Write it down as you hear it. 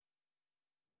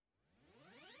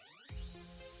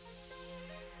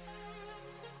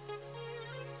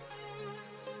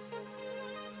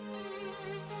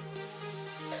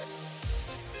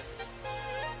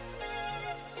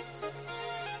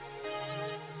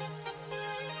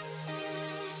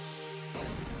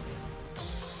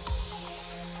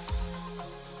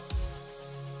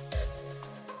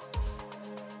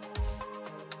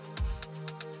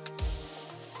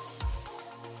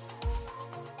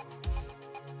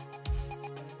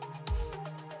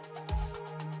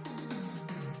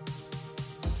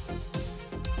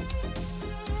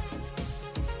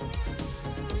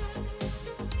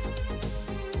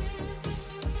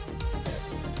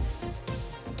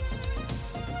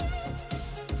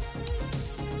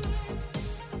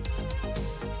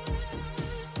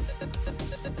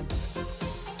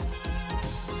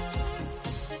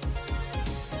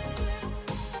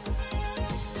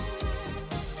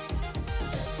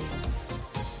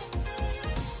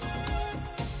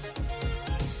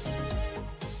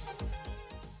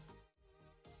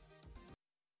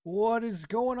What is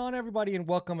going on, everybody, and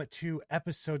welcome to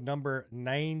episode number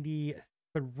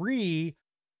 93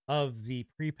 of the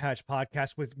Pre-Patch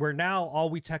Podcast, where now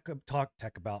all we talk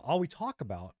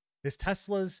about is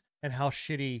Teslas and how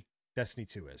shitty Destiny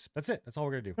 2 is. That's it. That's all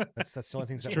we're gonna do. That's the only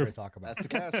things that we're gonna talk about. That's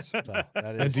the cast. So that is,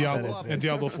 And Diablo, that is and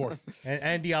Diablo 4.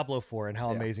 and Diablo 4 and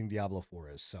how amazing Diablo 4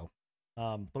 is. So,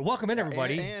 but welcome in,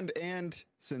 everybody. And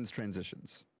Sin's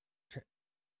transitions.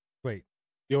 Wait,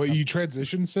 Yo, you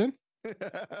transition, Sin?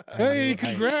 Hey,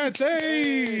 congrats!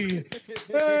 Hey!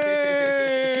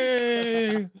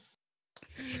 Hey!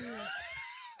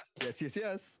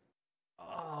 Yes.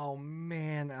 oh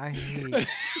man, I hate you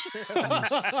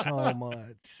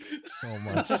so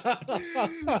much.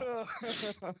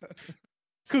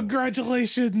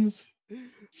 Congratulations!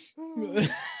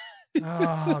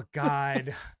 Oh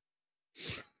God.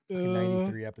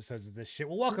 93 episodes of this shit.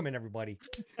 Well, welcome in, everybody.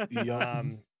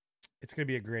 It's gonna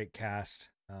be a great cast.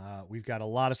 We've got a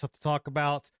lot of stuff to talk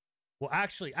about. Well,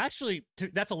 actually,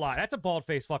 that's a lie. That's a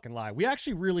bald-faced fucking lie. We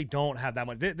actually really don't have that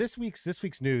much. This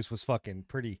week's news was fucking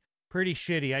pretty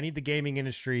shitty. I need the gaming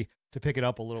industry to pick it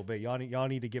up a little bit. Y'all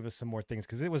need to give us some more things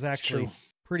because it was actually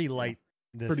pretty light.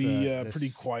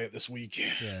 Pretty quiet this week.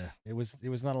 Yeah, it was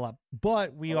not a lot,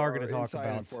 but we are going to talk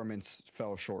about informants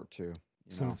fell short too.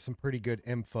 Some pretty good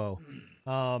info.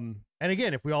 And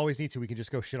again, if we always need to, we can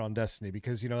just go shit on Destiny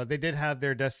because, you know, they did have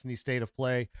their Destiny state of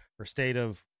play or state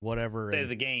of whatever. State of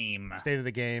the game. State of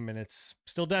the game, and it's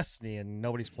still Destiny and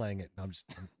nobody's playing it. I'm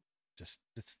just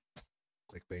it's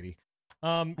clickbaity.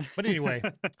 But anyway,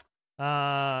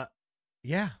 yeah.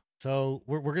 So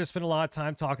we're going to spend a lot of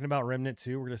time talking about Remnant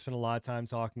 2. We're going to spend a lot of time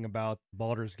talking about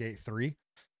Baldur's Gate 3.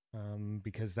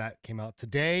 Because that came out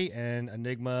today and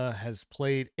Enigma has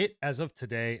played it as of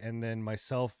today. And then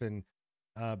myself and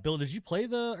Bill, did you play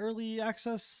the early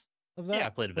access of that? Yeah, I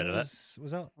played a bit of it.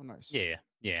 Was out? Oh, nice. Yeah.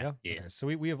 Okay. So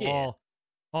we have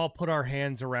all put our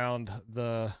hands around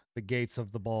the gates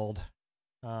of the Bald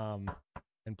and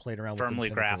played around firmly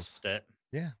with grasped it.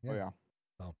 Yeah. Oh, yeah.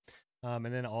 So, and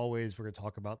then always we're going to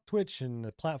talk about Twitch and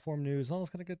the platform news, all those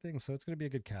kind of good things. So it's going to be a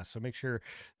good cast. So make sure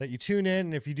that you tune in.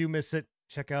 And if you do miss it,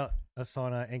 check out us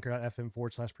on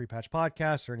anchor.fm/prepatch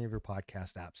podcast or any of your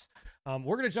podcast apps.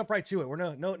 We're going to jump right to it.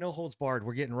 We're no holds barred.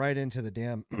 We're getting right into the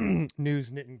damn news,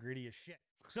 nit and gritty as shit.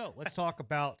 So let's talk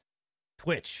about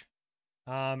Twitch.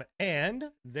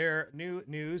 And their new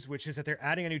news, which is that they're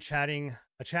adding a new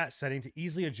chat setting to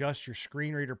easily adjust your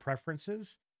screen reader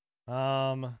preferences.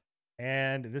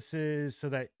 And this is so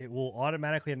that it will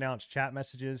automatically announce chat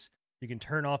messages. You can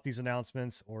turn off these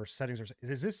announcements or settings.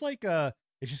 Is this like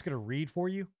it's just going to read for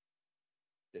you?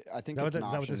 I think it's an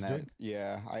option that,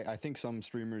 yeah, I think some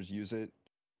streamers use it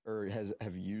or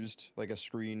have used like a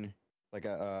screen, like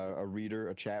a reader,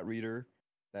 a chat reader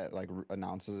that like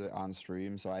announces it on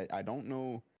stream. So I don't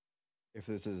know if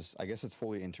this is, I guess it's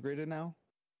fully integrated now.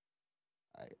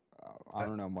 I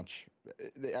don't know much. I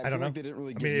feel like they didn't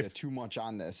really give you too much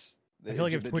on this. I feel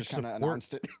like if Twitch support,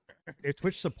 if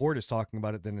Twitch support is talking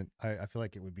about it, then I feel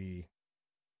like it would be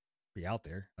out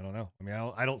there. I don't know. I mean,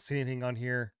 I don't see anything on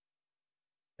here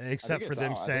except for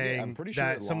them saying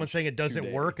that someone saying it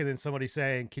doesn't work, and then somebody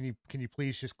saying, "Can you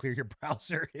please just clear your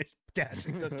browser?"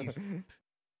 Dashing cookies.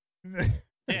 Yeah,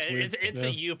 it's a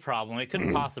you problem. It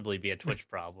couldn't possibly be a Twitch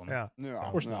problem. Yeah, no,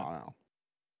 of course not.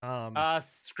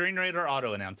 Screen reader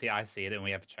auto announce. Yeah, I see it, and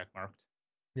we have it check marked.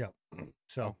 Yeah.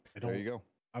 So there you go.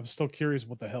 I'm still curious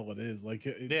what the hell it is. Like,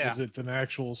 is it an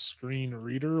actual screen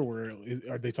reader, or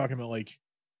are they talking about like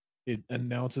it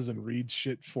announces and reads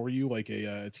shit for you like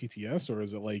a TTS, or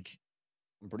is it like?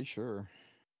 I'm pretty sure.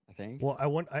 I think. Well,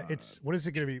 it's what is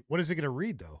it going to be? What is it going to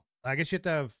read though? I guess you have to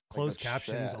have closed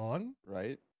captions on,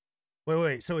 right?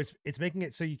 Wait. So it's making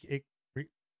it so it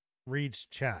reads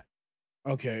chat.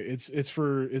 Okay, it's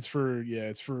for like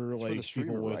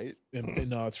people with right?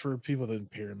 No, it's for people with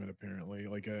impairment apparently,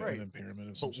 like an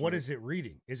impairment of some sort. But what is it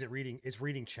reading? Is it reading? It's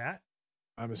reading chat.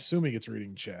 I'm assuming it's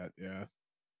reading chat. Yeah.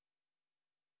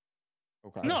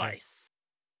 Okay. Nice.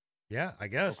 Yeah, I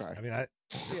guess. Okay. I mean,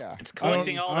 it's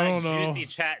collecting all that juicy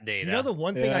chat data. You know, the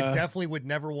one thing I definitely would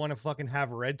never want to fucking have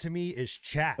read to me is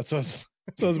chat. That's what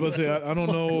I was about to say. I don't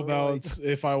know about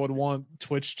if I would want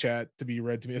Twitch chat to be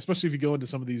read to me, especially if you go into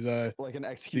some of these like an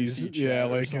XQC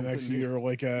like an XQC or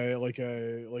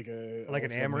like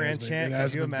an Amaranth chat.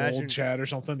 Could you imagine chat or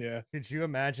something? Yeah. Could you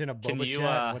imagine a Boba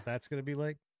chat? What that's gonna be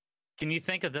like? Can you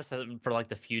think of this for like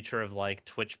the future of like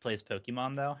Twitch plays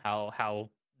Pokemon though? How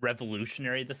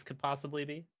revolutionary this could possibly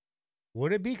be?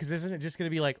 Would it be? Because isn't it just going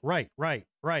to be like right,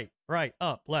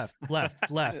 up, left, left,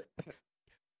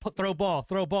 throw ball,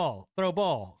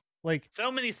 Like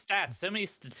so many stats, so many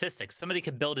statistics. Somebody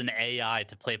could build an AI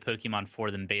to play Pokemon for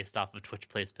them based off of Twitch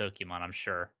Plays Pokemon. I'm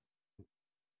sure.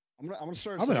 I'm gonna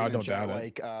start saying I don't doubt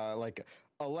like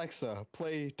Alexa,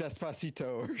 play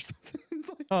Despacito or something.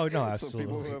 Like, oh no, absolutely.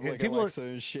 People who have like Alexa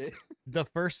and shit. The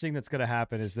first thing that's gonna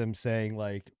happen is them saying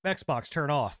like Xbox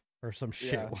turn off or some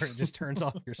shit where it just turns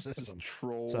off your system.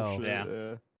 Troll so,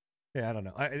 shit. Yeah, I don't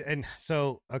know. And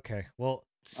so okay, well.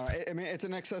 I mean, it's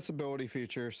an accessibility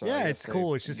feature, so yeah, it's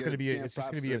cool. It's just going to be it's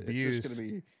just going to be abused. It's just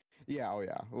going to be oh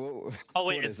yeah. Well, oh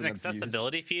wait, it's an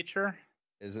accessibility feature.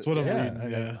 Is it? What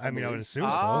yeah, I mean, I would assume so.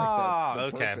 Ah,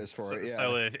 like okay. For it, yeah.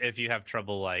 So if you have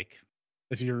trouble, like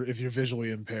if you're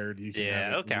visually impaired, you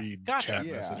can read chat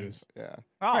messages. Yeah.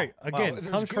 Oh, right. Again, it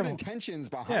comes from intentions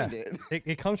behind it.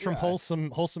 It comes from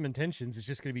wholesome intentions. It's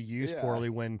just going to be used poorly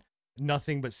when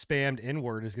nothing but spammed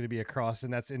inward is going to be across,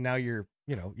 and now you're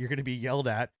going to be yelled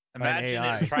at. Imagine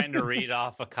it's trying to read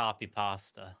off a copy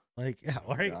pasta. Like, yeah,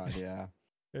 right? God, yeah.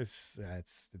 It's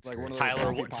like one of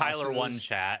those Tyler one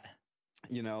chat.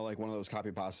 Like one of those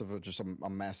copy pastas with just a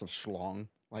massive schlong.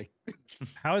 Like,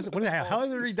 how is it? How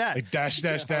does it read that? Like dash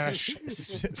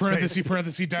parenthesis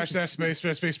dash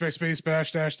space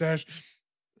dash.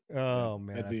 Oh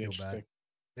man, that'd be interesting.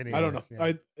 Anyway, I don't know.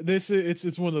 Yeah. It's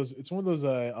one of those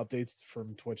updates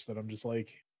from Twitch that I'm just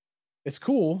like, it's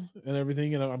cool and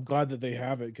everything, and I'm glad that they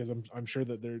have it because I'm sure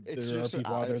that there are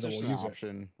people out there that will use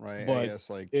it. Right? But I guess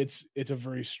like it's a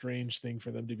very strange thing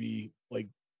for them to be like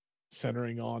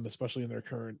centering on, especially in their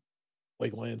current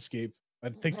like landscape. I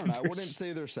wouldn't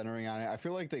say they're centering on it. I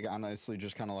feel like they honestly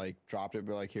just kind of like dropped it,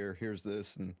 be like, here's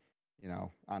this, and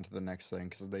on to the next thing,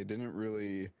 because they didn't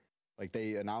really like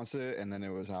they announced it and then it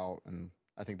was out, and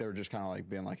I think they were just kind of like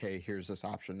being like, hey, here's this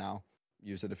option now,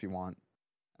 use it if you want.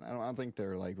 And I don't think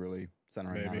they're like really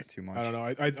centering on it too much. I don't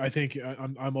know. I think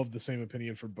I'm of the same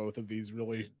opinion for both of these.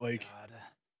 Really, like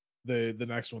the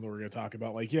next one that we're going to talk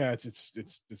about. Like, yeah, it's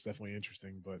definitely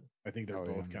interesting, but I think they're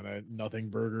both kind of nothing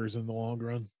burgers in the long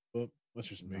run. But that's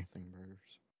just me. Nothing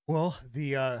burgers. Well,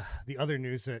 the other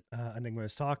news that Enigma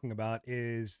is talking about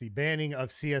is the banning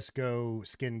of CS:GO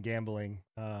skin gambling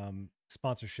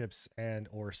sponsorships and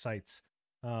or sites.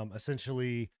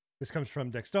 Essentially, this comes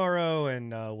from Dextaro,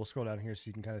 and we'll scroll down here so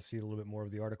you can kind of see a little bit more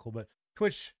of the article. But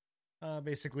Twitch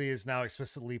basically is now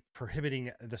explicitly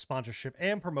prohibiting the sponsorship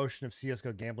and promotion of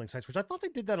CS:GO gambling sites, which I thought they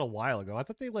did that a while ago. I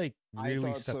thought they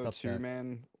really stepped up too,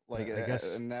 man. Like, I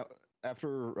guess, and that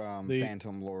after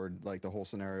Phantom Lord, like the whole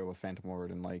scenario with Phantom Lord,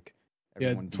 and like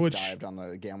everyone deep dived on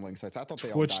the gambling sites. I thought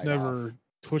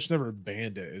Twitch never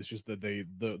banned it. It's just that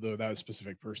that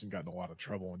specific person got in a lot of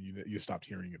trouble, and you stopped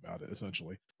hearing about it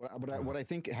essentially. What I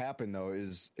think happened though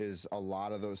is a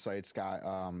lot of those sites got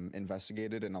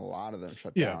investigated, and a lot of them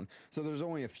shut down. So there's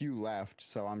only a few left.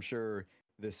 So I'm sure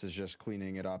this is just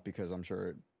cleaning it up, because I'm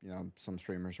sure some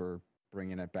streamers were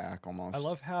bringing it back almost. I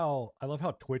love how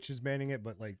Twitch is banning it,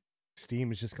 but like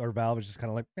Steam is just, or Valve is just kind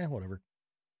of like, whatever.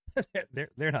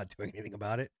 they're not doing anything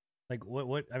about it. Like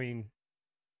what I mean.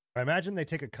 I imagine they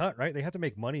take a cut, right? They have to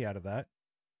make money out of that,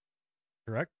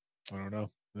 correct? I don't know.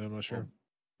 I'm not sure.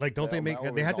 Like, don't they make?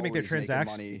 They have to make their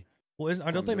transaction. Well,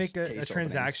 don't they make a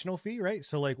transactional fee, right?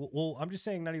 So, like, well, I'm just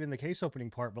saying, not even the case opening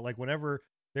part, but like, whenever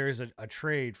there is a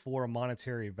trade for a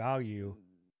monetary value,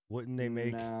 wouldn't they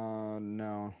make?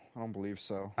 No, I don't believe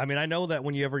so. I mean, I know that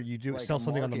whenever you do like sell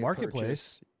something on the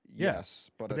marketplace,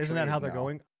 yes, but isn't that how they're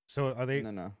going? So, are they?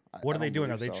 No. What are they doing?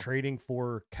 Are they trading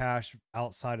for cash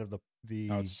outside of the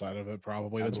outside of it?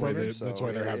 Probably that's why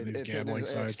they're having these gambling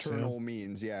sites. External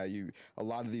means, a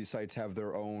lot of these sites have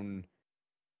their own.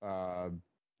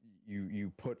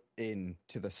 You put in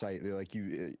to the site, like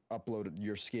you upload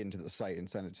your skin to the site and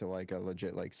send it to like a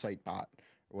legit like site bot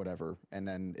or whatever, and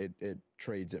then it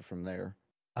trades it from there.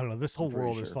 I don't know. This whole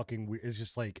world is fucking weird. It's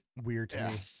just like weird to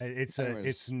me.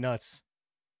 It's nuts.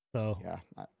 So yeah,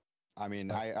 I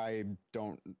mean, I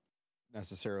don't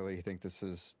necessarily think this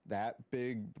is that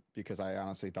big, because I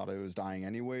honestly thought it was dying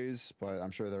anyways, but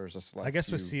I'm sure there's a select. I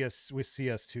guess with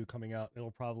CS2 coming out,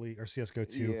 it'll probably, or CS:GO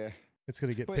 2, it's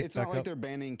going to get picked back up. It's not like they're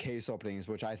banning case openings,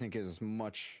 which I think is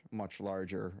much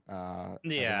larger. Has a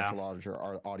much larger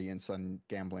audience than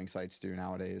gambling sites do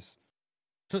nowadays.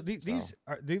 So these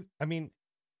are, I mean,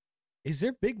 is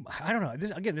there big? I don't know.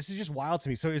 This is just wild to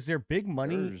me. So, is there big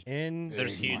money in?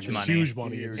 There's huge money.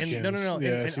 There's huge money. No.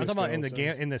 I'm talking about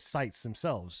in the sites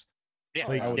themselves. Yeah,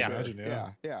 like, I would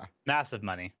imagine. Yeah. Massive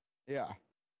money. Yeah.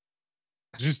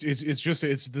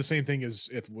 It's the same thing as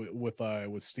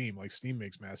with Steam. Like, Steam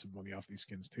makes massive money off these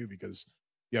skins too, because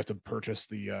you have to purchase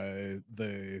the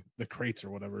crates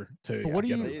or whatever to. What do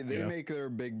you? They make their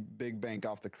big bank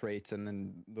off the crates, and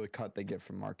then the cut they get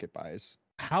from market buys.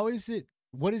 How is it?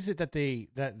 what is it that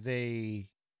they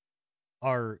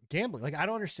are gambling? Like, I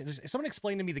don't understand. Someone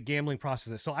explain to me the gambling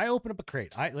process. So I open up a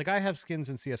crate. I have skins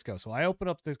in CS:GO. So I open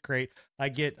up the crate. I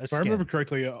get a skin. If I remember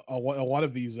correctly, a lot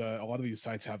of these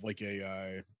sites have like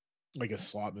a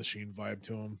slot machine vibe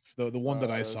to them. The one that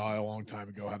I saw a long time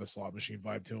ago had a slot machine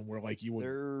vibe to them, where like you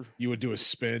would do a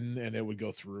spin and it would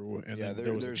go through. And then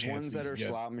there's ones that are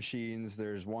slot machines.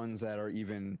 There's ones that are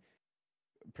even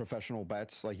professional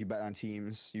bets. Like you bet on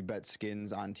teams, you bet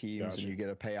skins on teams, and you get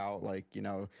a payout. Like, you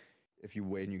know, if you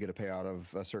win, you get a payout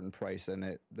of a certain price,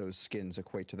 and those skins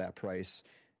equate to that price.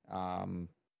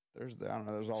 There's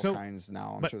all kinds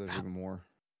now. I'm sure there's even more.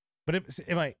 But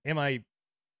am I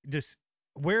just,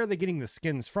 where are they getting the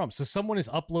skins from? So someone is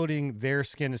uploading their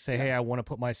skin to say, hey, I want to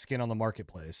put my skin on the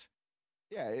marketplace.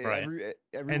 Yeah, right.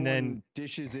 Everyone then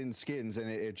dishes in skins,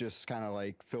 and it just kind of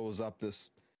like fills up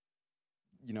this,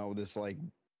 you know, this like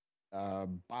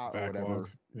bot or whatever,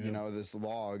 you know, this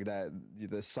log that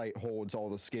the site holds all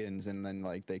the skins, and then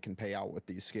like they can pay out with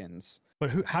these skins.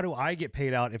 But how do I get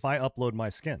paid out if I upload my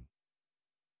skin?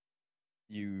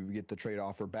 You get the trade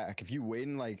offer back if you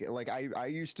win. Like I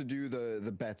used to do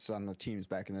the bets on the teams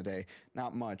back in the day.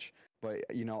 Not much, but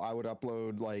you know, I would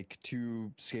upload like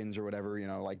 2 skins or whatever, you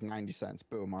know, like 90 cents.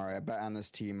 Boom. All right, I bet on this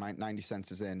team. My 90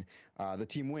 cents is in. The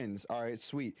team wins. All right,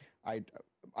 sweet.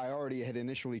 I already had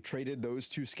initially traded those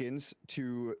 2 skins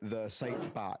to the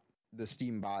site bot, the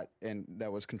Steam bot, and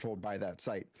that was controlled by that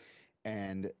site.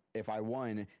 And if I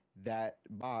won, that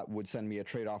bot would send me a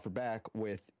trade offer back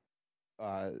with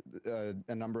a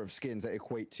number of skins that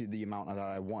equate to the amount that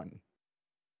I won.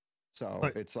 So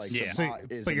it's like,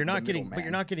 but you're not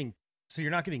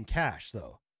getting cash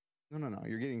though. No.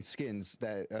 You're getting skins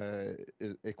that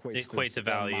equate to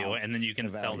value, and then you can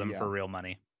sell them for real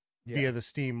money via the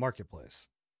Steam marketplace.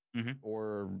 Mm-hmm.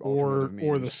 Or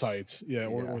the site,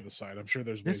 or the site. I'm sure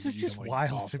there's. This is just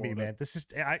wild to me, man. This is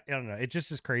I don't know. It just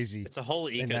is crazy. It's a whole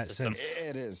ecosystem.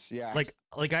 It is, yeah.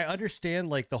 Like I understand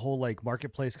like the whole like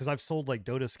marketplace, because I've sold like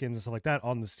Dota skins and stuff like that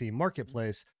on the Steam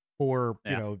marketplace for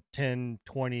you know 10,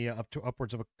 20 up to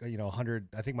upwards of 100.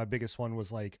 I think my biggest one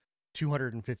was like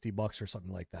 $250 or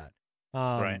something like that.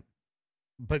 Right.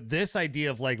 But this idea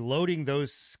of like loading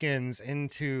those skins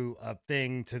into a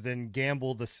thing to then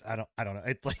gamble this, I don't know.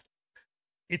 It's like,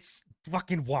 it's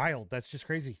fucking wild. That's just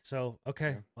crazy. So,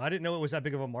 okay. I didn't know it was that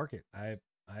big of a market. I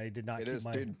did not. It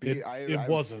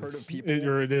wasn't. Heard of people,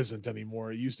 it isn't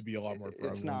anymore. It used to be a lot more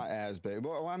prevalent. It's not as big.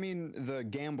 Well, I mean, the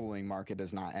gambling market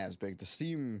is not as big. The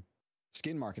Steam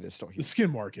skin market is still huge. The skin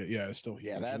market, is still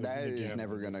huge. Yeah, that is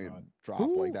never going to drop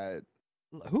like that.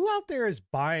 Who out there is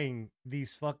buying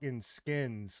these fucking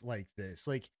skins like this?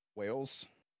 Like whales?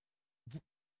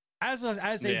 As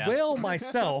a whale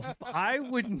myself, I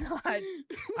would not.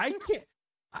 I can't.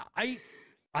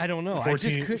 I don't know.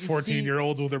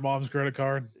 14-year-olds with their mom's credit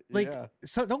card. Like,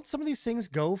 so don't some of these things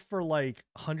go for like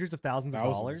hundreds of thousands of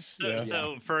dollars?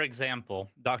 So, for example,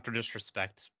 Dr.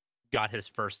 Disrespect got his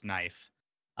first knife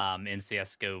in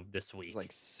CS:GO this week.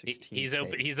 Like he's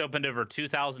opened over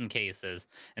 2,000 cases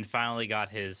and finally got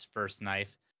his first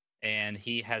knife, and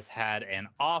he has had an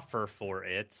offer for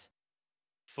it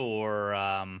for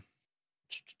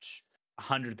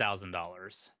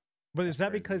 $100,000. But is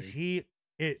that because it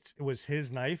was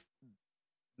his knife?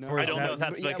 No, I don't know if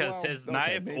that's because his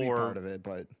knife or part of it,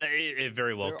 but it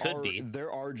very well could be.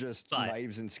 There are just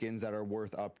knives and skins that are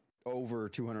worth up over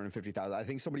 250,000. I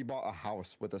think somebody bought a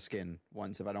house with a skin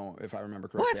once. If I remember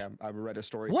correctly, I read a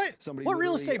story. What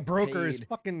real estate broker is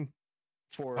fucking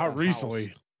for not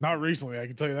recently? Not recently. I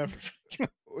can tell you that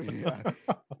for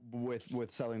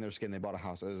with selling their skin, they bought a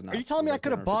house. Are you telling me I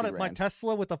could have bought my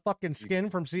Tesla with a fucking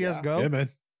skin from CS:GO? Yeah, man.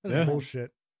 This is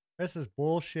bullshit. This is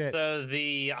bullshit. So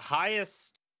the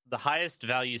highest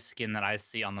value skin that I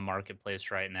see on the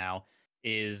marketplace right now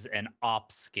is an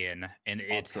op skin, and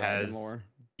it has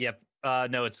Yep.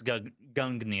 No, it's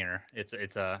Gungnir. It's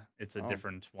a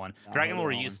different one.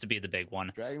 Dragonlore used to be the big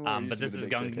one. But this is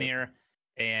Gungnir,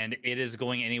 and it is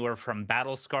going anywhere from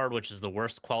Battle Scarred, which is the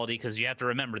worst quality, because you have to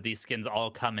remember these skins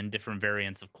all come in different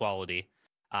variants of quality.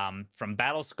 From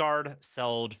Battle Scarred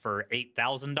sold for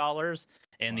 $8,000,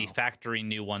 and the factory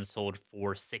new one sold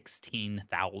for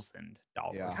 $16,000.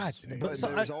 Yeah. But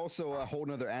there's also a whole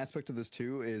nother aspect of this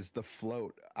too, is the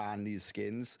float on these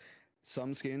skins.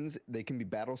 Some skins, they can be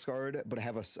battle scarred, but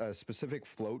have a specific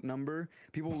float number.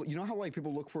 People, you know how like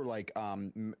people look for like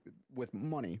with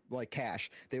money, like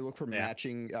cash, they look for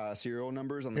matching serial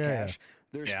numbers on the cash.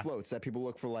 There's floats that people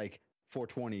look for, like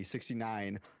 420,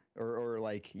 69, or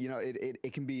like, you know,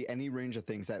 it can be any range of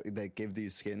things that give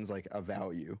these skins like a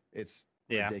value. It's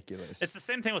ridiculous. It's the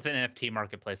same thing with the NFT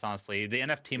marketplace. Honestly, the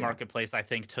NFT marketplace I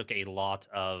think took a lot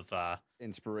of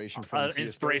inspiration from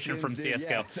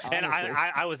CS:GO. Yeah, and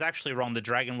I was actually wrong. The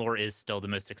Dragon Lore is still the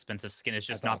most expensive skin. It's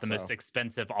just not the most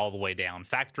expensive all the way down.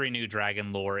 Factory new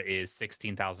Dragon Lore is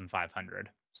 16,500.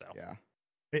 So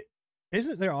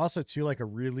isn't there also too like a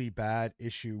really bad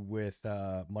issue with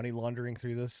money laundering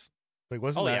through this? Like,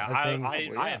 wasn't that a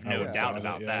thing? I have no doubt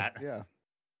about that. Yeah.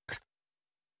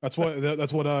 That's what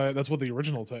the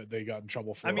original they got in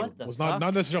trouble for. I mean, was not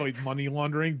necessarily money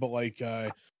laundering, but like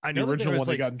I know the original one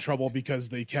they got in trouble because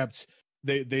they kept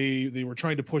they were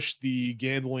trying to push the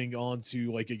gambling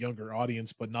onto like a younger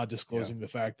audience, but not disclosing the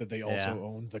fact that they also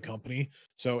owned the company.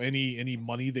 So any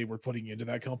money they were putting into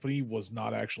that company was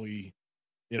not actually,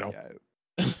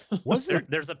 was there?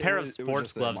 There's a pair of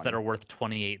sports gloves that are worth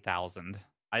 28,000.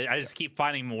 I just keep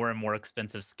finding more and more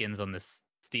expensive skins on this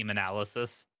Steam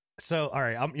analysis. So, all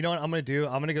right, you know what I'm gonna do?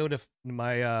 I'm gonna go to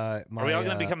my Are we all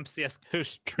gonna become CS:GO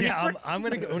streamers? Yeah, I'm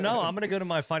gonna go. No, I'm gonna go to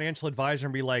my financial advisor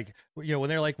and be like, when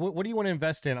they're like, what do you want to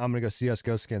invest in? I'm gonna go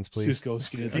CS:GO skins, please. CS:GO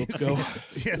skins, let's go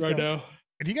right now.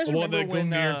 Do you guys remember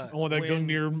when I want that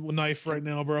Gungnir knife right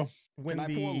now, bro? Can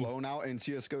I pull a loan out in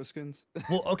CS:GO skins?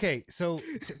 Well, okay, so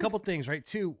a couple things, right?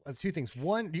 Two things.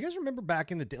 One, do you guys remember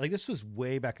back in the day? Like, this was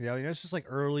way back in the day. It's just like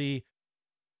early,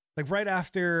 like right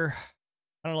after,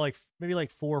 I don't know, like maybe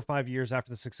like 4 or 5 years after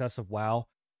the success of WoW,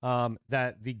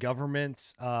 that the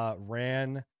government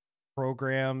ran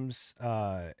programs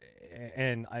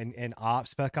and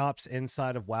spec ops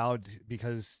inside of WoW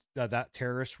because that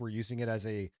terrorists were using it as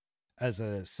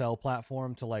a cell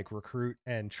platform to like recruit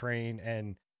and train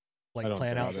and like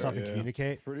plan out stuff and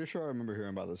communicate. Pretty sure I remember hearing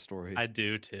about this story. I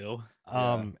do too.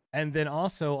 And then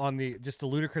also on the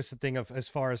ludicrous thing of as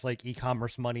far as like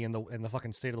e-commerce money in the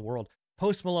fucking state of the world,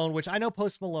 Post Malone, which I know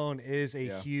Post Malone is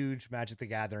a huge Magic the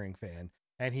Gathering fan,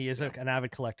 and he is an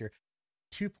avid collector.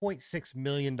 $2.6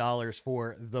 million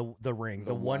for the ring,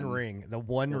 the one ring.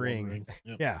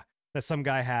 Yep. Yeah, that some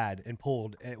guy had and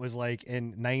pulled. It was like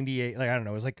in 98, like I don't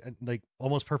know, it was like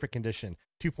almost perfect condition.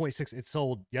 2.6. It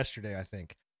sold yesterday, I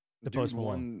think. The Post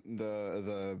Malone,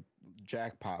 the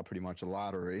jackpot, pretty much the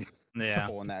lottery. Yeah,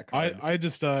 pulling that card. I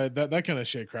just that kind of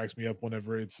shit cracks me up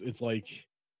whenever it's like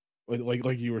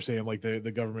you were saying, like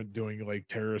the government doing like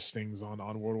terrorist things on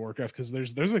World of Warcraft, because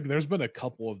there's been a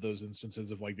couple of those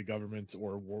instances of like the government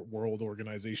or world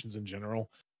organizations in general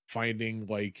finding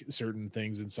like certain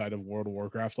things inside of World of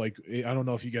Warcraft. Like, I don't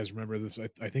know if you guys remember this.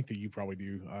 I think that you probably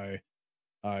do.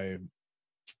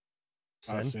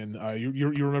 Sin.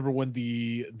 You remember when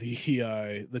the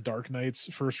Dark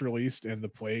Knights first released and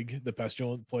the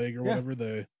Pestilent Plague or whatever,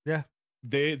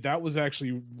 that was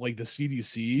actually like the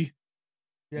CDC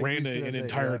ran an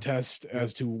entire test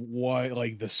as to why,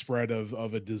 like, the spread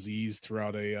of a disease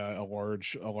throughout a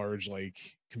large like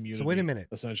community. So wait a minute,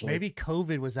 essentially, maybe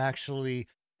COVID was actually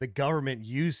the government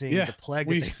using the plague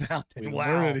that they found in WoW.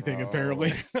 Learned anything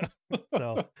apparently.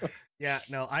 So yeah,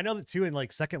 no, I know that too. In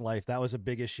like Second Life, that was a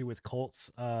big issue with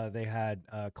cults. They had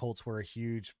cults were a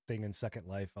huge thing in Second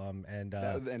Life. And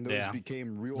those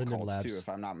became real Linden cults Labs too, if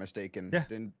I'm not mistaken.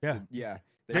 Yeah.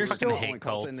 They're still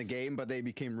cults in the game, but they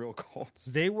became real cults.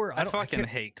 They were. I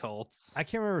hate cults. I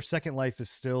can't remember. Second Life is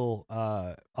still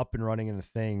up and running in the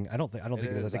thing. I don't think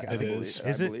it is. I think it is.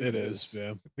 Is it? It is.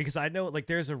 Yeah. Because I know, like,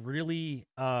 there's a really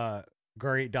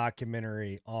great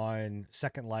documentary on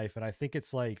Second Life, and I think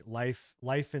it's like life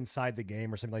inside the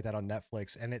game or something like that on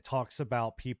Netflix, and it talks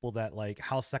about people that like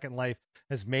how Second Life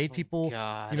has made people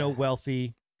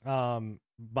wealthy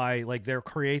by like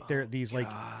these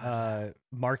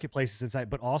marketplaces inside,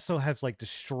 but also have like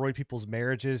destroyed people's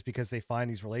marriages because they find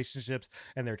these relationships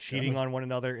and they're cheating on one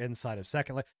another inside of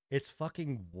Second Life. It's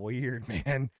fucking weird,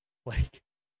 man. Like,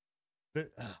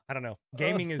 I don't know.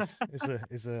 Gaming is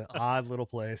a odd little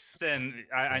place. Then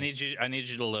I need you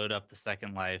to load up the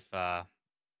Second Life,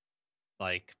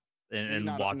 like and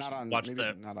watch not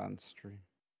on stream.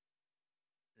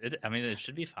 It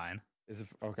should be fine. Is it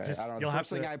okay? I don't know. The first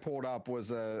thing I pulled up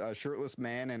was a shirtless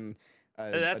man, and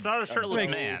that's not a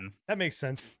shirtless man. That makes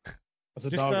sense. That's a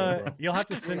dog. You'll have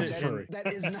to send it.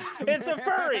 That is not. It's a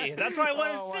furry. That's why I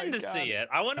wanted Sin to see it.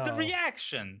 I wanted the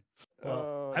reaction.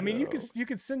 Well, you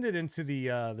could send it into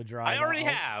the drive. I already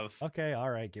have. Okay,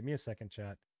 all right. Give me a second,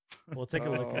 chat. We'll take a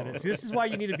look at it. See, this is why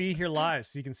you need to be here live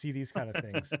so you can see these kind of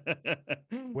things.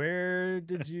 Where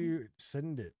did you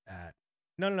send it at?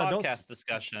 No, podcast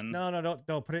discussion. No,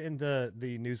 don't put it in the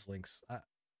news links.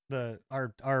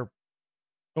 Our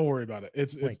Don't worry about it.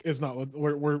 It's not.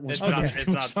 We're it's not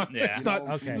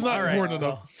important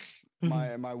enough.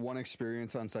 my one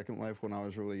experience on Second Life when I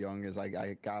was really young is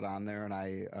I got on there and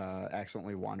I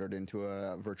accidentally wandered into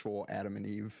a virtual Adam and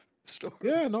Eve story.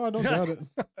 Yeah, no, I don't doubt it.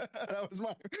 That was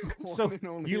my so you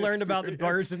learned experience. About the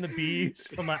birds and the bees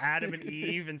from Adam and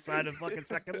Eve inside of fucking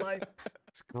Second Life.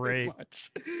 It's great.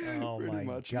 Oh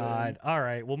my god! Man. All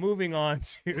right, well, moving on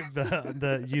to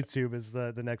the YouTube is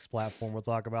the next platform we'll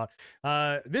talk about.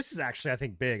 This is actually, I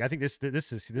think, big. I think this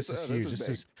is huge.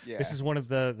 This is one of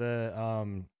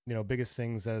the biggest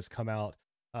things that has come out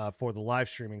for the live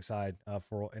streaming side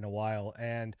for in a while.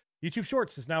 And YouTube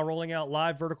Shorts is now rolling out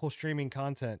live vertical streaming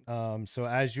content. So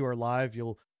as you are live,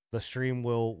 the stream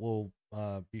will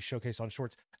be showcased on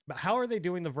Shorts. But how are they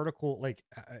doing the vertical? Like,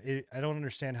 I don't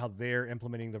understand how they're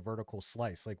implementing the vertical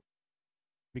slice. Like,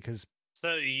 because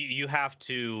so you have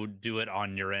to do it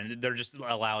on your end. They're just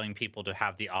allowing people to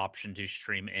have the option to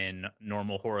stream in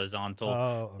normal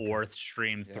horizontal or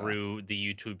stream through the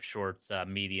YouTube Shorts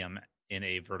medium in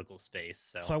a vertical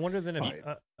space. So I wonder then if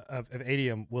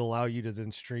Adium will allow you to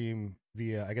then stream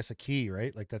via, I guess, a key,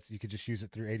 right? Like you could just use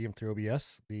it through Adium through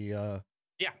OBS.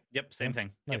 Same thing.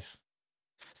 Nice. Yep.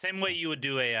 Same way you would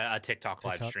do a TikTok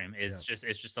live stream. It's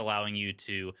just allowing you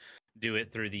to do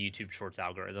it through the YouTube Shorts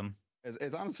algorithm.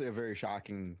 It's honestly a very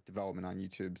shocking development on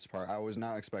YouTube's part. I was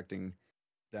not expecting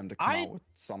them to come out with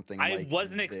something like this. I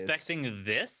wasn't expecting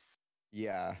this.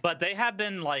 Yeah. But they have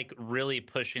been like really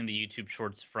pushing the YouTube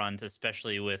Shorts front,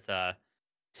 especially with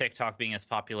TikTok being as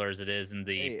popular as it is and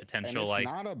the potential. And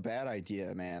it's not a bad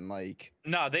idea, man. Like,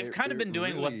 no, they've kind of been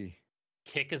doing what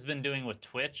Kick has been doing with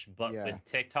Twitch, but with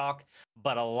TikTok,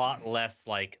 but a lot less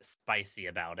like spicy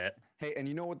about it. Hey, and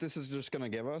you know what this is just gonna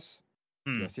give us?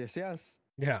 Yes.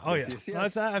 Yeah. Oh yes, yeah. Yes. No,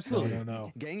 that's absolutely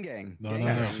no. Gang.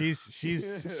 No.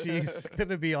 She's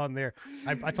gonna be on there.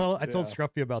 I told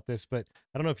Scruffy about this, but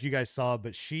I don't know if you guys saw,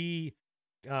 but she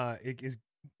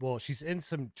she's in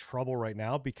some trouble right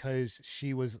now because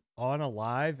she was on a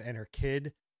live and her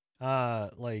kid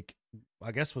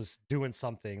I guess was doing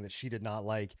something that she did not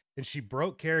like, and she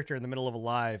broke character in the middle of a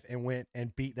live and went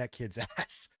and beat that kid's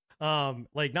ass.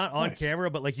 Like not on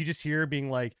camera, but like you just hear her being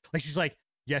like she's like,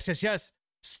 yes,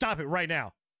 stop it right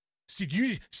now.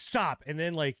 You stop. And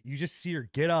then like you just see her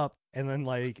get up, and then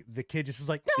like the kid just is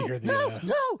like, no.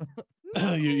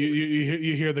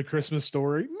 You hear the Christmas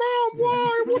story. Mom,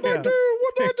 why? What'd I do?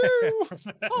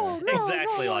 Oh, no,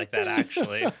 exactly like that,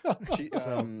 actually.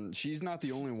 She's not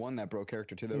the only one that broke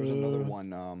character too. There was another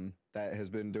one that has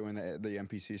been doing the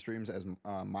NPC streams as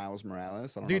Miles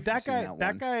Morales. I don't know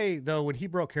that guy though, when he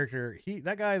broke character, he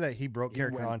broke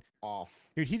character on off.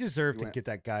 Dude, he deserved to get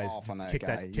that guy's kick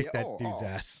that dude's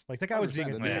ass. Like that guy was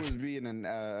being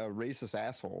a racist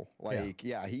asshole. Like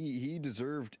he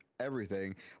deserved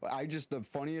everything. The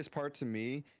funniest part to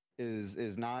me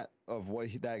is not of what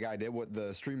that guy did, what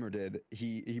the streamer did.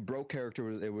 He broke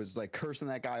character. It was like cursing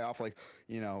that guy off, like,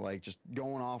 like just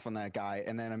going off on that guy,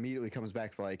 and then immediately comes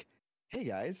back for like, hey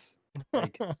guys,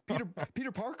 like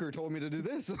Peter Parker told me to do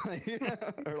this.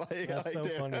 That's so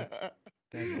funny.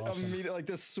 That's awesome. Immediately, like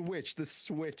the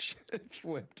switch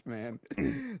flipped, man.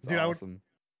 It's dude, awesome.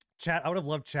 I would have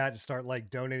loved chat to start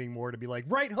like donating more to be like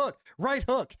right hook,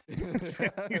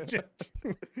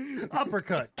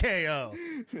 uppercut, KO.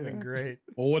 Been great.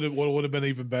 Well, what would have been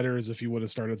even better is if you would have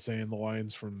started saying the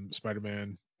lines from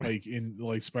Spider-Man, like in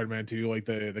like Spider-Man 2, like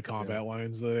the combat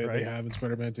lines that they have in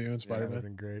Spider-Man 2 and Spider-Man.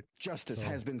 Been great. Justice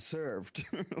has been served.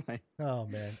 Oh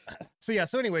man.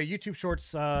 So anyway, YouTube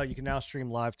Shorts, you can now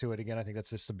stream live to it again. I think that's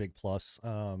just a big plus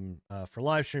for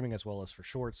live streaming as well as for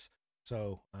Shorts.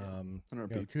 So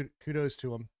kudos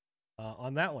to him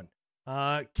on that one.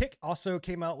 Kick also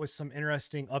came out with some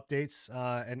interesting updates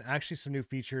and actually some new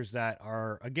features that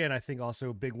are, again, I think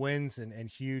also big wins and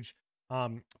huge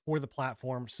for the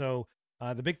platform. So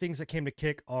the big things that came to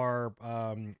Kick are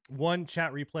one,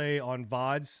 chat replay on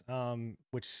VODs,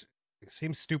 which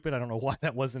seems stupid. I don't know why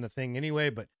that wasn't a thing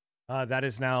anyway, but that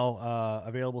is now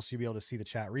available, so you'll be able to see the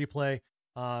chat replay.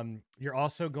 You're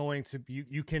also going to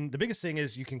the biggest thing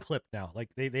is you can clip now. Like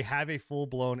they have a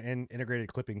full-blown and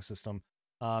integrated clipping system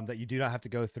that you do not have to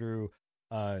go through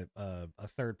a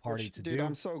third party to do.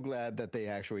 I'm so glad that they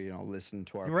actually listened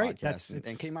to our podcast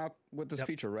and came out with this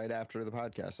feature right after the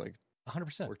podcast. Like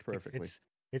 100% worked perfectly.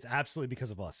 It's absolutely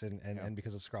because of us and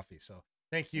because of Scruffy. So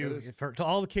thank you to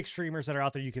all the Kick streamers that are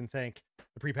out there. You can thank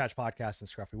the Pre-Patch Podcast and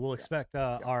Scruffy. We'll expect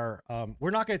our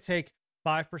we're not going to take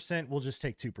 5%, we'll just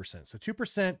take 2%. So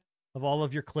 2% of all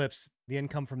of your clips, the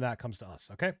income from that comes to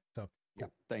us. Okay. So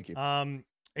thank you.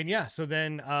 So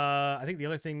then I think the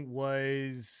other thing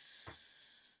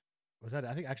was that,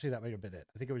 I think actually that might have been it.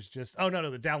 I think it was just,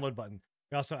 the download button.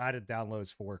 We also added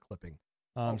downloads for clipping.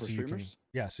 For streamers?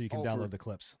 So you can download the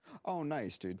clips. Oh,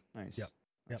 nice, dude. Nice. Yep.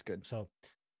 That's good. So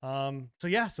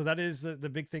that is the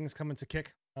big things coming to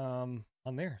kick on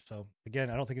there. So again,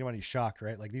 I don't think anybody's shocked,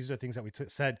 right? Like these are the things that we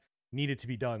said needed to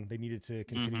be done. They needed to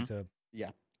continue to. Yeah.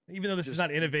 Even though this is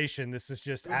not innovation, this is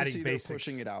just adding basics. They're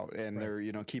pushing it out, and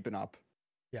they're keeping up.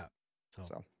 Yeah.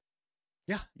 So.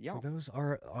 Yeah. So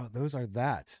those are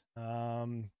that.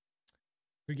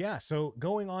 So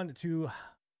going on to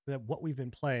what we've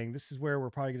been playing, this is where we're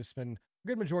probably going to spend a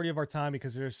good majority of our time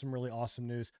because there's some really awesome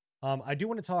news. I do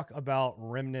want to talk about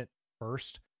Remnant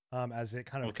first, as it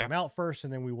kind of came out first,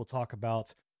 and then we will talk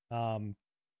about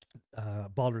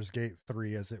Baldur's Gate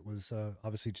 3 as it was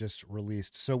obviously just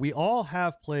released. So we all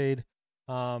have played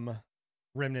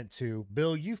Remnant 2.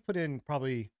 Bill, you've put in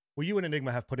you and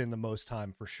Enigma have put in the most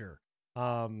time for sure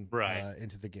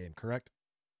into the game, correct?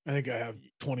 I think I have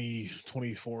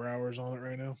 24 hours on it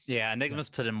right now. Yeah, Enigma's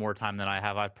put in more time than I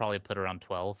have. I've probably put around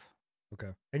 12.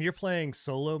 Okay. And you're playing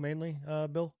solo mainly,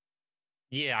 Bill?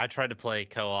 Yeah, I tried to play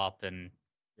co-op and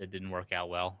it didn't work out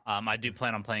well. I do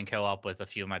plan on playing co-op with a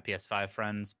few of my PS5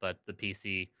 friends, but the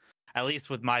PC, at least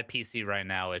with my PC right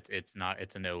now, it's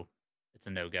a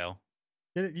no-go.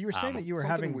 You were saying that you were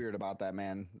having weird about that,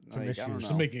 man. Like, it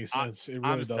doesn't make any sense. It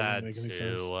really doesn't make any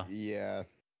sense. Yeah.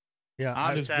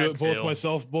 Yeah, both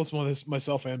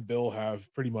myself and Bill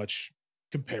have pretty much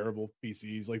comparable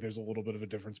PCs. Like there's a little bit of a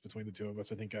difference between the two of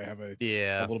us. I think I have a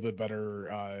little bit better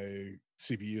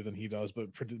CPU than he does, but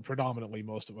predominantly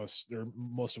most of our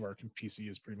PC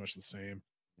is pretty much the same.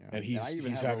 Yeah. And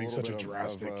he's having such a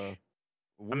drastic.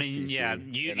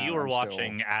 You were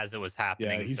watching as it was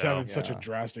happening. Yeah, he's having such a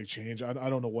drastic change. I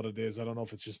don't know what it is. I don't know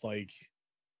if it's just like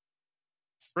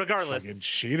regardless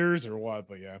shaders or what,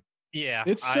 but yeah. Yeah,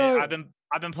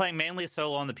 I've been playing mainly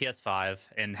solo on the PS5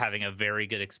 and having a very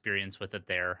good experience with it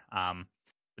there.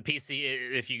 The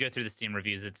PC, if you go through the Steam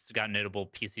reviews, it's got notable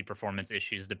PC performance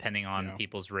issues depending on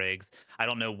people's rigs. I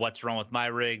don't know what's wrong with my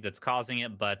rig that's causing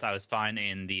it, but I was fine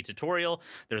in the tutorial.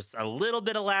 There's a little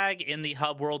bit of lag in the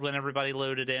hub world when everybody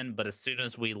loaded in, but as soon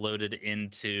as we loaded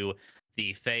into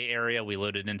the Fae area, we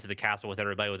loaded into the castle with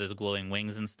everybody with those glowing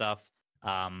wings and stuff.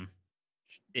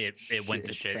 It went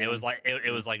to shit. It was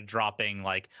like dropping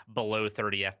like below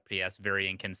 30 FPS, very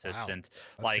inconsistent.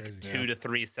 Wow. Like crazy. 2 to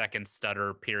 3 second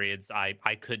stutter periods. I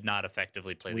could not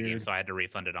effectively play the game, so I had to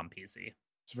refund it on PC.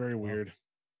 It's very weird.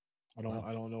 I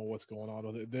don't know what's going on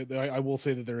with it. I will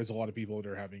say that there is a lot of people that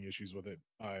are having issues with it,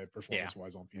 performance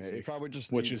wise on PC. It probably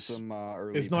just needs some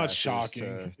early. It's not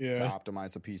shocking to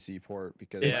optimize the PC port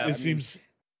because it seems.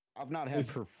 I've not had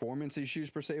performance issues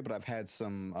per se, but I've had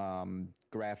some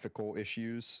graphical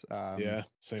issues. Same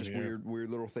just here. weird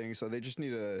little things. So they just need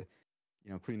to,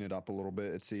 clean it up a little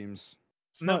bit. It seems.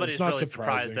 Nobody's really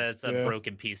surprised that it's a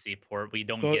broken PC port. We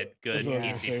don't get good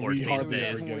PC ports these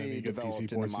days. Definitely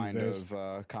developed in the mind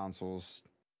of consoles.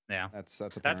 Yeah, that's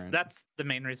apparent. That's the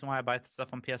main reason why I buy stuff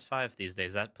on PS5 these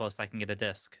days. That plus I can get a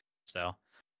disc. So,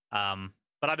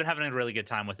 but I've been having a really good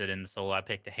time with it in the solo. I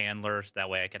picked the handlers. That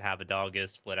way I could have a doggo,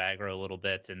 split aggro a little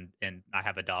bit, and I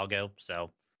have a doggo. So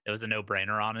it was a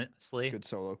no-brainer, honestly. Good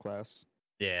solo class.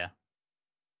 Yeah.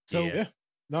 So,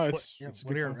 no, it's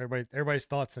what are everybody's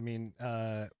thoughts? I mean,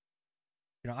 I've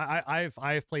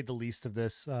played the least of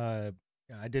this. I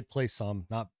did play some,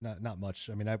 not much.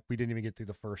 I mean, we didn't even get through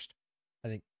the first, I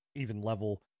think, even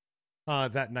level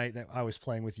that night that I was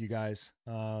playing with you guys.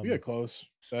 We got close.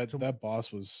 That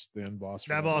boss was the end boss.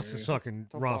 That boss is fucking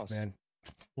rough, man.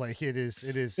 Like it is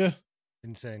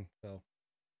insane. So,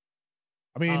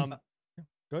 I mean,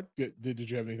 good. Did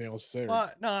you have anything else to say? No,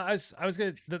 I was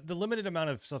gonna the limited amount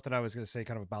of stuff that I was gonna say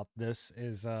kind of about this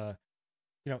is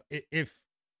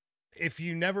if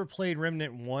you never played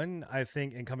Remnant 1, I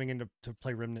think, and coming in to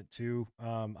play Remnant 2,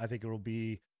 I think it'll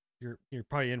be you're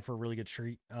probably in for a really good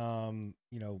treat. Not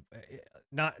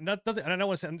nothing. And I don't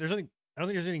want to say I don't think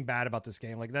there's anything bad about this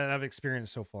game like that I've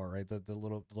experienced so far. Right, the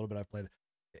little bit I've played,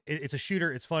 it's a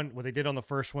shooter. It's fun. What they did on the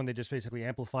first one, they just basically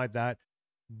amplified that,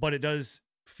 but it does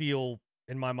feel,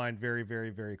 in my mind, very, very,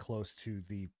 very close to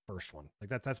the first one. Like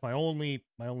that's my only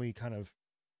kind of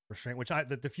restraint. Which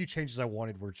the few changes I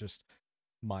wanted were just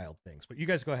mild things. But you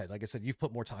guys go ahead. Like I said, you've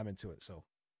put more time into it, so.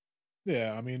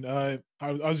 Yeah, I mean, I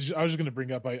was just going to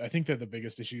bring up. I think that the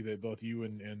biggest issue that both you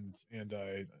and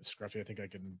Scruffy, I think I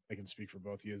can speak for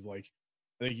both of you, is like,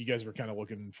 I think you guys were kind of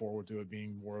looking forward to it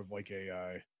being more of like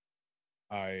a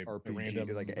RPG,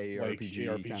 random like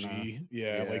ARPG,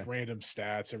 yeah, like random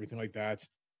stats, everything like that,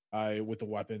 with the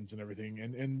weapons and everything,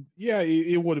 and yeah,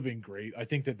 it would have been great. I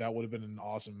think that would have been an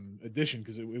awesome addition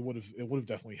because it would have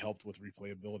definitely helped with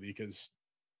replayability because.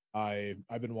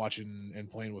 I've been watching and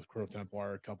playing with Crow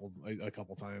Templar a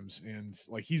couple times, and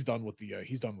like he's done with the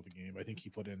game. I think he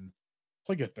put in it's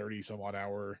like a 30 some odd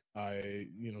hour.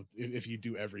 If you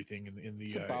do everything in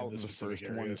the about the first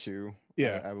areas. one too.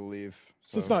 Yeah, I believe.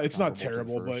 So it's not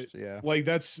terrible, but yeah, like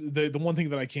that's the one thing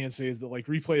that I can say is that like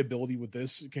replayability with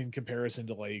this in comparison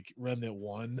to like Remnant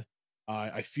 1.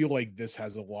 I feel like this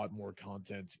has a lot more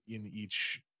content in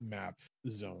each map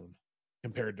zone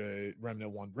compared to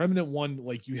Remnant 1. Remnant 1,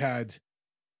 like you had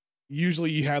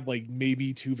like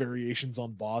maybe 2 variations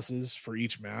on bosses for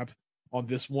each map. On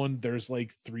this one, there's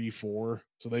like 3-4.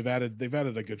 So they've added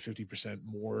a good 50%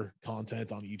 more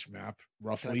content on each map,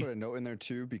 roughly. Can I put a note in there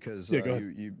too? Because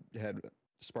you had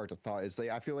sparked a thought.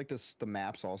 I feel like the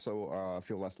maps also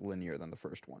feel less linear than the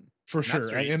first one. For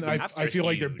sure. And I feel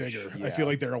like they're bigger. Yeah. I feel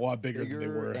like they're a lot bigger than they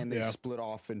were. And they split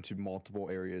off into multiple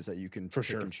areas that you can pick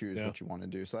and choose what you want to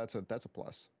do. So that's a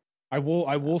plus. I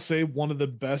will say one of the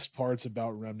best parts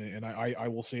about Remnant, and I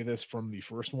will say this from the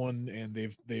first one, and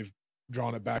they've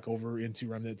drawn it back over into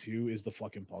Remnant 2, is the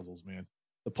fucking puzzles, man.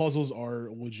 The puzzles are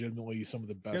legitimately some of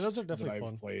the best that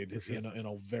I've played in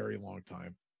a very long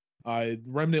time.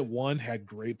 Remnant 1 had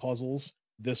great puzzles.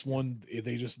 This one,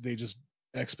 they just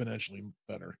exponentially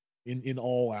better in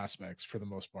all aspects for the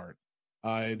most part.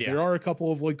 There are a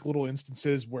couple of like little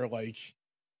instances where like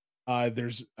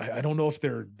there's I don't know if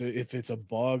it's a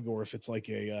bug or if it's like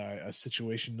a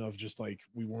situation of just like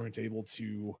we weren't able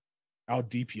to out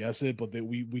DPS it, but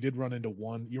we did run into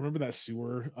one. You remember that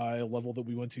sewer level that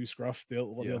we went to, Scruff, the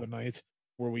other night,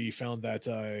 where we found that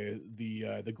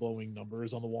the glowing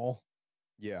numbers on the wall?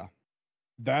 Yeah.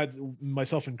 That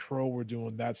myself and Crow were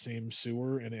doing that same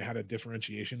sewer, and it had a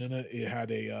differentiation in it. It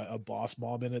had a boss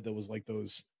mob in it that was like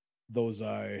those those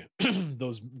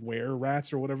were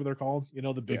rats or whatever they're called,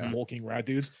 the big bulking rat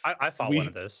dudes. I fought one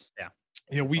of those.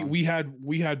 We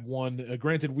had one.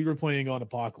 Granted, we were playing on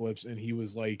Apocalypse, and he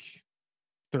was like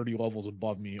 30 levels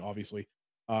above me, obviously.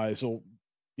 So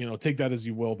take that as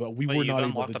you will. But we were not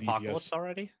able to Apocalypse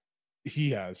already.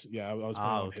 He has, yeah. I was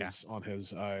playing on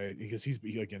his because he's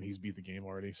beat the game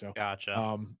already. So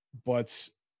gotcha. But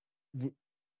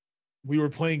we were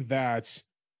playing that,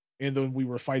 and then we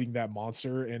were fighting that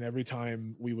monster, and every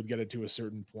time we would get it to a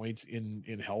certain point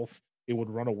in health, it would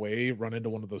run away, run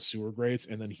into one of those sewer grates,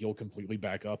 and then heal completely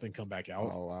back up and come back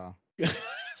out. Oh wow!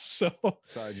 So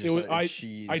it was,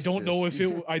 I don't know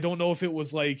if it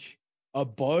was like a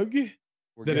bug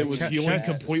that it was healing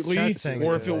completely,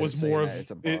 or if it was more of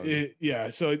it. Yeah.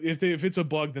 So if it's a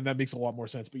bug, then that makes a lot more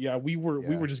sense. But yeah, we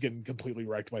were just getting completely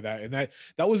wrecked by that, and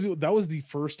that was the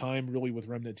first time really with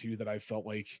Remnant 2 that I felt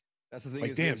like. That's the thing.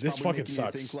 Like, damn, this fucking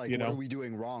sucks. Think, what are we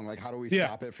doing wrong? Like, how do we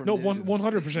stop it from? No,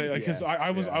 100%. Because I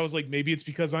was like, maybe it's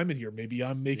because I'm in here. Maybe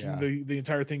I'm making the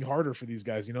entire thing harder for these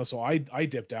guys. So I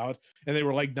dipped out, and they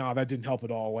were like, "Nah, that didn't help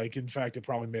at all. Like, in fact, it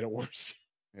probably made it worse."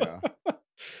 Yeah.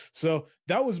 So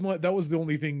that was the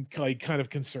only thing like kind of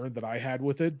concerned that I had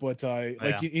with it. But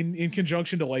in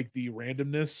conjunction to like the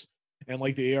randomness and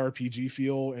like the ARPG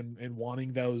feel and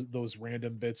wanting those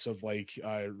random bits of like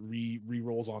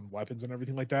re-rolls on weapons and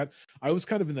everything like that, I was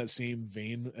kind of in that same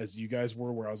vein as you guys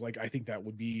were, where I was like, I think that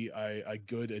would be a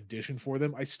good addition for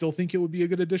them. I still think it would be a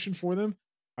good addition for them.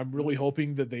 I'm really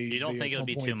hoping that they. You don't think it would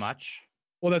be too much?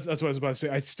 Well, that's what I was about to say.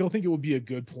 I still think it would be a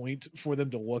good point for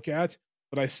them to look at,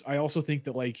 but I also think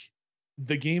that like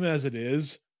the game as it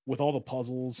is with all the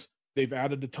puzzles. They've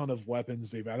added a ton of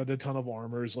weapons. They've added a ton of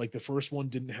armors. Like the first one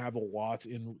didn't have a lot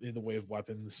in the way of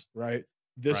weapons, right?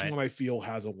 This one I feel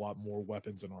has a lot more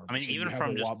weapons and armor. I mean, so even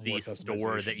from just the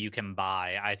store that you can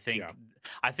buy, I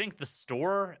think the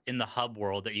store in the hub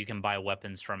world that you can buy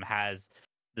weapons from has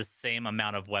the same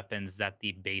amount of weapons that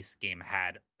the base game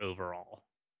had overall.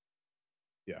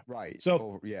 Yeah. Right.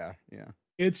 So yeah.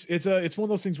 It's one of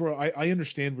those things where I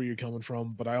understand where you're coming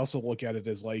from, but I also look at it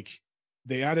as like,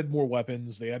 they added more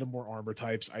weapons, they added more armor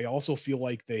types. I also feel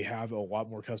like they have a lot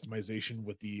more customization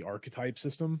with the archetype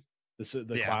system,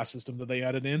 the class system that they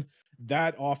added in.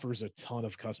 That offers a ton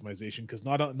of customization because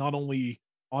not only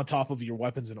on top of your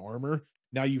weapons and armor,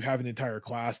 now you have an entire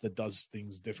class that does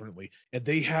things differently. And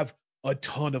they have a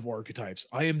ton of archetypes.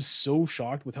 I am so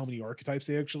shocked with how many archetypes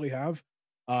they actually have.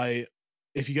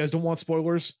 If you guys don't want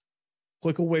spoilers,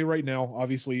 click away right now.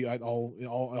 Obviously, I'll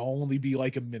only be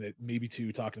like a minute, maybe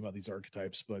two, talking about these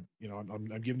archetypes. But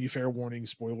I'm giving you fair warning.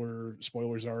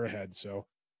 Spoilers are ahead, so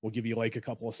we'll give you like a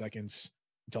couple of seconds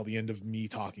until the end of me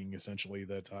talking. Essentially,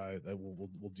 that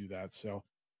we'll do that. So,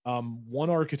 one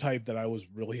archetype that I was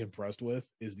really impressed with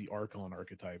is the Archon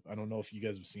archetype. I don't know if you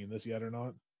guys have seen this yet or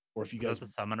not, or if you guys. Is that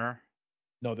the summoner?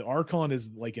 No, the Archon is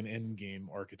like an end game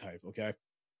archetype. Okay.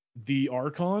 the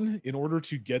Archon, in order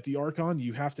to get the Archon,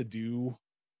 you have to do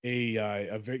you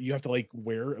have to like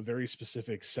wear a very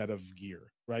specific set of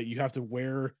gear, right? You have to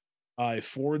wear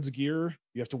Ford's gear,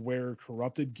 you have to wear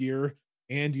corrupted gear,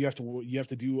 and you have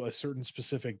to do a certain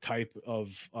specific type of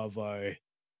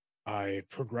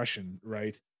progression,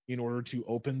 right, in order to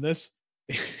open this.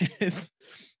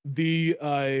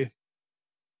 the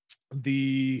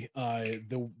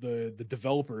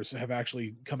developers have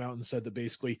actually come out and said that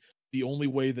basically the only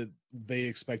way that they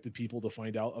expected people to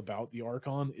find out about the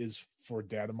Archon is for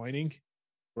data mining,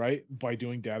 right? By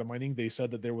doing data mining, they said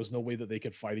that there was no way that they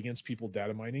could fight against people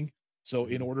data mining. So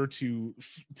in order to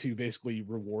basically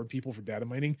reward people for data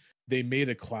mining, they made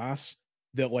a class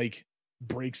that like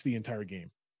breaks the entire game.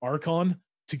 Archon,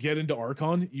 to get into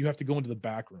Archon, you have to go into the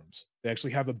back rooms. They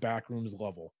actually have a backrooms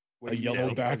level. A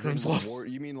yellow backrooms level.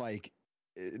 You mean like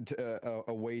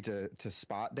a way to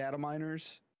spot data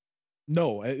miners?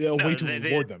 No, a way to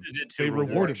reward them. They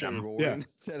rewarded them. Yeah,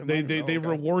 they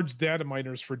reward data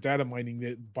miners for data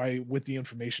mining with the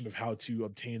information of how to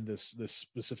obtain this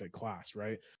specific class,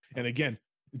 right? And again,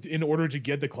 in order to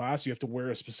get the class, you have to wear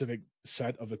a specific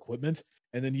set of equipment,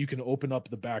 and then you can open up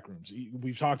the back rooms.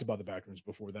 We've talked about the back rooms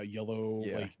before. That yellow,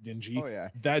 like dingy. Oh yeah.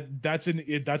 That's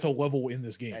a level in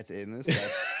this game. That's in this.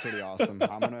 That's pretty awesome.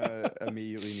 I'm gonna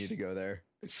immediately need to go there.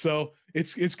 So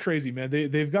it's crazy, man.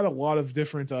 They've got a lot of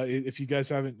different. If you guys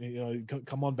haven't,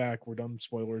 come on back. We're done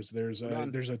spoilers. There's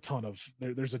a ton of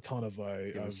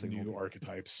new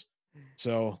archetypes.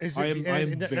 So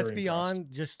that's beyond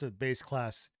just the base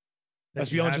class. That's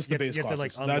beyond just the base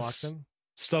class. That's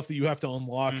stuff that you have to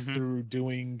unlock through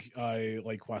doing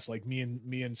like quests. Like me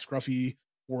and Scruffy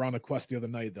were on a quest the other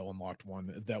night that unlocked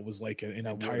one that was like an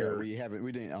entire. We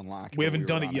didn't unlock. We haven't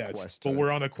done it yet, but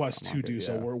we're on a quest to do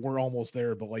so. We're almost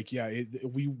there. But like, yeah,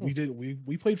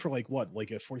 we played for like what,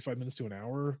 like a 45 minutes to an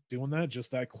hour doing that.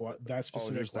 Just that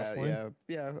specific quest line.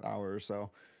 Yeah, hour or so.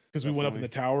 Because we went up in the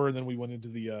tower and then we went into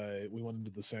the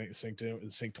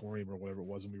sanctorium or whatever it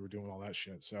was, and we were doing all that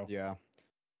shit. So yeah.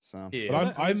 So,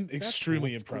 but I'm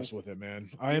extremely impressed with it,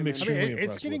 man. I am extremely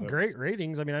impressed. It's getting great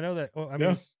ratings. I mean, I know that.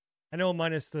 I know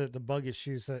minus the bug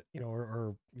issues that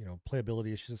or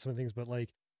playability issues and some things, but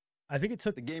like I think it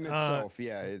took the game itself.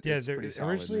 It's pretty solid,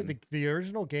 originally the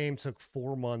original game took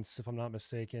 4 months, if I'm not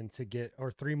mistaken, to get,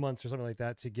 or 3 months or something like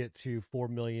that, to get to 4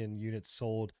 million units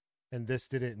sold, and this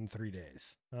did it in 3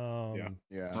 days.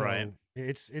 Right.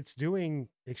 It's doing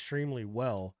extremely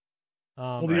well.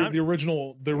 Well, the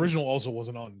original also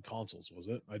wasn't on consoles, was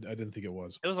it? I didn't think it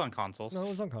was. It was on consoles. No, it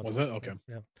was on consoles. Was it? Okay.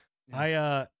 Yeah.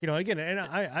 I again, and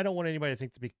I don't want anybody to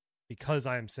think to be, because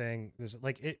I'm saying this,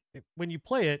 like it when you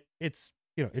play it, it's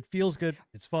it feels good,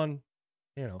 it's fun.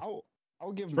 I'll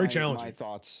give my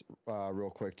thoughts real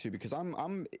quick too, because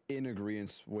I'm in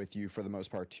agreement with you for the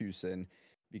most part too, Sin,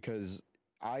 because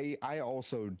I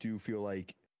also do feel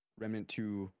like Remnant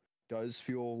 2 does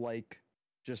feel like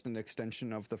just an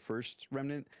extension of the first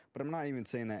Remnant, but I'm not even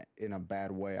saying that in a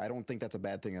bad way. I don't think that's a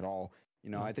bad thing at all.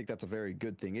 I think that's a very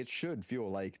good thing. It should feel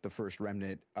like the first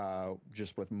Remnant,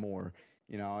 just with more,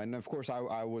 and of course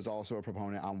I was also a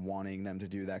proponent on wanting them to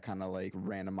do that kind of like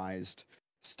randomized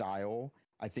style.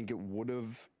 I think it would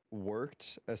have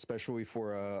worked, especially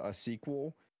for a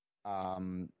sequel.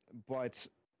 But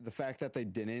the fact that they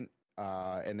didn't,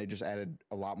 and they just added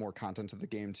a lot more content to the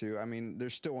game too. I mean,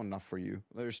 there's still enough for you.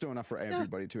 There's still enough for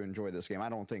everybody to enjoy this game. I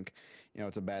don't think,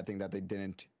 it's a bad thing that they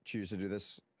didn't choose to do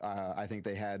this. I think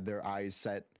they had their eyes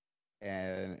set,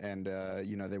 and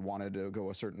they wanted to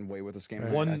go a certain way with this game.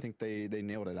 I think they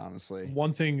nailed it, honestly.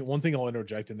 One thing I'll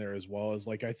interject in there as well is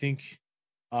like, I think,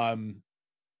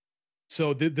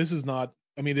 so this is not.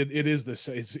 I mean, it is this.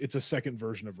 It's a second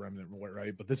version of Remnant,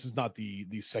 right? But this is not the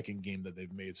second game that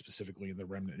they've made specifically in the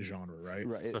Remnant genre, right?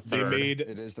 Right. It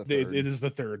is the third. It is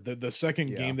the third. The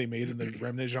second game they made in the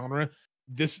Remnant genre.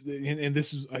 This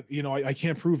is, I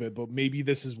can't prove it, but maybe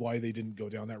this is why they didn't go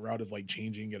down that route of like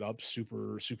changing it up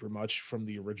super much from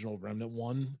the original Remnant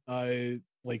 1,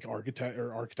 like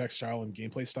architect style and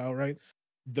gameplay style, right?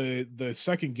 The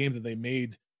second game that they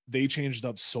made, they changed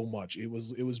up so much. It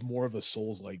was more of a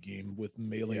Souls-like game with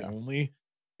melee only,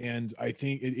 and I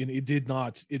think it did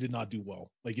not do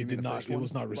well. Like it did not. It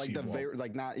was not received well.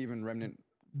 Like not even Remnant.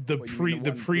 The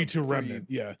pre to Remnant.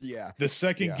 Yeah. The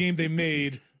second game they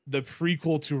made, the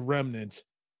prequel to Remnant,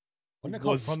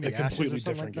 was a completely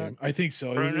different game. I think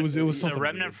so. It was something. The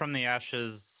Remnant from the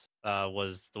Ashes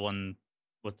was the one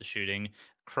with the shooting.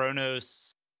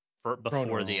 Chronos.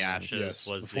 Before the Ashes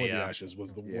was the Ashes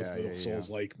was the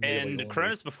Souls like, and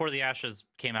Chronos Before the Ashes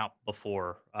came out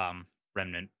before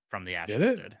Remnant from the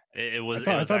Ashes did. It was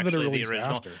actually the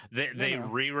original. They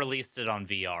re-released it on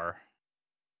VR.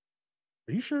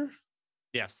 Are you sure?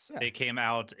 Yes, it came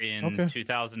out in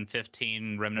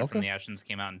 2015. Remnant from the Ashes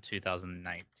came out in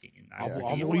 2019.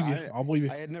 I'll believe you. I'll believe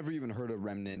you. I had never even heard of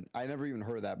Remnant. I never even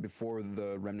heard that before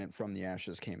the Remnant from the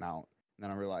Ashes came out. And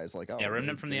then I realized, like,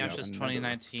 Remnant from the Ashes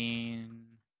 2019.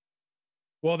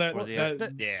 Well, that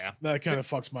kind of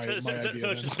fucks my idea.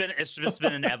 So it's just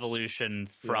been an evolution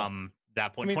from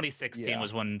that point. 2016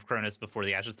 was when Cronus Before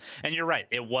the Ashes, and you're right.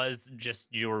 It was just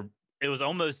it was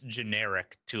almost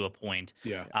generic to a point.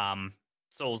 Yeah.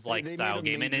 Souls-like style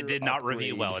game, and it did not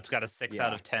review well. It's got a 6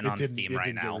 out of 10 on Steam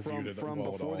right now. From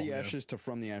Before the Ashes to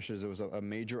From the Ashes, it was a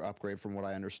major upgrade from what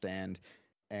I understand.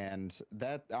 And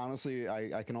that, honestly,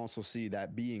 I can also see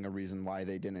that being a reason why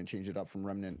they didn't change it up from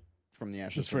Remnant from the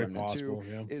Ashes to Remnant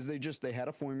 2. Is they had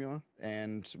a formula,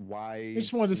 and why... They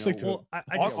just wanted to stick to it.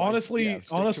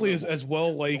 Honestly, as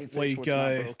well, like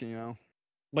broken,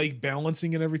 like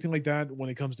balancing and everything like that when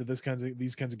it comes to these kinds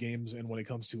of games, and when it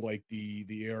comes to like the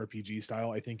ARPG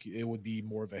style, I think it would be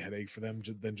more of a headache for them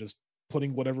than just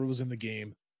putting whatever was in the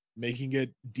game, making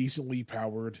it decently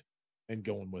powered, and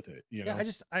going with it. You know,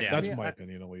 that's my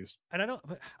opinion, at least. And I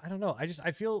don't know.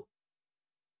 I feel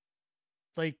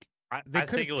like I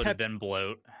think it would have been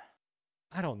bloat.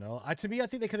 I don't know. To me, I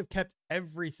think they could have kept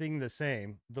everything the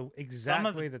same, the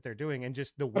exact way that they're doing, and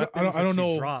just the weapons I don't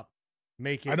know. Drop.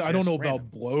 Make it. I don't know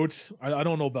about bloat. I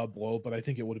don't know about bloat, but I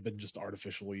think it would have been just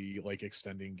artificially like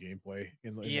extending gameplay.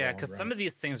 Because some of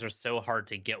these things are so hard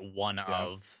to get one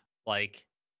of, like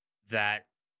that.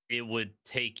 It would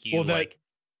take you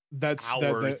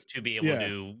hours to be able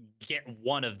to get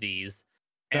one of these,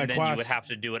 and then you would have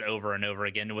to do it over and over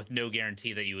again with no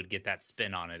guarantee that you would get that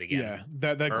spin on it again.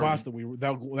 Yeah, that class that we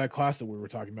were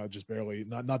talking about, just barely,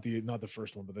 not the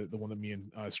first one, but the one that me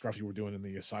and Scruffy were doing in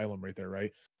the asylum right there,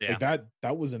 right? Yeah, like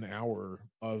that was an hour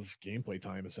of gameplay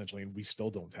time essentially, and we still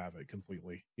don't have it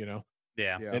completely, you know.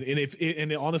 Yeah.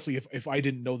 And honestly, if I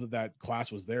didn't know that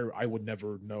class was there, I would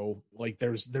never know. Like,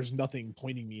 there's nothing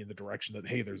pointing me in the direction that,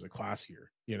 hey, there's a class here,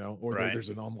 you know, or there's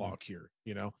an unlock here,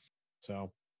 you know.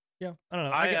 So yeah, I don't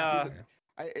know.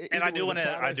 I do want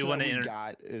to.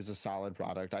 Got is a solid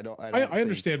product. I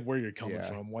understand where you're coming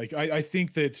from. Like, I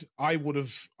think that I would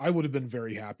have been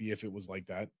very happy if it was like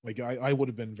that. Like, I would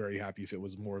have been very happy if it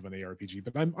was more of an ARPG.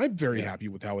 But I'm very happy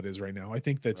with how it is right now. I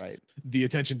think that the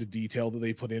attention to detail that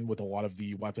they put in with a lot of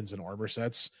the weapons and armor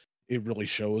sets, it really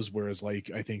shows. Whereas,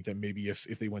 like, I think that maybe if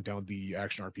they went down the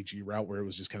action RPG route, where it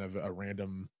was just kind of a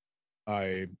random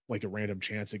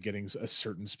chance at getting a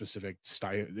certain specific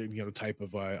style, type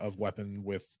of weapon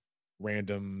with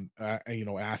random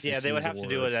affixes. Yeah, they would have to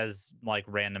do it as like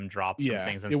random drops from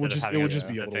things. It would just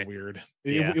be a little weird.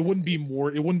 It wouldn't be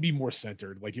more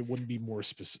centered. Like, it wouldn't be more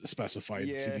specified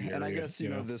to the area. And I guess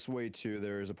this way too,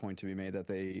 there is a point to be made that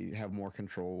they have more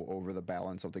control over the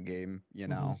balance of the game.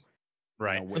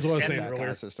 Right. That's what I was saying that earlier.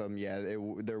 Kind of system,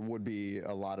 there would be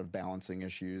a lot of balancing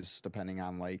issues depending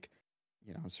on like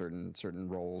certain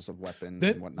roles of weapons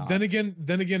and whatnot. Then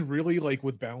again, really, like,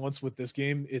 with balance with this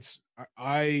game,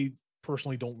 I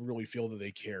personally don't really feel that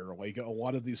they care. Like,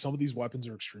 some of these weapons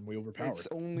are extremely overpowered. It's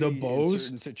only the bows in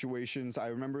certain situations. I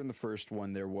remember in the first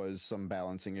one there was some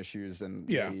balancing issues, and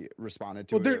they responded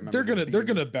to it. They're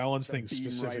gonna balance things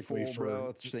specifically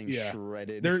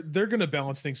shredded. They're gonna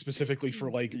balance things specifically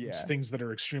for like things that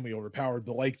are extremely overpowered.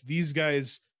 But like these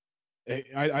guys,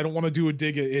 I don't want to do a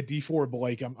dig at D4, but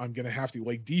like I'm gonna have to.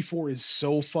 Like, D4 is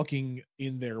so fucking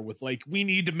in there with like, we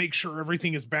need to make sure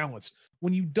everything is balanced.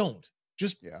 When you don't,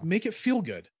 just make it feel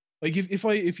good. Like,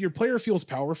 if your player feels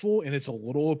powerful and it's a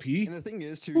little OP, and the thing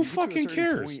is, who fucking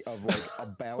cares? Of like a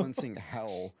balancing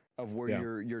hell of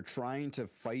where you're trying to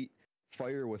fight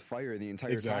fire with fire the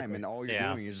entire time, and all you're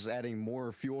doing is just adding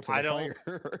more fuel to the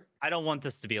fire. I don't want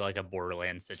this to be like a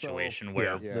Borderlands situation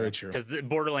where, very true, because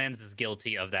Borderlands is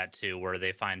guilty of that too, where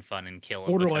they find fun in killing.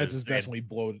 Borderlands is definitely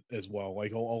bloated as well.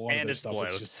 Like, a lot of their stuff,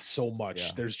 it's just so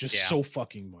much. There's just so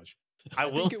fucking much. I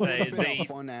will say the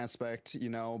fun aspect,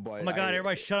 but oh my god,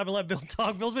 everybody shut up and let Bill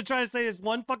talk. Bill's been trying to say this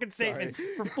one fucking statement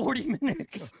for 40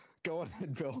 minutes. Go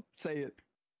ahead, Bill. Say it.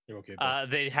 You're okay,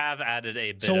 they have added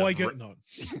a bit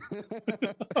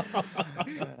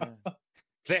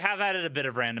They have added a bit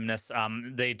of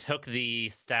randomness. They took the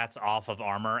stats off of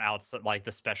armor outside, like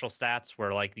the special stats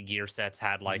where like the gear sets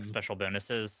had like special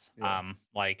bonuses,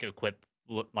 like equip,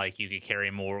 like you could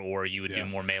carry more or you would do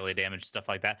more melee damage, stuff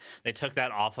like that. They took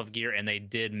that off of gear, and they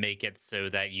did make it so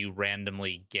that you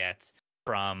randomly get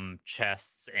from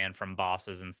chests and from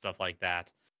bosses and stuff like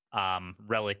that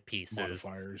relic pieces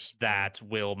modifiers that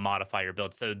will modify your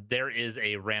build. So there is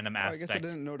a random aspect. I guess I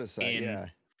didn't notice that.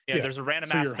 Yeah, there's a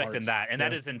random aspect in that, and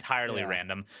that is entirely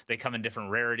random. They come in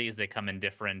different rarities, they come in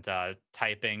different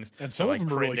typings, and some of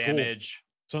them are really damage. Cool.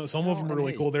 So some of them are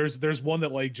really cool. There's one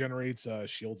that like generates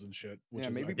shields and shit. Which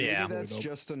is, maybe that's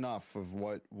just enough of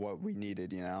what we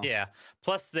needed, you know. Yeah.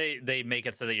 Plus they make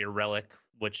it so that your relic,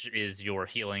 which is your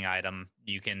healing item,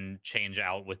 you can change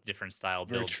out with different style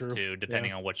builds too,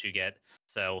 depending on what you get.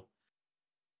 So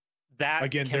that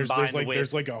again, there's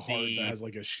like a heart that has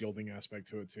like a shielding aspect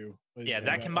to it too.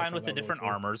 That combined with the different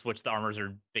armors, which the armors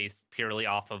are based purely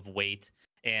off of weight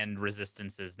and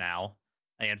resistances now,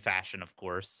 and fashion, of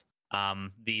course.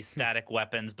 The static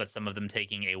weapons, but some of them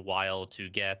taking a while to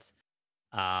get.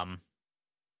 And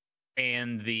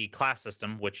the class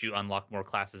system, which you unlock more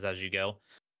classes as you go.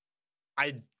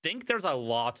 I think there's a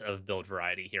lot of build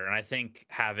variety here, and I think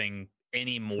having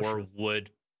any more would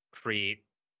create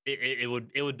it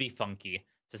would be funky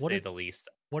to say the least.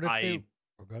 What if they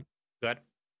go ahead.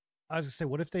 I was gonna say,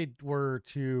 what if they were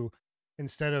to,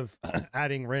 instead of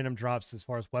adding random drops as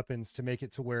far as weapons, to make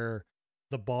it to where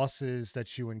the bosses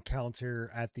that you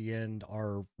encounter at the end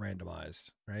are randomized,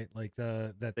 right? Like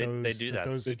they do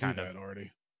that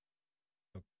already.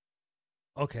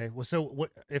 Okay, well, so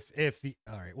what if the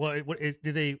all right? Well,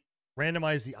 do they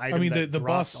randomize the item the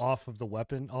drops boss off of the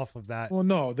weapon, off of that? Well,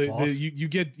 no, you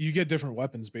get different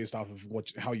weapons based off of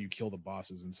how you kill the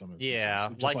bosses in some instances. Yeah,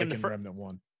 just like in Remnant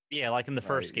 1. Yeah, like in the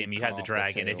first game, you had the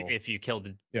dragon. If you killed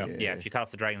the if you cut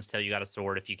off the dragon's tail, you got a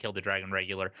sword. If you killed the dragon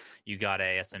regular, you got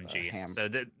a SMG. So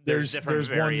there's different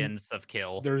variants of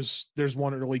kill. There's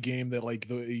one early game that like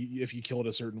if you kill it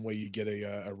a certain way, you get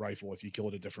a rifle. If you kill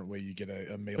it a different way, you get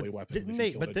a melee weapon. Didn't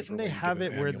they have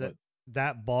it where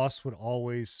that boss would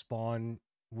always spawn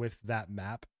with that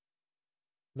map?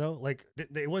 No, like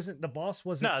it wasn't. The boss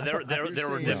wasn't. No, there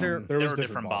were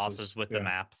different bosses with the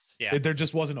maps. Yeah, there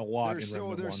just wasn't a lot.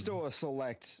 There's still a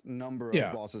select number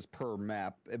of bosses per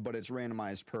map, but it's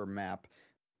randomized per map.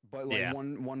 But like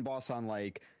one boss on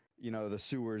like the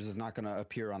sewers is not going to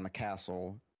appear on the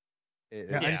castle.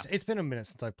 It's been a minute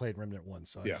since I played Remnant 1,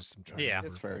 so I'm trying to remember.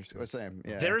 It's fair. Same.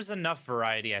 Yeah. There's enough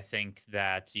variety, I think,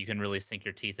 that you can really sink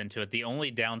your teeth into it. The only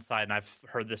downside, and I've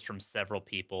heard this from several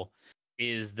people,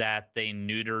 is that they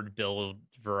neutered build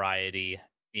variety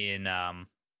in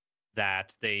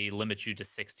that they limit you to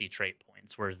 60 trait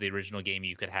points, whereas the original game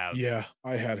you could have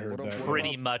I had heard that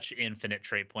pretty much infinite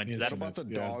trait points. What about the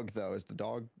dog though? Is the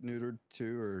dog neutered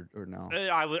too, or no?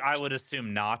 I would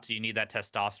assume not. You need that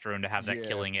testosterone to have that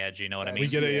killing edge. You know what I mean?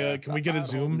 Can we get a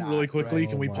zoom really quickly?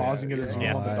 Can we pause and get a zoom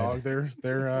on the dog there?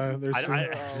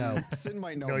 No, Sin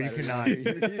might know. No, you cannot.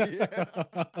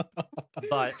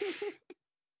 But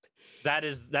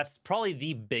that's probably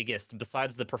the biggest,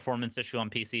 besides the performance issue on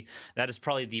PC, that is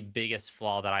probably the biggest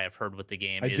flaw that I have heard with the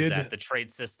game, that the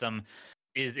trait system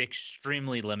is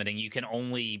extremely limiting. You can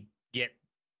only get,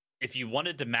 if you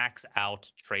wanted to max out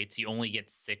traits, you only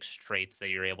get 6 traits that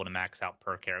you're able to max out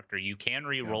per character. You can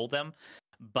re-roll them,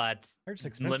 but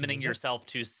limiting yourself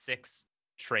to 6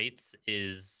 traits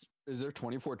is... Is there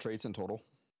 24 traits in total?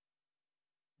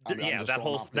 That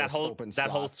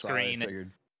whole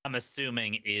screen... I'm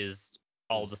assuming is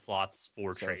all the slots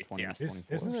for traits. 20, yes.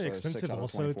 Isn't it expensive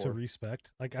also to respect?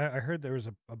 Like I heard there was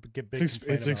a big.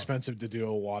 It's expensive to do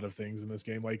a lot of things in this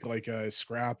game, like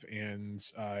scrap and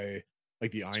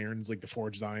like the irons, like the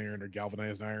forged iron or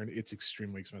galvanized iron. It's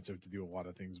extremely expensive to do a lot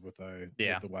of things with the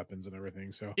weapons and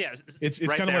everything. So it's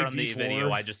right kind of like on the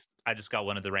video. I just got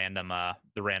one of the random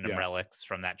relics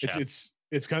from that chest.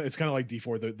 It's kind of like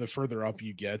D4. The further up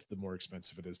you get, the more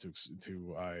expensive it is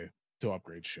to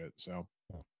upgrade shit. So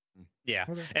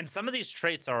and some of these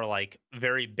traits are like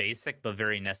very basic but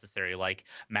very necessary, like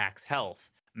max health,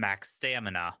 max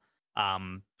stamina,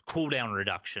 cooldown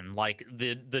reduction, like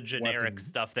the generic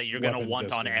stuff that you're going to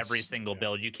want on every single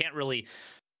build. You can't really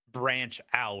branch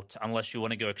out unless you want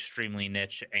to go extremely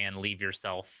niche and leave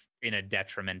yourself in a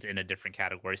detriment in a different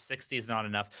category. 60 is not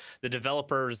enough. The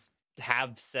developers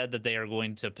have said that they are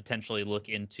going to potentially look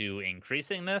into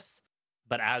increasing this,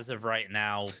 but as of right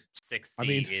now,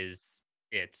 60 is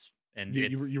it, and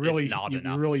it's not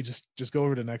enough. You really just go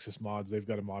over to Nexus Mods. They've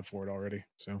got a mod for it already.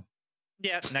 So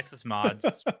Nexus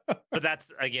Mods, but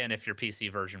that's again if your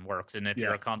PC version works, and if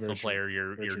you're a console player,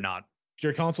 you're not. If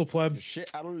you're a console pleb,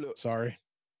 shit, I don't know. Sorry,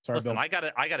 listen, Bill. I got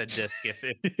a disc. If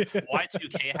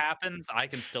Y2K happens, I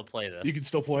can still play this. You can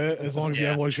still play it as long as you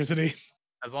have electricity.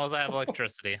 As long as I have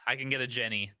electricity, I can get a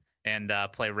Jenny and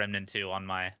play Remnant 2 on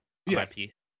my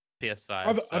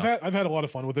PS5. I've had a lot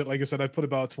of fun with it. Like I said, I put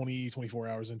about 24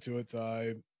 hours into it.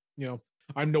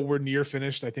 I'm nowhere near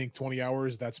finished. I think 20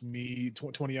 hours. That's me.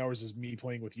 20 hours is me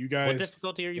playing with you guys. What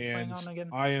difficulty are you playing on again?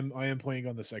 I am playing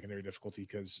on the secondary difficulty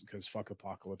because fuck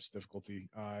Apocalypse difficulty.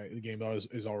 The game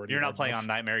is already. You're not playing on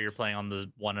Nightmare. You're playing on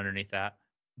the one underneath that.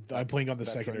 I'm playing on the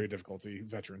secondary difficulty,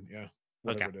 veteran. Yeah,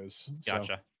 whatever it is.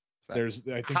 Gotcha. So there's.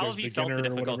 I think how have you felt the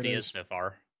difficulty is so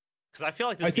far? Because I feel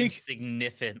like this game's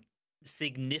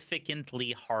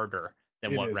significantly harder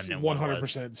than what Remnant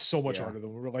 100% so much harder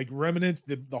than like Remnant.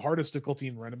 The hardest difficulty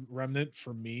in Remnant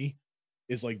for me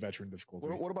is like veteran difficulty.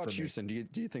 What about you, Sin? Do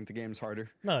you think the game's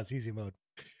harder? No, it's easy mode.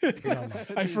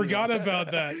 I forgot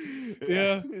about that.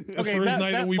 Yeah. The first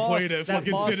night that we played it,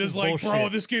 fucking Sid is like, bullshit. Bro,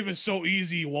 this game is so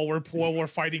easy while we're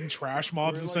fighting trash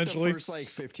mobs essentially. The first like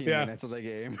 15 minutes of the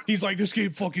game. He's like, this game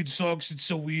fucking sucks. It's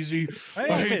so easy.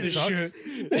 I hate this shit.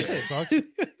 I say it sucks. I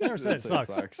never said it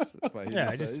sucks. Yeah,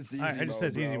 I just said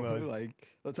it's easy mode. Like,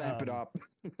 let's amp it up.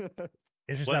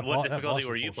 It's just what difficulty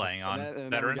were you playing on?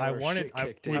 Veteran? I wanted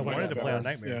to play on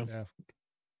Nightmare. Yeah.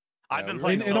 I've been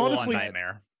playing solo on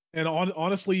Nightmare. And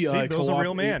honestly, Bill's a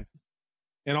real man.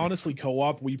 And honestly,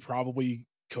 co-op, we probably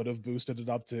could have boosted it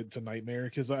up to Nightmare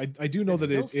because I do know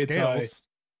that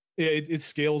it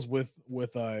scales with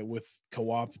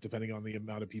co-op depending on the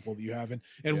amount of people that you have.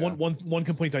 And one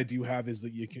complaint I do have is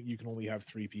that you can only have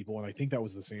 3 people, and I think that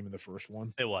was the same in the first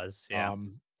one. It was, yeah.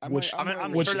 I'm sure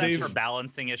that's for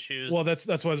balancing issues. Well, that's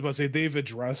what I was about to say. They've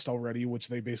addressed already, which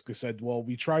they basically said, well,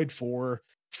 we tried 4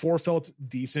 felt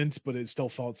decent, but it still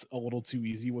felt a little too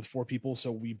easy with 4 people,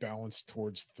 so we balanced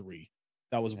towards 3.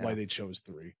 That was why they chose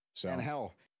 3. So and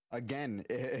hell, again,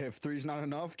 if 3's not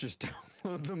enough, just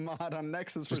download the mod on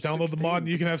Nexus. Just download 16. The mod,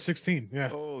 and you can have 16. Yeah.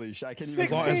 Holy shit! I can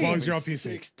as long as you're on PC.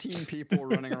 16 people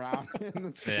running around in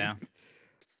this game.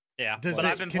 Yeah. But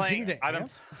I've been playing. I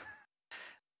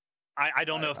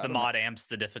don't know if the mod amps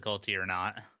the difficulty or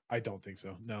not. I don't think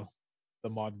so. No, the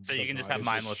mod. So you can just have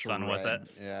mindless fun with it.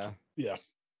 Yeah.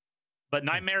 But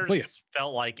Nightmares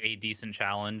felt like a decent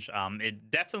challenge.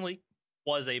 It definitely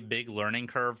was a big learning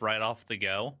curve right off the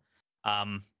go.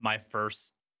 My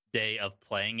first day of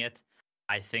playing it,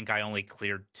 I think I only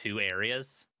cleared 2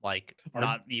 areas,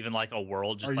 not even like a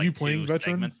world. Just are you playing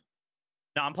veteran? Segments.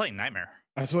 No, I'm playing Nightmare.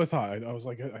 That's what I thought. I was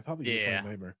like, I thought that you were playing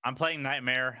Nightmare. I'm playing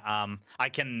Nightmare. I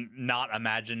can not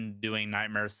imagine doing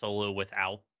Nightmare solo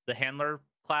without the handler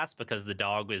class because the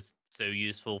dog is so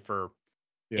useful for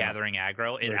gathering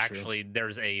aggro.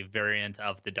 There's a variant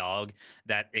of the dog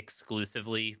that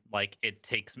exclusively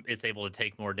it's able to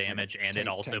take more damage, and it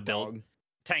also builds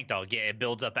tank dog. Yeah, it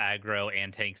builds up aggro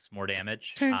and takes more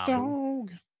damage. Tank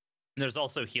dog. There's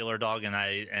also healer dog and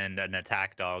an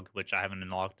attack dog, which I haven't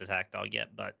unlocked attack dog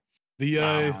yet, but the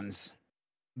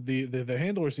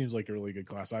handler seems like a really good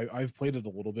class. I've played it a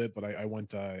little bit, but I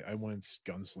went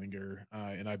gunslinger,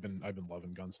 and I've been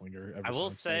loving gunslinger. I will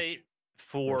say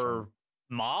for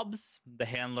mobs, the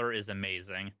handler is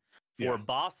amazing. For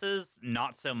bosses,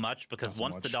 not so much, because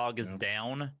once the dog is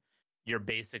down, you're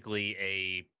basically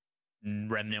a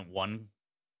Remnant 1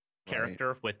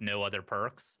 character with no other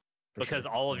perks. Because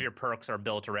all of your perks are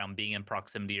built around being in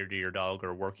proximity to your dog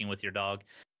or working with your dog.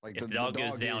 Like if the dog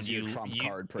goes down, you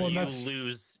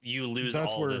lose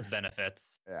all those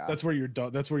benefits. Yeah. That's where your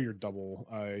double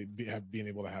being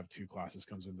able to have 2 classes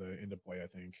comes into play. I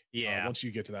think. Yeah. Once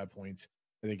you get to that point,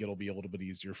 I think it'll be a little bit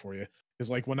easier for you.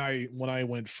 Because like when I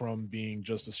went from being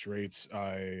just a straight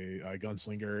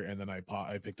gunslinger, and then I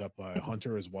picked up a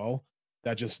hunter as well.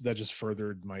 That just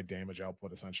furthered my damage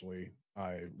output essentially.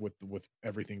 With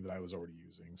everything that I was already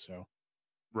using. So.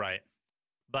 Right.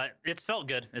 But it's felt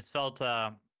good. It's felt.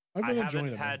 I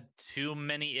haven't had too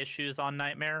many issues on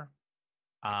Nightmare.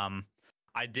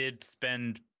 I did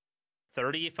spend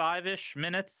 35-ish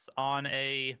minutes on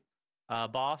a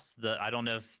boss. I don't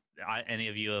know if any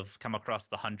of you have come across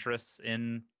the Huntress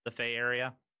in the Fey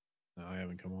area. No, I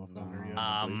haven't come off on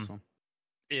her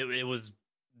yet. It was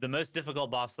the most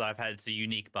difficult boss that I've had. It's a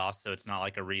unique boss, so it's not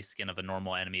like a reskin of a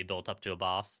normal enemy built up to a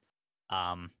boss.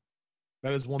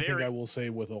 That is one thing I will say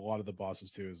with a lot of the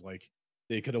bosses too, is like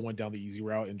they could have went down the easy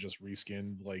route and just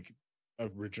reskinned like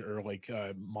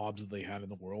mobs that they had in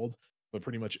the world, but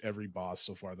pretty much every boss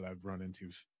so far that I've run into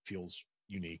feels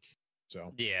unique.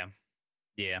 So yeah.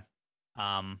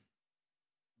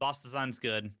 Boss design's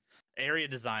good. Area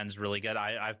design's really good.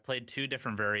 I've played 2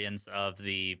 different variants of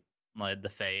the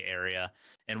Fey area,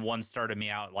 and one started me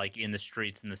out like in the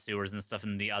streets and the sewers and stuff,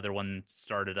 and the other one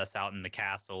started us out in the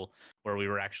castle where we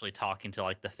were actually talking to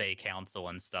like the Fey council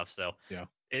and stuff. So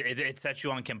it sets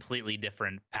you on completely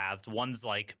different paths. One's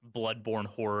like Bloodborne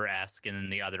horror-esque, and then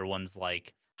the other one's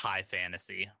like high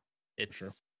fantasy.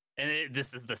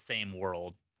 This is the same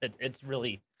world. It's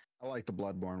really. I like the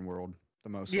Bloodborne world. the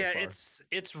most. Yeah,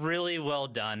 it's really well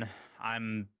done.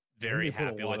 I'm very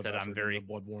happy with it. I'm very the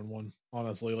Bloodborne one,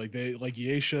 honestly. Like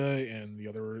Yaesha and the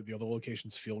other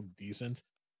locations feel decent,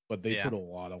 but they put a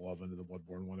lot of love into the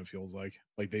Bloodborne one. It feels like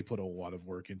they put a lot of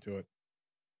work into it.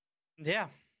 Yeah,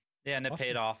 and it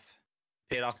paid off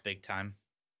big time.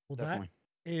 Well, definitely.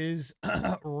 That is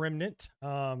Remnant.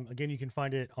 Again, you can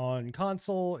find it on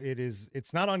console.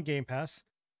 It's not on Game Pass.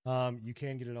 You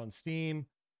can get it on Steam.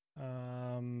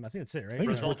 I think that's it, right?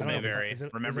 Results may vary.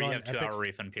 Remember, you have 2-hour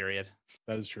refund period.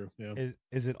 That is true. Yeah.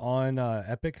 Is it on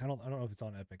Epic? I don't know if it's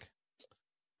on Epic.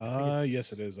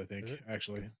 Yes, it is. I think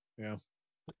actually, yeah.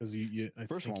 Because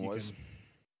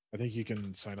I think you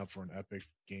can sign up for an Epic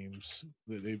Games.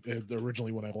 They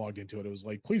originally, when I logged into it, it was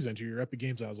like, please enter your Epic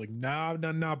Games. And I was like, nah,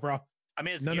 bro. I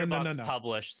mean, it's Gearbox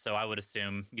published, so I would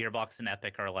assume Gearbox and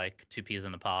Epic are like two peas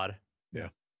in a pod. Yeah.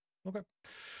 Okay.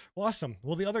 Well, awesome.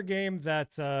 Well, the other game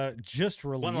that just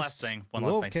released. One last thing.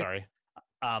 Sorry.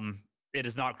 It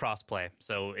is not crossplay.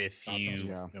 So if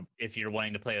you're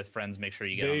wanting to play with friends, make sure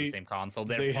you get on the same console.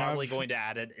 They're probably going to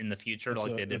add it in the future,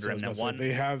 like they did Remnant 1.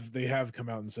 They have come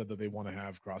out and said that they want to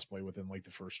have crossplay within like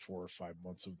the first 4 or 5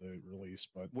 months of the release.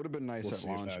 But would have been nice at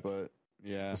launch, but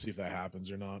yeah, we'll see if that happens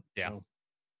or not. Yeah. So.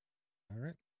 All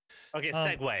right. Okay.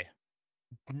 Segue.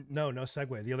 No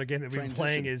segue. The other game that we've been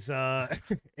playing is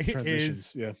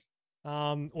Transitions.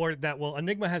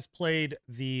 Enigma has played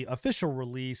the official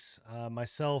release.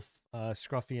 Myself,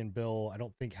 Scruffy, and Bill, I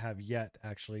don't think have yet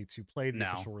actually to play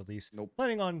the official release. Nope.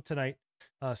 Planning on tonight.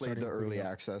 Played the early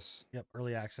access. Yep,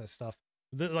 early access stuff.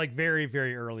 Like very,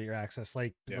 very early access.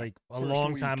 Like a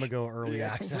long time ago, early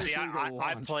access.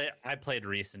 I played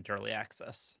recent early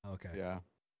access. Okay. Yeah.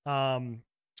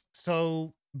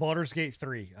 So Baldur's Gate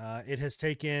 3, it has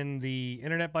taken the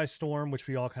internet by storm, which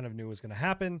we all kind of knew was going to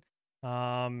happen.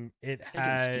 It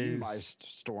has Steam by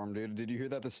storm, dude. Did you hear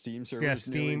that the Steam server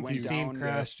Steam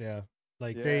crashed? Yeah.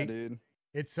 Dude.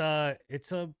 It's a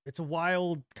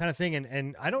wild kind of thing,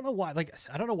 and I don't know why.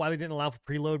 I don't know why they didn't allow for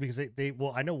preload, because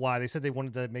I know why. They said they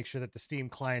wanted to make sure that the Steam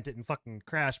client didn't fucking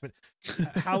crash, but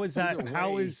how is that?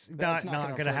 How is that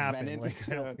not going to happen?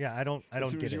 I don't get it. As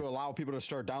soon as you allow people to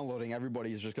start downloading,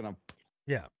 everybody's just gonna.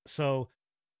 Yeah. So,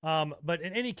 but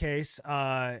in any case,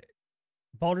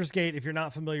 Baldur's Gate, if you're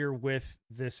not familiar with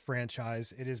this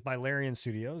franchise, it is by Larian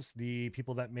Studios, the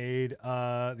people that made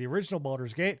the original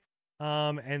Baldur's Gate,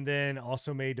 and then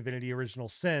also made Divinity Original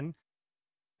Sin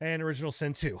and Original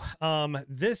Sin 2.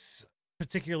 This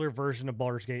particular version of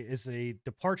Baldur's Gate is a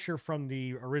departure from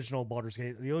the original Baldur's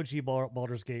Gate. The OG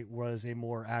Baldur's Gate was a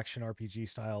more action RPG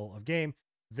style of game.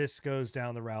 This goes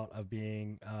down the route of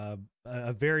being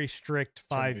a very strict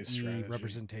 5e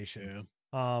representation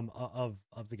of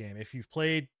the game. If you've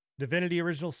played Divinity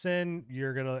Original Sin,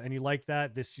 and you like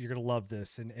that, you're gonna love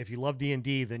this. And if you love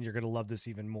D&D, then you're gonna love this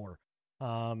even more.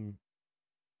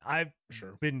 I've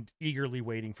been eagerly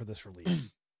waiting for this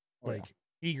release,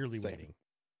 eagerly waiting.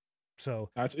 So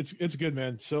it's good,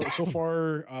 man. So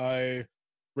far,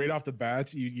 right off the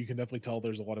bat, you can definitely tell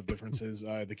there's a lot of differences.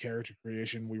 The character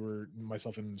creation,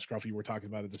 myself and Scruffy were talking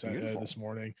about it this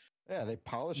morning. Yeah, they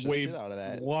polished the shit out of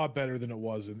that. A lot better than it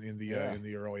was in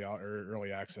the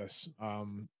early access.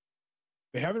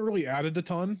 They haven't really added a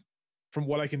ton, from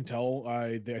what I can tell.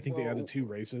 I think they added 2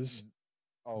 races.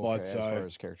 Oh, okay. As far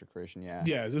as character creation, yeah.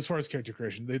 Yeah, as far as character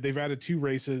creation, they've added 2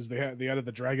 races. They added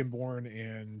the Dragonborn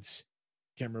and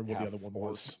can't remember what the other one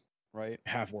was. Right,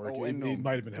 half orc. It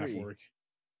might have been 3. Half orc.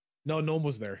 No, Gnome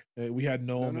was there. We had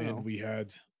Gnome, and we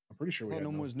had. I'm pretty sure we had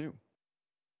Gnome was new.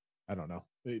 I don't know.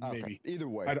 Maybe. Okay. Either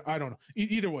way, I don't know.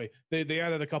 Either way, they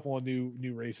added a couple of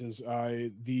new races.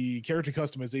 The character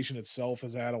customization itself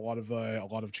has had a lot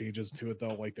of changes to it,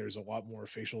 though. Like, there's a lot more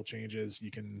facial changes.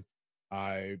 You can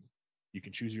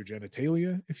choose your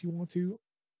genitalia if you want to.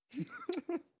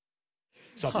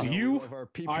 It's up to you.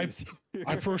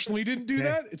 I personally didn't do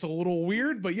that. It's a little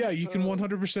weird, but yeah, you can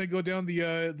 100% go down the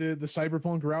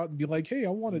cyberpunk route and be like, hey, I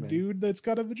want a dude that's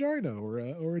got a vagina or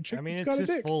a chick that's got a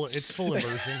dick. It's full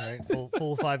immersion, right?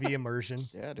 Full 5e immersion.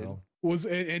 Yeah, dude.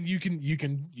 And you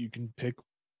can pick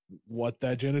what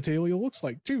that genitalia looks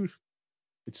like too.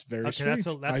 It's very that's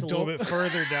a little bit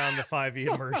further down the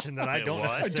 5e immersion that I don't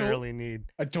necessarily need.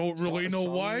 I don't really know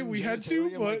why we had to,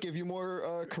 but might give you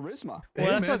more charisma.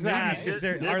 Well, that's what I was gonna ask.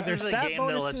 Are there stat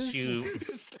bonuses?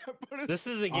 This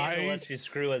is a game that lets you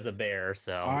screw as a bear.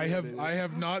 So I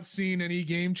have not seen any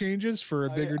game changes for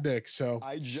a bigger dick. So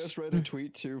I just read a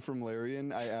tweet too from Larian.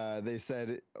 They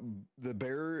said the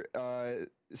bear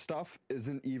stuff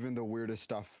isn't even the weirdest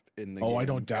stuff in the game. I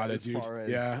don't doubt it, dude.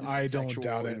 Yeah, I don't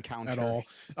doubt it at all.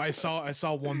 I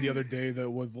saw one the other day that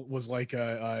was like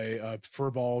a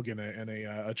furbolg and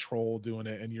a troll doing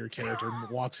it, and your character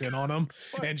walks in on him,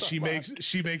 and she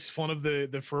makes fun of the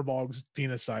furbolg's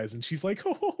penis size, and she's like,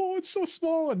 oh, it's so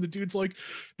small, and the dude's like,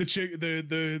 the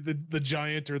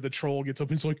giant or the troll gets up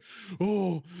and it's like,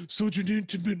 oh, such an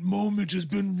intimate moment has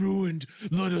been ruined.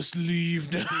 Let us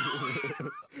leave now.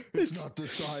 It's not the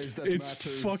size that it's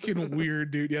matters. Fucking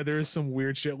weird, dude. Yeah, there is some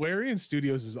weird shit. Larian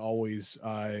Studios is always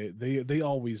they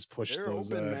always push They're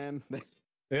those open, man.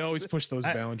 They always push those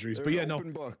boundaries. But yeah, no,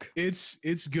 book.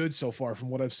 It's good so far from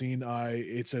what I've seen.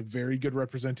 It's a very good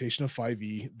representation of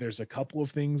 5e. There's a couple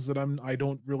of things that I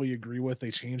don't really agree with.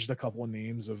 They changed a couple of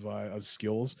names of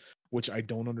skills, which I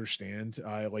don't understand.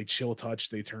 Like Chill Touch,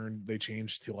 they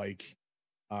changed to like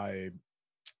I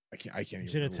can't even.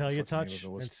 Genitalia Touch.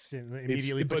 It's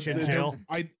immediately push in jail.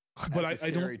 I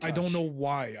don't know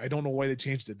why. I don't know why they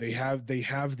changed it. They have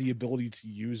the ability to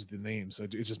use the name, so it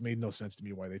just made no sense to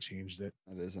me why they changed it.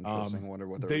 That is interesting. I wonder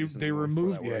what they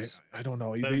removed. Yeah, I don't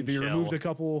know. They removed a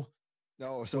couple.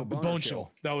 No, so Bone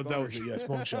Chill. That was it. Yes,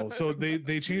 Bone Chill. So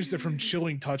they changed it from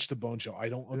Chilling Touch to Bone Chill. I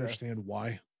don't understand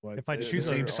why. But if I choose the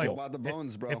same skill about the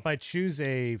bones, bro. If I choose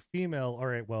a female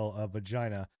or a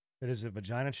vagina, it is a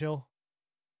vagina chill.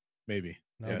 Maybe.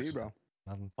 No, yes. Bro.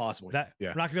 Possibly.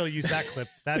 We're not gonna be able to use that clip.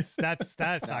 That's not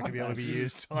gonna be able to be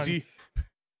used on.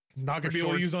 Not gonna be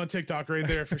able to use on TikTok right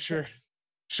there for sure.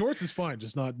 Shorts is fine,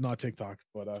 just not TikTok.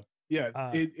 But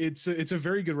it's a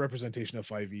very good representation of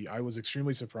 5e. I was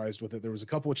extremely surprised with it. There was a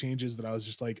couple of changes that I was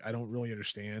just like, I don't really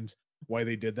understand why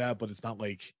they did that, but it's not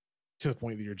like to the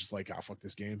point that you're just like, fuck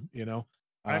this game, you know.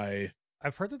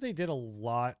 I've heard that they did a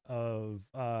lot of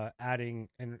adding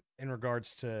in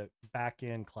regards to back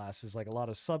end classes, like a lot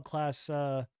of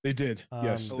subclass. They did,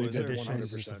 yes, they did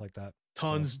 100% stuff like that.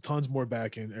 Tons more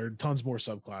back end or tons more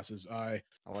subclasses. I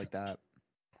like that.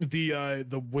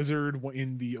 The wizard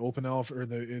in the open alpha or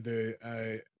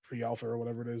the pre alpha or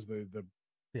whatever it is, the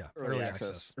early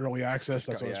access. Early access.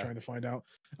 That's what I was trying to find out.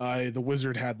 The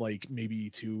wizard had like maybe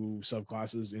 2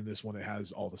 subclasses. In this one, it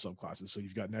has all the subclasses. So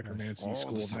you've got necromancy,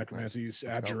 school of necromancy,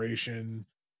 abjuration,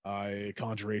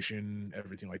 conjuration,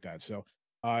 everything like that. So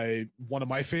one of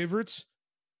my favorites.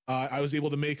 I was able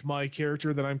to make my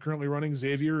character that I'm currently running,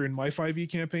 Xavier, in my 5e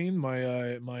campaign.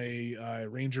 My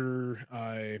ranger.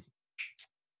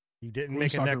 You didn't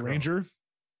make a necro. Ranger.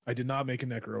 I did not make a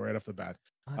necro right off the bat.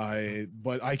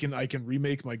 But I can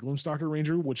remake my Gloomstalker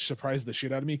Ranger, which surprised the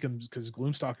shit out of me because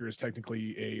Gloomstalker is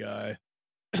technically a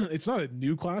it's not a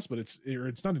new class, but it's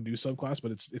not a new subclass,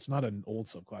 but it's not an old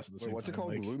subclass at the same time. What's it called?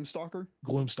 Like, Gloomstalker?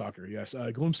 Gloomstalker, yes.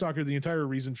 Gloomstalker, the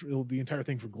entire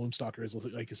thing for Gloomstalker is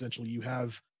like essentially you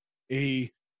have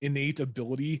a innate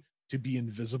ability to be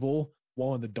invisible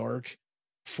while in the dark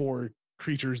for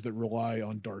creatures that rely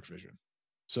on dark vision.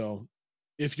 So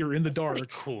if you're in the dark,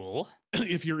 cool.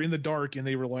 If you're in the dark and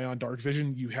they rely on dark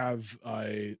vision, you have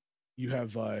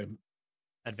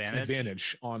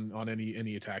advantage on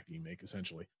any attack that you make,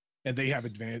 essentially, and they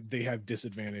have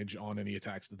disadvantage on any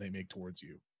attacks that they make towards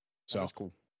you. So that's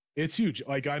cool. It's huge.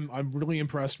 Like I'm really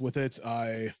impressed with it.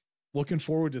 Looking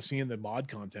forward to seeing the mod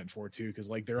content for it too, because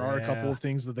like there are a couple of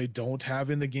things that they don't have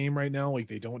in the game right now. Like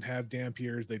they don't have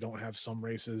Dhampirs, they don't have some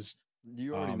races.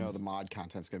 You already know the mod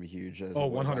content's gonna be huge.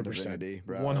 100%.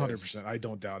 100%. I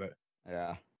don't doubt it.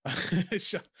 Yeah.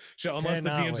 Unless the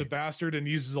DM's a bastard and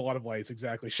uses a lot of lights.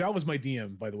 Exactly. Shao was my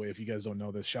DM, by the way, if you guys don't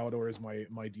know this. Shalador is my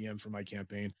DM for my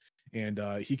campaign, and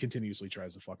he continuously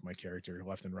tries to fuck my character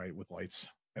left and right with lights.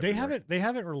 Everywhere. They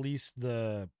haven't released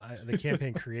the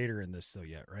campaign creator in this though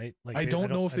yet, right? Like I don't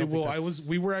know if they will.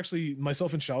 We were actually,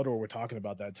 myself and Shalador were talking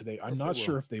about that today. I'm not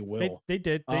sure if they will. They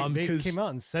did. They came out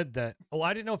and said that. Oh,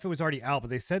 I didn't know if it was already out, but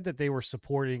they said that they were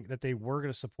going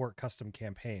to support custom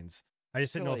campaigns. I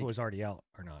just didn't know if it was already out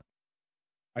or not.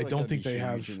 I don't think they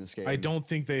have. I don't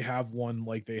think they have one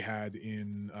like they had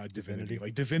in Divinity.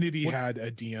 Like Divinity had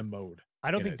a DM mode. I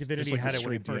don't think Divinity had it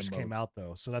when it first came out,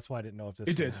 though. So that's why I didn't know if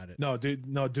this one had it.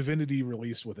 No, Divinity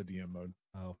released with a DM mode.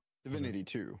 Oh, Divinity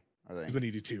 2. I think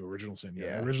Divinity 2, Original Sin.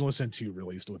 Yeah, Original Sin 2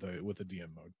 released with a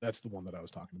DM mode. That's the one that I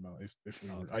was talking about.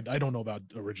 I don't know about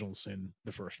Original Sin,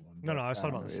 the first one. No, I was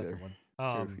talking about the second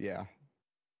one. Yeah.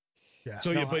 Yeah.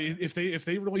 So but if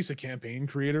they release a campaign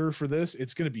creator for this,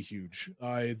 it's going to be huge.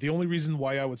 The only reason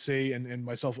why I would say, and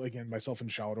myself and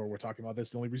Shalador were talking about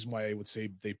this, the only reason why I would say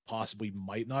they possibly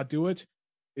might not do it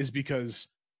is because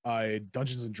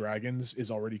Dungeons and Dragons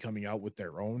is already coming out with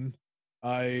their own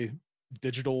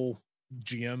digital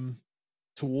GM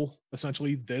tool.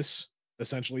 Essentially,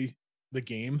 the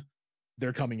game,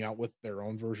 they're coming out with their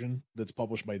own version that's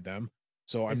published by them.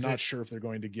 So I'm not sure if they're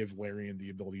going to give Larian the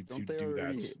ability to do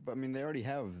that. But I mean, they already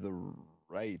have the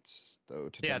rights, though.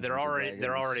 They're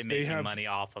already making money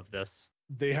off of this.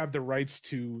 They have the rights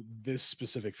to this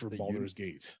specific for Baldur's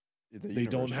Gate. They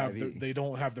don't have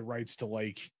the rights to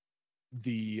like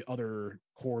the other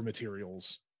core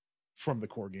materials from the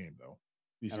core game, though.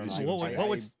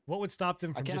 What would stop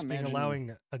them from just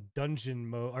allowing a dungeon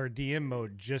mode or DM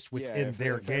mode just within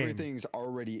their game? Everything's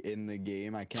already in the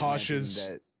game. I can't imagine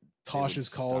that. Tasha's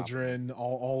Cauldron,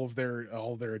 all of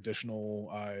their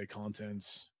additional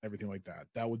contents, everything like that.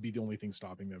 That would be the only thing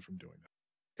stopping them from doing that.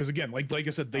 Because again, like I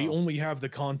said, they only have the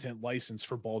content license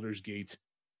for Baldur's Gate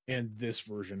and this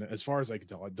version, as far as I can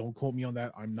tell. Don't quote me on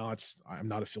that. I'm not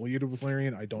affiliated with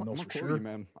Larian. I don't know for sure.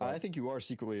 Man. I think you are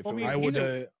secretly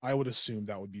affiliated. I would assume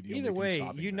that would be the either only way. Thing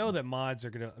stopping You know that mods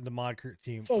are gonna the mod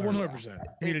team. Oh,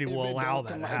 100%. Community will allow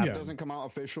that. If it doesn't come out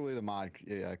officially, the mod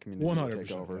community 100% will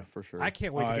take over for sure. I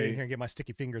can't wait to get in here and get my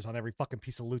sticky fingers on every fucking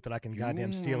piece of loot that I can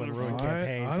goddamn steal and ruin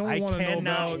campaigns. I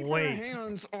cannot wait.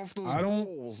 Hands off those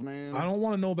balls, man. I don't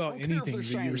want to know about anything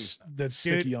that's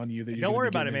sticky on you. Don't worry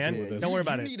about it, man. Don't worry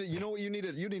about it. You know what you need?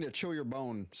 You need to chill your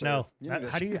bone. Sir. No,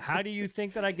 how do you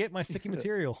think that I get my sticky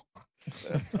material?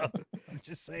 I'm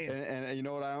just saying. And you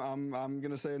know what I'm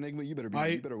gonna say, Enigma. You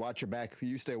better watch your back.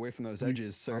 You stay away from those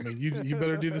edges, sir. I mean, you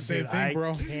better do the same thing,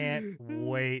 bro. I can't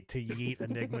wait to yeet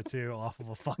Enigma 2 off of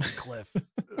a fucking cliff.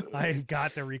 I've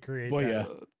got to recreate that. Yeah.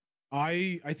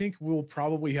 I think we'll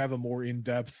probably have a more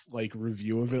in-depth like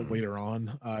review of it later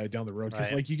on down the road,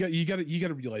 because like you got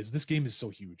to realize this game is so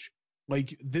huge.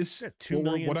 Like this,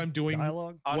 what I'm doing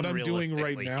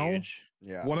right now.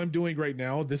 Yeah. What I'm doing right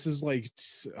now, this is like,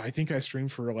 I think I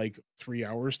streamed for like 3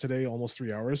 hours today, almost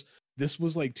 3 hours. This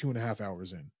was like 2.5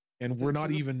 hours in, and we're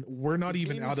not even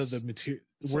out of the material.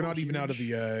 We're not even out of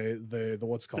the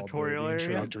what's called the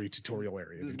introductory tutorial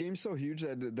area. This game's so huge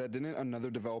that didn't another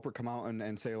developer come out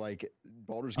and say like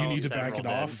Baldur's Gate, you need to back it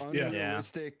off.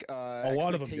 Unrealistic a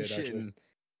lot of them did actually.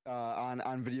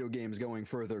 On video games going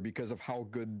further because of how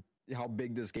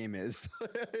big this game is.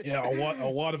 Yeah, a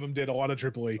lot of them did. A lot of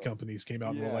AAA companies came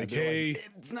out and were like, "Hey,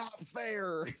 it's not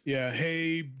fair." Yeah,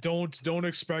 hey, don't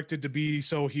expect it to be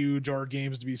so huge. Our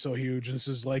games to be so huge. This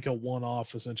is like a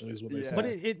one-off, essentially, is what they said. But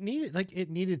it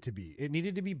needed to be. It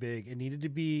needed to be big. It needed to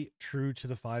be true to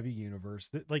the 5e universe.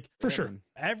 For sure,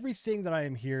 everything that I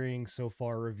am hearing so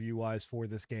far, review-wise, for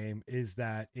this game is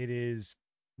that it is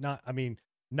not. I mean,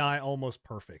 not almost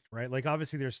perfect, right? Like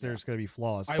obviously, there's going to be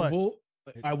flaws.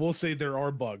 I will say there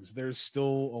are bugs. There's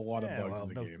still a lot of bugs in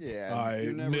the game.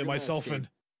 Yeah,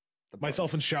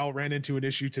 myself and Shao ran into an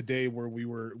issue today where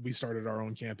we started our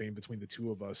own campaign between the two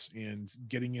of us, and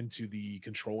getting into the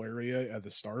control area at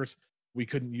the start, we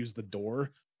couldn't use the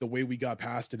door. The way we got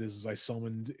past it is I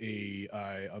summoned a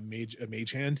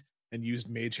mage hand and used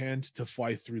mage hand to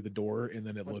fly through the door, and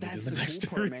then it loaded in the next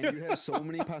area. Man, you have so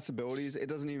many possibilities. It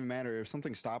doesn't even matter if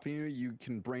something's stopping you. You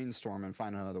can brainstorm and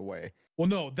find another way. Well,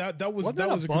 no, that was a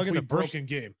complete broken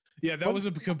game. Yeah, that was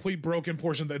a complete broken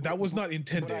portion. That was not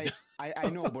intended. I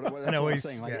know, but that's what I'm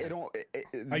saying.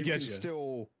 Like, you can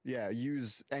still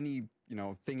use any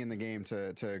thing in the game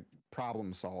to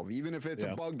problem solve, even if it's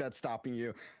a bug that's stopping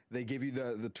you. They give you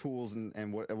the tools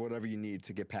and whatever you need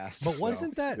to get past. But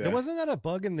wasn't that a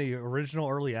bug in the original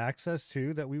early access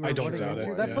too that we were running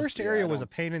into? That first area was a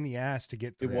pain in the ass to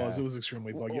get through. It was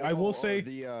extremely buggy. I will say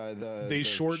they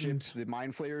shortened the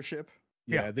Mind Flayer ship.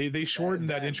 Yeah, they shortened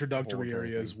that introductory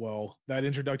area as well. That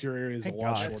introductory area is a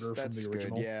lot shorter from the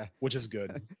original, which is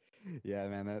good. Yeah,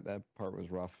 man, that part was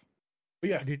rough. But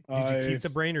yeah, did you keep the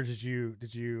brain, or did you?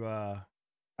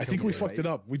 I think we fucked it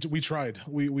up. We tried.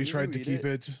 We tried to keep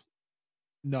it.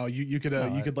 No, you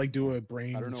could like do a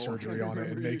brain surgery on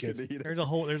it and make it. There's a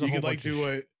whole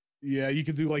you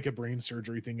could do like a brain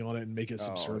surgery thing on it and make it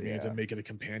subservient and make it a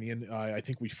companion. I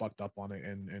think we fucked up on it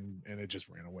and it just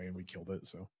ran away and we killed it.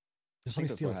 So I think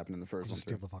that's what happened in the first one.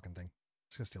 Steal the fucking thing.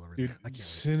 It's gonna steal everything. Dude, I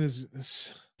can't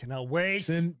cannot wait.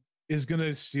 Sin is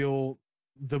gonna steal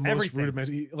the most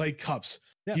rudimentary, like cups.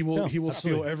 Yeah, he will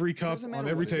steal every cup on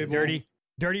every table.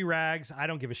 Dirty rags. I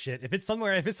don't give a shit. If it's something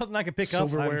I can pick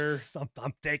Silverware, up,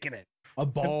 I'm taking it. A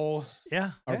ball,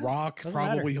 a rock.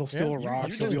 Probably he'll steal a rock.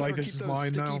 He'll be like, "This is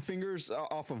mine now." Fingers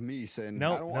off of me, Sin.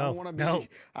 No, I don't want to be. No.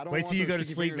 I don't wait till you go to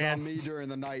sleep, man. On me during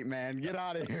the night, man. Get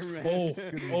out of here, man.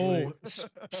 Oh.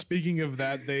 Speaking of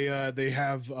that, they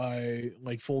have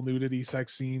like full nudity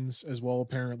sex scenes as well.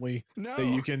 Apparently, no, that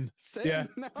you can. Sin,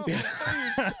 no,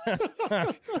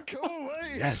 go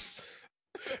away. Yes.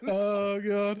 Oh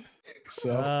god.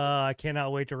 So I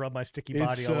cannot wait to rub my sticky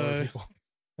body all over people.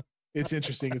 It's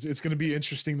interesting. It's going to be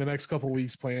interesting the next couple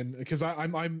weeks playing, because I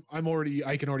can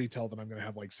already tell that I'm going to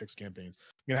have like 6 campaigns.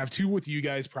 I'm going to have 2 with you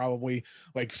guys, probably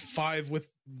like 5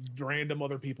 with random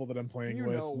other people that I'm playing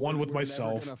with, 1 with myself.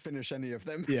 We're never going to finish any of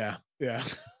them. Yeah.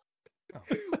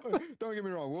 Don't get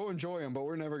me wrong, we'll enjoy them, but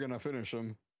we're never going to finish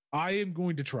them. I am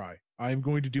going to try. I am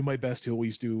going to do my best to at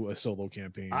least do a solo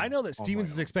campaign. I know that Stevens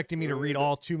is expecting me to read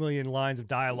all 2 million lines of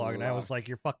dialogue, and I was like,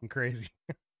 "You're fucking crazy."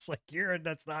 It's like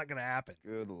that's not going to happen.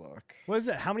 Good luck. What is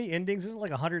it? How many endings? Is it like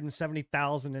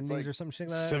 170,000 endings like or something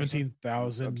like that?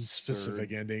 17,000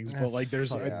 specific endings, but like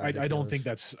there's I don't think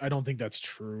that's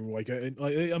true. Like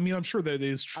I mean, I'm sure that it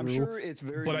is true. I'm sure it's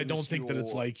very, but I don't think that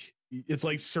it's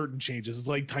like certain changes. It's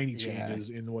like tiny changes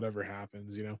in whatever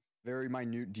happens, you know. Very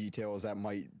minute details that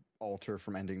might alter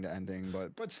from ending to ending,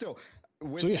 but still,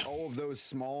 with all of those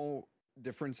small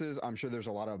differences, I'm sure there's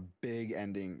a lot of big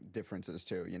ending differences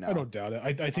too. You know, I don't doubt it.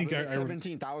 I think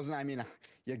 17,000. I mean,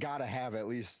 you gotta have at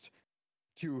least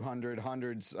 200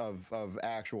 hundreds of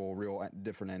actual real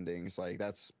different endings. Like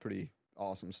that's pretty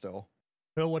awesome. Still,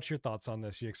 Phil, what's your thoughts on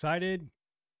this? You excited?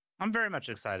 I'm very much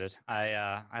excited.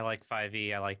 I like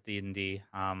 5e. I like D&D.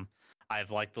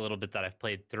 I've liked the little bit that I've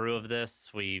played through of this.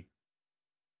 We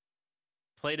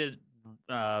played it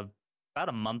about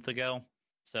a month ago,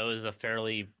 so it was a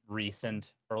fairly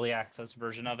recent early access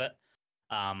version of it.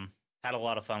 Had a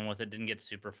lot of fun with it. Didn't get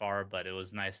super far, but it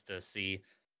was nice to see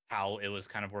how it was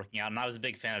kind of working out. And I was a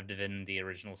big fan of Divinity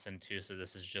Original Sin 2, so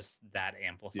this is just that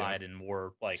amplified and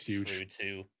more like true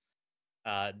to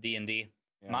D&D.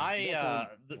 Yeah,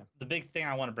 the big thing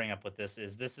I want to bring up with this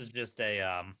is just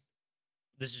a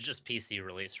this is just PC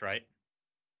release, right?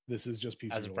 This is just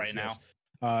PC as of right now.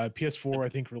 PS4 I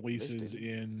think releases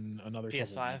in another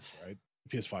PS5, weeks, right?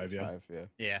 PS5,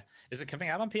 yeah. Is it coming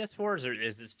out on PS4 or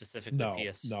is it specifically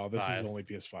PS5? No, this is only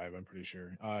PS5. I'm pretty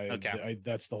sure.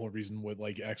 That's the whole reason with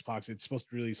like Xbox. It's supposed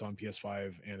to release on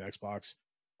PS5 and Xbox.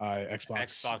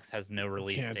 Xbox has no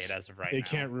release date as of right now. It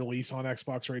can't release on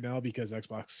Xbox right now because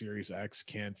Xbox Series X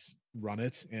can't run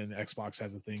it, and Xbox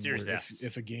has a thing Series where S.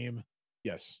 if a game,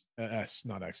 S,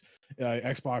 not X,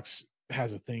 Xbox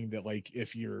has a thing that like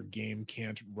if your game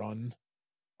can't run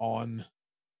on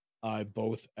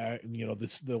both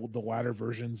the latter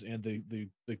versions and the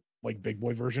like big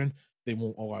boy version, they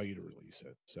won't allow you to release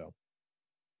it. So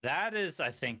that is, I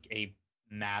think, a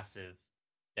massive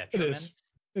detriment.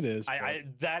 It is.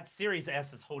 That Series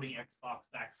S is holding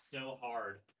Xbox back so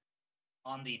hard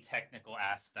on the technical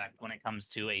aspect when it comes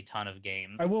to a ton of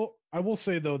games. I will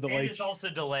say though that it's also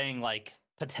delaying like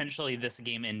potentially this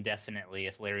game indefinitely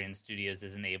if Larian Studios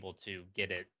isn't able to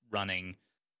get it running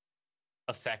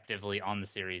effectively on the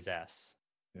Series S.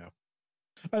 Yeah.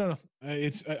 I don't know.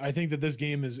 I think that this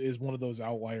game is one of those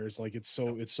outliers. Like it's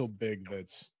so big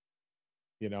that's,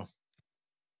 you know,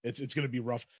 it's going to be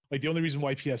rough. Like the only reason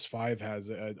why PS5 has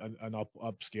an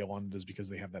upscale on it is because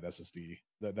they have that SSD,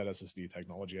 that SSD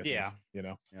technology. I think, you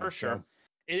know, for sure.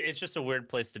 It's just a weird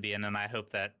place to be in, and I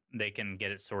hope that they can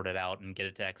get it sorted out and get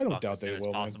it to Xbox as soon as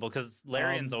possible. Because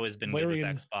Larian's always been good with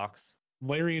Xbox.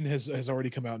 Larian has already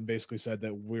come out and basically said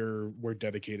that we're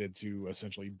dedicated to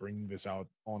essentially bringing this out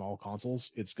on all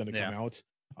consoles. It's going to come out.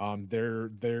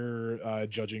 They're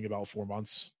judging about 4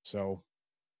 months. So,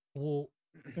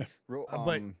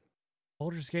 but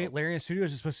Baldur's Gate, Larian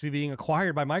Studios is supposed to be being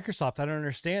acquired by Microsoft. I don't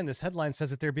understand. This headline says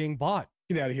that they're being bought.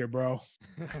 Get out of here, bro.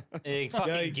 Hey,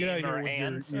 fucking get out of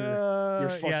here with your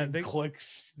fucking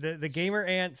clicks. The Gamer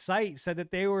Ant site said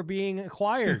that they were being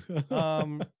acquired.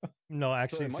 No,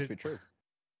 actually, it must be true.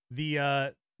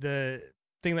 The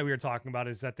thing that we were talking about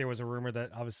is that there was a rumor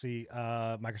that obviously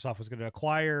Microsoft was going to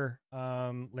acquire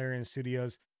Larian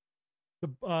Studios. The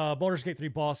Baldur's Gate 3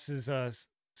 boss is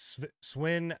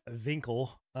Sven Winkel.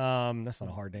 That's not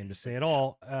a hard name to say at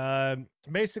all.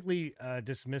 Basically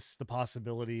dismissed the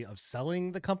possibility of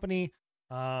selling the company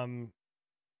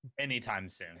anytime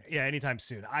soon. Yeah, anytime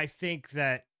soon. I think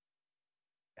that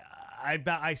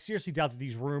I seriously doubt that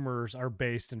these rumors are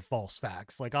based in false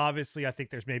facts. Like, obviously, I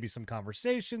think there's maybe some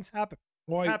conversations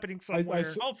happening somewhere.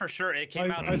 For sure. It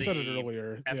came out in said it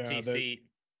earlier. FTC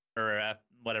or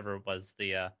whatever it was,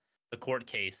 the court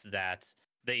case that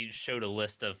they showed a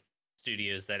list of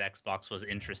studios that Xbox was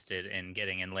interested in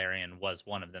getting, and Larian was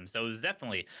one of them. So it was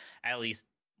definitely at least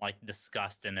like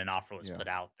discussed and an offer was put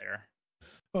out there.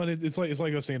 Well, it's like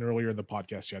I was saying earlier in the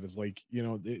podcast chat, is like, you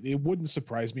know, it wouldn't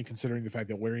surprise me considering the fact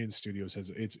that Larian Studios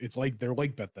has it's like they're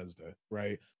like Bethesda,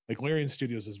 right? Like Larian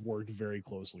Studios has worked very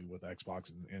closely with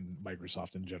Xbox and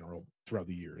Microsoft in general throughout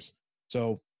the years.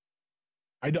 So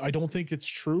I don't think it's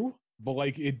true, but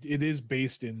like it is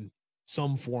based in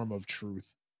some form of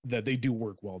truth that they do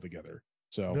work well together.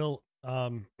 So Bill,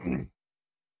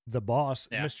 the boss,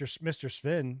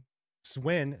 Mr.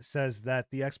 Swin says that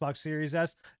the Xbox Series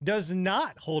S does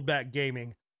not hold back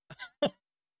gaming.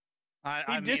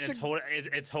 I mean,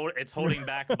 it's holding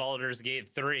back Baldur's Gate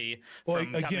 3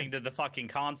 from coming to the fucking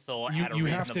console at a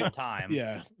reasonable time.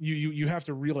 Yeah, you have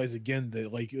to realize again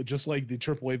that like just like the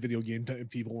AAA video game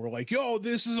people were like, "Yo,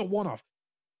 this is a one-off."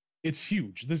 It's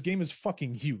huge. This game is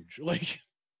fucking huge. Like,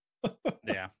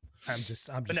 yeah, I'm just.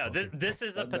 But no, this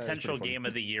is a potential Game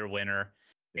of the Year winner,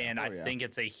 and I think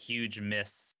it's a huge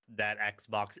miss that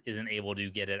Xbox isn't able to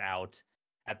get it out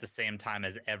at the same time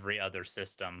as every other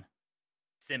system,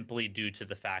 simply due to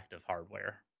the fact of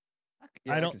hardware.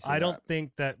 Yeah, I don't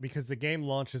think that, because the game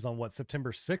launches on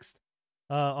September 6th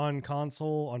on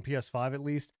console, on PS5 at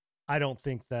least. I don't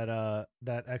think that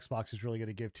that Xbox is really going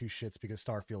to give two shits because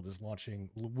Starfield is launching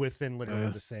within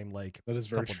literally the same that is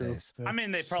very true. Days. Yeah. I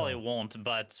mean, they probably won't,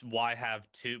 but why have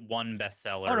one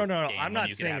bestseller? Oh no, I'm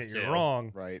not saying that you're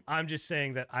wrong. Right. I'm just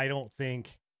saying that I don't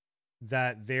think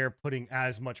that they're putting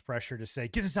as much pressure to say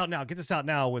get this out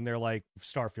now when they're like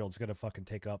Starfield's going to fucking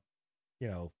take up,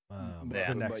 the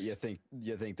next. But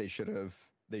you think they should have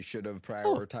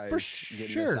prioritized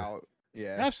getting this out.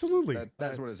 Yeah, absolutely.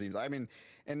 That's what it seems. I mean,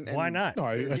 and why not? No,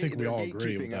 I think we all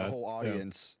agree with that. A whole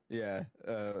audience,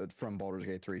 from Baldur's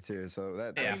Gate 3 too. So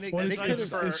that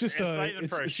it's just not even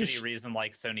for a shitty reason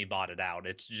like Sony bought it out.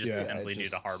 It's just simply due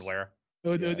to hardware.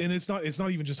 And it's not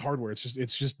even just hardware. It's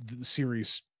just the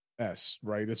Series S,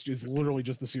 right? It's literally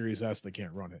just the Series S that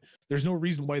can't run it. There's no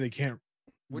reason why they can't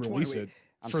release it.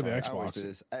 For the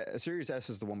Xbox, Series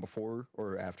S is the one before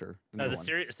or after?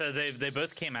 Series. So they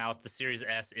both came out. The Series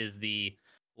S is the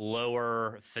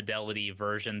lower fidelity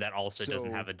version that also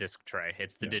doesn't have a disc tray.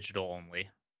 It's the digital only.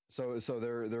 So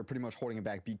they're pretty much holding it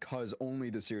back because only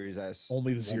the Series S.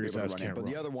 Only the Series S can run. But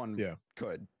the other one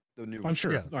could. The new. I'm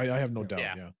sure. I have no doubt.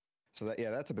 Yeah. So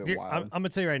that's a bit wild. I'm gonna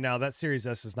tell you right now that Series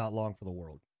S is not long for the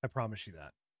world. I promise you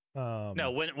that.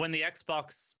 No, when the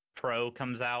Xbox Pro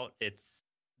comes out,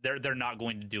 they're not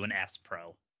going to do an S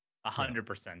Pro.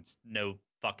 100%. No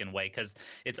fucking way, because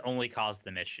it's only caused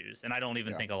them issues. And I don't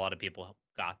even think a lot of people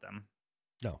got them.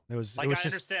 No, it was I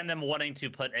understand them wanting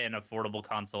to put an affordable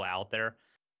console out there,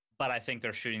 but I think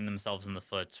they're shooting themselves in the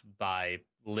foot by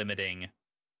limiting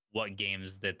what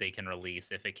games that they can release.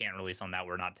 If it can't release on that,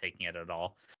 we're not taking it at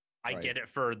all. I get it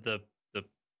for the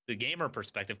gamer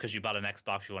perspective, because you bought an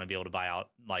Xbox, you want to be able to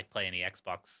play any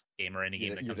Xbox game or any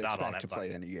game that comes out on it. To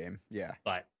play any game,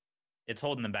 but it's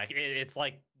holding them back. It's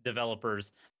like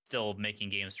developers still making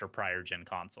games for prior gen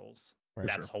consoles. Right,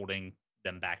 that's holding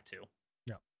them back too.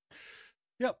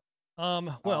 Yep.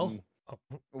 Well,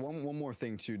 one more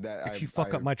thing too that if you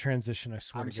fuck up my transition, I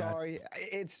swear. I'm sorry.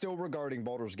 It's still regarding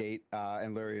Baldur's Gate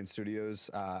and Larian Studios.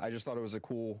 I just thought it was a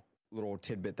cool little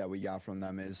tidbit that we got from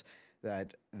them is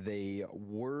that they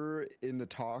were in the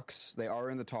talks. They are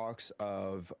in the talks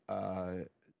of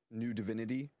new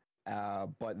Divinity,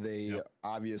 but they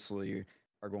obviously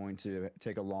are going to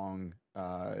take a long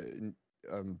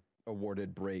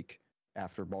awarded break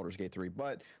after Baldur's Gate 3,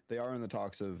 but they are in the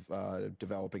talks of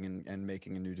developing and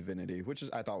making a new Divinity, which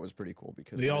I thought was pretty cool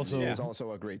because it is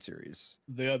also a great series.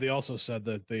 They also said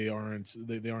that they aren't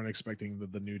expecting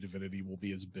that the new Divinity will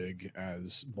be as big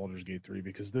as Baldur's Gate 3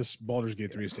 because this Baldur's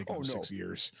Gate 3 has taken 6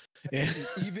 years. And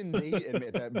even they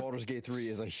admit that Baldur's Gate 3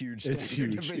 is a huge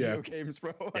standard of video games,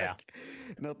 bro.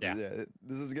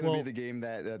 This is going to be the game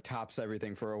that tops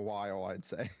everything for a while, I'd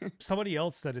say. Somebody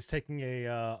else that is taking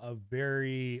a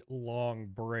very long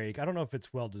break, I don't know if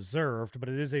it's well deserved, but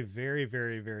it is a very,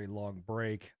 very, very long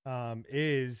break,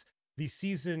 is the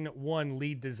season 1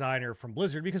 lead designer from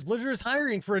Blizzard, because Blizzard is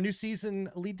hiring for a new season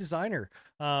lead designer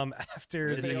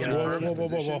after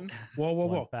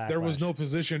whoa. There was no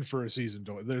position for a season.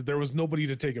 There was nobody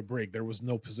to take a break. There was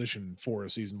no position for a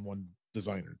season 1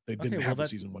 designer. They didn't have a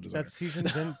season 1 designer.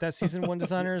 That season 1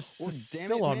 designer is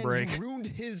still on break. You ruined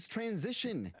his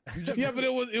transition. But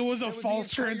it was a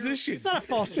false transition. It's not a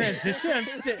false transition.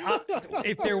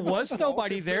 If there was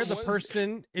nobody there, the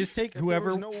person is taking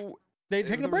whoever. They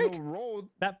taking a break.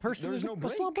 That person is still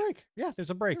on break. Yeah, there's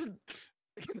a break.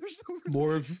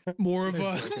 More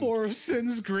of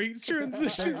Sin's great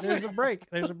transition. There's a break.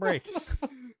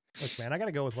 Look, man, I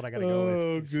gotta go with what I gotta go with.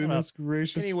 Oh, goodness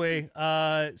gracious. Anyway,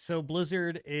 so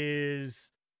Blizzard is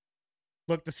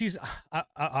Look, the season.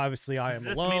 Obviously, I am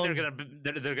alone. Does this mean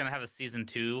they're gonna have a season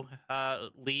 2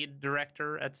 lead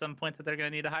director at some point that they're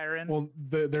gonna need to hire in? Well,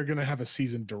 they're gonna have a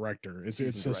season director. It's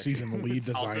a season lead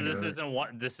designer. Also, this isn't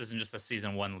one. This isn't just a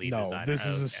season 1 lead designer. No, this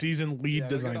is a season lead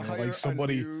designer, like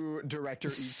somebody. A new director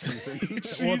each season.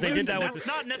 Well, they did that. That's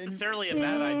not necessarily a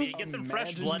bad idea. Get some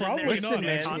fresh blood in there. Listen,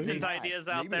 man, content ideas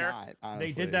out there.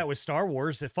 They did that with Star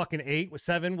Wars. If fucking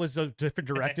 7 was a different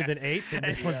director than 8, then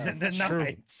it wasn't than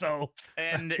 9. So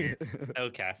and.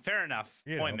 Okay, fair enough.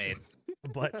 Point made.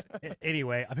 But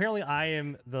anyway, apparently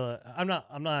I'm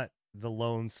not the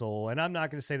lone soul, and I'm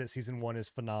not going to say that season 1 is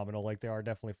phenomenal. Like, there are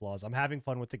definitely flaws. I'm having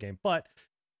fun with the game, but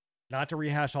not to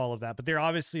rehash all of that. But there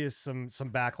obviously is some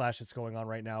backlash that's going on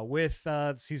right now with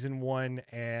season 1,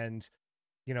 and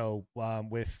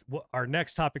with our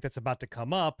next topic that's about to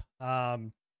come up,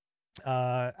 having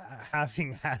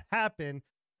that happen.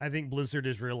 I think Blizzard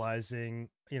is realizing,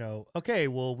 okay,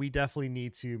 well, we definitely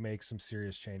need to make some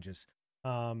serious changes.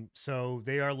 So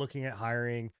they are looking at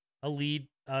hiring a lead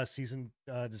season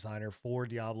designer for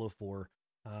Diablo 4,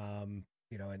 and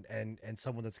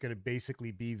someone that's going to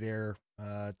basically be there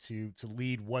to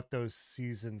lead what those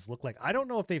seasons look like. I don't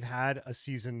know if they've had a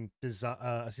season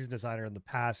designer in the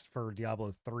past for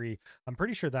Diablo 3. I'm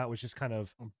pretty sure that was just kind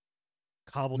of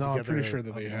cobbled together. I'm pretty sure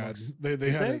that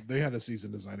they had a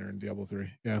season designer in Diablo 3.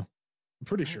 Yeah, I'm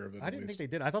pretty sure of it. I didn't think they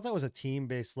did. I thought that was a team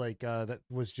based, like that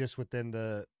was just within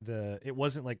the. It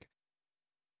wasn't like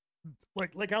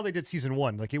how they did season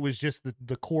 1. Like, it was just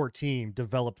the core team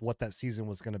developed what that season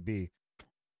was going to be,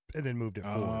 and then moved it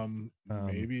forward.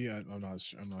 Maybe I'm not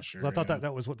sure. I thought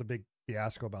that was what the big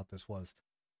fiasco about this was.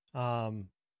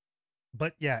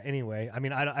 But yeah. Anyway, I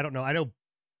mean, I don't know. I know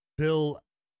Bill.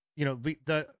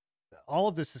 All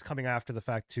of this is coming after the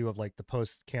fact too of like the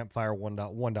post Campfire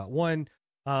 1.1.1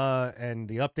 and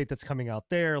the update that's coming out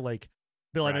there. Like,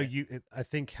 Bill, right. I know I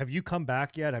think, have you come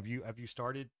back yet? Have you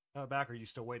started back? Or are you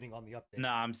still waiting on the update? No,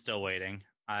 I'm still waiting.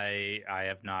 I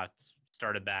have not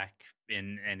started back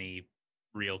in any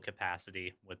real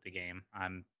capacity with the game.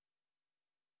 I'm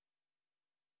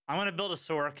going to build a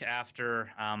Sork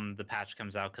after the patch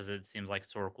comes out, because it seems like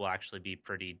Sork will actually be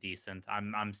pretty decent.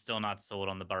 I'm still not sold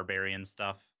on the Barbarian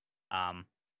stuff.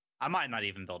 I might not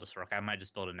even build a Sork. I might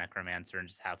just build a Necromancer and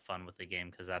just have fun with the game,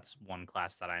 because that's one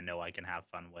class that I know I can have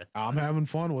fun with. I'm having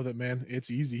fun with it, man.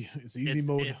 It's easy. It's easy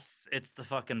mode. It's the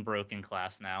fucking broken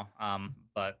class now.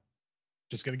 But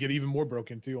just gonna get even more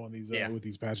broken too on these with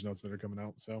these patch notes that are coming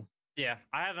out. So yeah,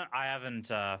 I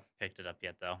haven't picked it up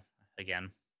yet though.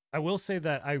 Again, I will say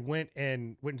that I went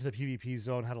into the PvP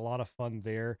zone, had a lot of fun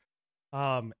there.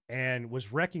 And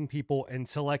was wrecking people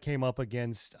until I came up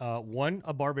against a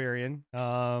barbarian.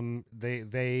 They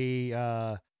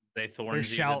thorned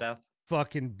you to death.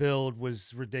 Fucking build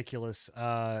was ridiculous.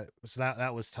 So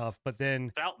that was tough. But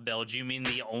then about build, you mean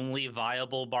the only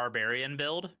viable barbarian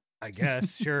build? I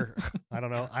guess, sure. I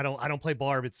don't know. I don't play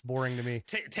barb. It's boring to me.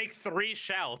 Take 3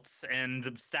 shouts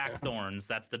and stack thorns.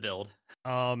 That's the build.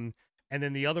 And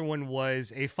then the other one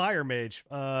was a fire mage,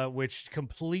 which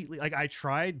completely, like, I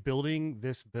tried building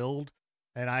this build,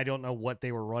 and I don't know what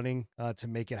they were running to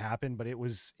make it happen, but it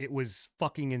was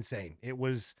fucking insane. It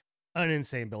was an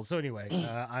insane build. So anyway,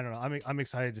 I don't know. I'm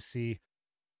excited to see,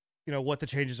 what the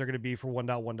changes are going to be for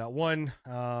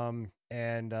 1.1.1.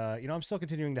 And I'm still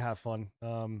continuing to have fun.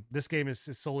 This game is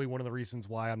solely one of the reasons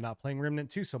why I'm not playing Remnant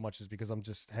 2 so much, is because I'm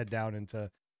just head down into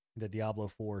Diablo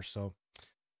 4. So.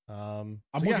 I'm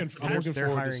looking forward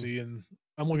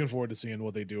to seeing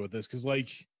what they do with this, because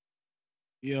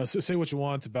say what you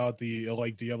want about the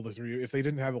Diablo 3. If they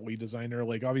didn't have a lead designer,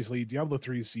 obviously Diablo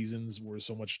 3 seasons were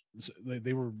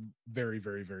they were very,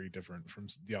 very, very different from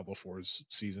Diablo 4's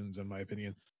seasons, in my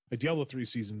opinion. Diablo 3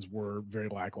 seasons were very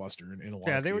lackluster in a lot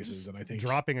of cases, were just and I think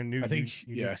dropping a new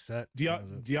set.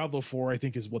 Diablo 4, I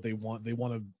think, is what they want. They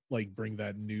want to bring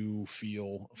that new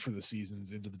feel for the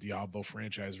seasons into the Diablo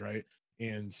franchise, right?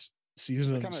 And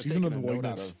season of the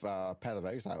Malignance out of Path of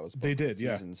Exiles. They did,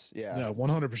 seasons. yeah,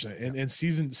 100%. And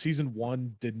season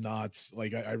 1 did not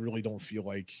I really don't feel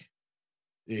like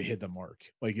it hit the mark.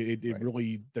 It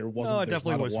really, there wasn't. There's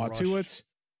not a lot to it.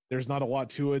 There's not a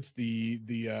lot to it. The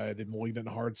Malignant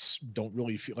Hearts don't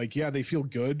really feel they feel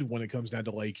good when it comes down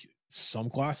to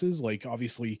some classes.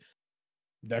 Obviously,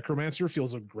 Necromancer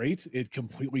feels great. It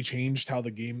completely changed how the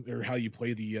game, or how you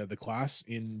play the class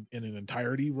in an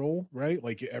entirety role, right?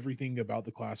 Everything about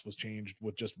the class was changed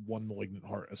with just one Malignant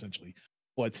Heart, essentially.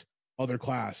 But other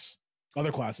classes,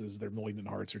 their Malignant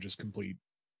Hearts are just complete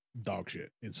dog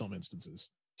shit in some instances.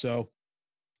 So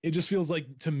it just feels like,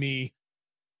 to me,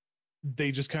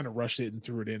 they just kind of rushed it and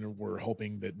threw it in and were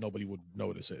hoping that nobody would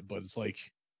notice it. But it's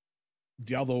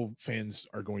Diablo fans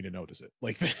are going to notice it.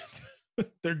 Like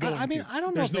they're going. I mean, to. I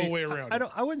don't know. There's no way around.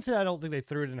 I wouldn't say I don't think they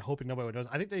threw it in hoping nobody would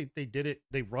notice. I think they did it.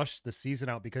 They rushed the season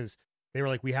out because they were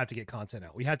like, we have to get content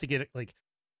out. We have to get it. Like,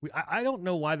 I don't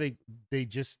know why they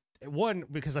just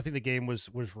because I think the game was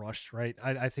rushed, right?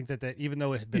 I think that even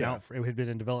though it had been out, it had been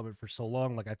in development for so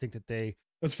long. Like, I think that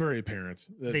that's very apparent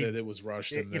that it was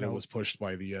rushed and that it was pushed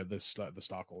by the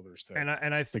stockholders to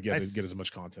get as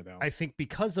much content out. I think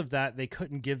because of that, they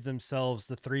couldn't give themselves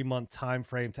the 3-month time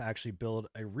frame to actually build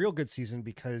a real good season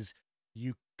because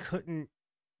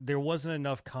there wasn't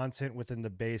enough content within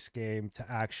the base game to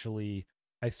actually,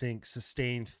 I think,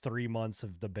 sustain 3 months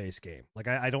of the base game. Like,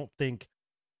 I don't think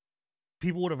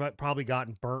people would have probably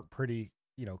gotten burnt pretty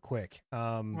quick.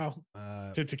 To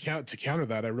counter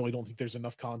that, I really don't think there's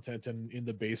enough content in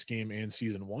the base game and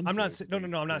season 1. I'm not saying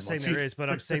there is, but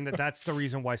I'm saying that's the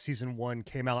reason why season 1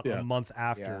 came out a month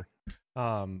after.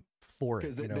 For it,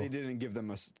 because they didn't give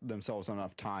themselves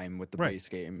enough time with the base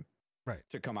game,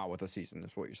 to come out with a season.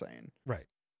 That's what you're saying, right?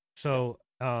 So,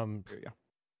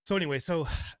 So anyway,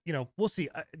 we'll see.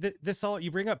 This all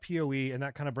you bring up PoE, and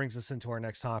that kind of brings us into our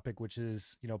next topic, which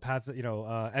is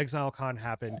ExileCon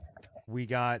happened. We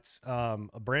got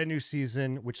a brand new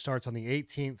season, which starts on the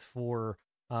 18th for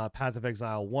Path of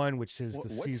Exile 1, which is what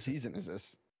season is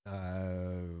this?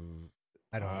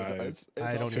 I don't know. It's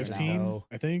I don't 15, even know.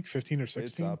 I think 15 or 16.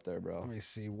 It's up there, bro. Let me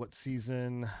see what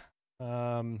season. Give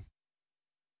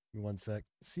me one sec.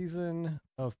 Season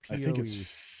of PoE. I think it's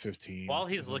 15. While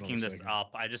he's looking this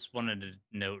up, I just wanted to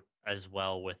note as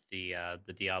well with the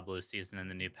Diablo season and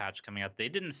the new patch coming out, they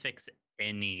didn't fix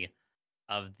any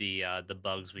of the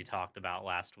bugs we talked about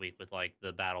last week with like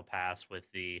the battle pass with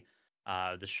the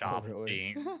shop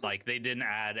being like they didn't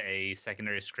add a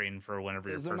secondary screen for whenever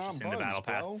you're purchasing the battle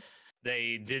pass.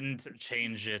 They didn't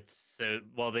change it,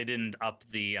 they didn't up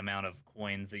the amount of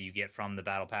coins that you get from the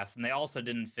battle pass, and they also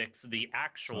didn't fix the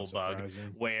actual bug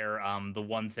where the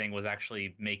one thing was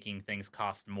actually making things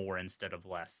cost more instead of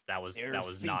less. That was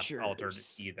not altered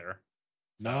either.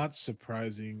 Not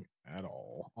surprising at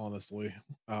all, honestly.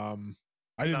 I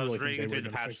didn't really think they were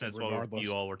the patch notes while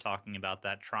you all were talking about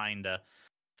that, trying to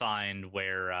find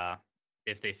where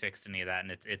if they fixed any of that,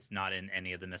 and it's not in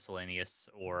any of the miscellaneous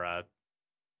or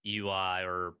UI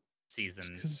or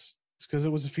season. It's because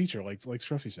it was a feature, like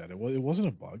Scruffy said. It wasn't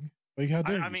a bug. Like, how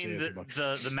dare you say it's a bug?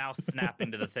 the mouse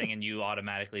snapping to the thing and you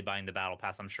automatically buying the battle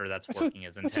pass. I'm sure that's working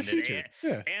as intended.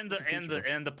 And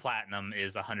the platinum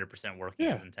is 100% working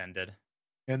as intended.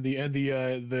 And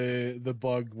the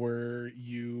bug where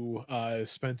you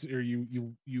spent or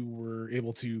you were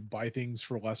able to buy things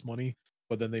for less money,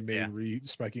 but then they made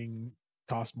respecing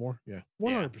cost more.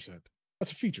 100%.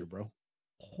 That's a feature, bro.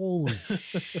 Holy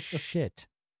shit.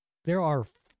 There are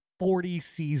 40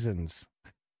 seasons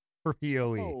for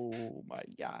PoE. Oh my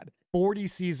god. 40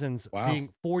 seasons, being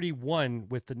 41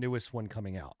 with the newest one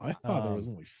coming out. I thought there was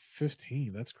only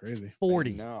 15. That's crazy.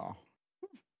 40. No.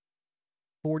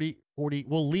 40.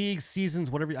 Well, leagues,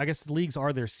 seasons, whatever. I guess the leagues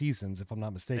are their seasons, if I'm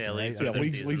not mistaken. Yeah, leagues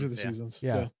are the seasons.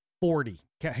 Yeah. 40.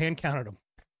 Hand counted them.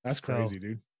 That's crazy,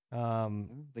 dude.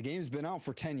 The game's been out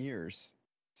for 10 years.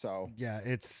 So yeah,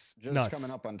 it's just nuts. Coming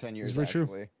up on 10 years. Very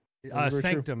actually.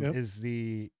 Sanctum is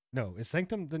is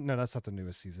Sanctum. No, that's not the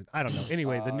newest season. I don't know.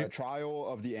 Anyway, the new Trial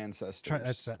of the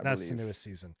Ancestors. That's the newest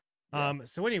season. Yeah.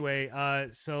 So anyway,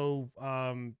 that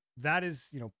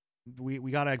is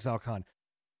we got ExileCon,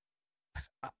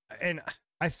 and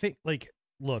I think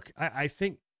I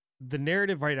think the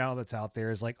narrative right now that's out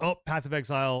there is like, oh, Path of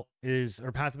Exile 2 is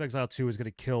going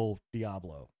to kill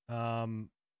Diablo.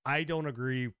 I don't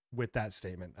agree with that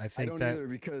statement. I don't either,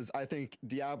 because I think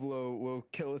Diablo will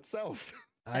kill itself.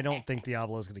 I don't think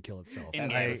Diablo is going to kill itself.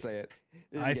 I say it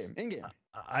in game.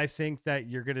 I think that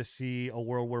you're going to see a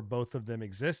world where both of them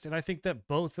exist, and I think that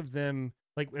both of them,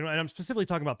 and I'm specifically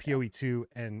talking about PoE 2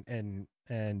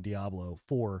 and Diablo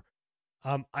 4.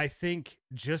 I think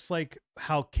just like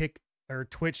how Kick or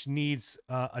Twitch needs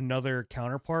another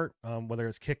counterpart, whether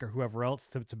it's Kick or whoever else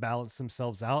to balance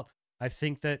themselves out. I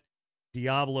think that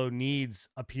Diablo needs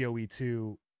a PoE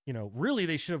 2. Really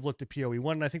they should have looked at PoE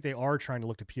 1, and I think they are trying to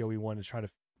look to PoE 1 to try to,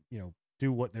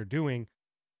 do what they're doing.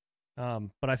 But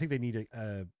I think they need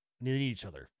each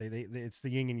other. They it's the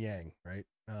yin and yang, right?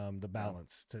 The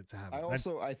balance to have.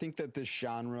 I think that this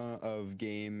genre of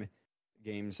games,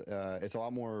 it's a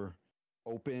lot more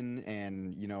open,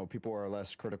 and people are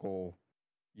less critical,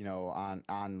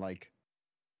 on like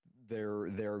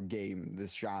their game,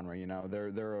 this genre.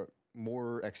 They're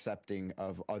more accepting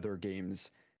of other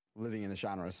games living in the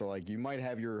genre. So like you might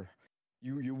have you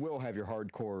will have your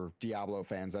hardcore Diablo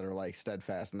fans that are like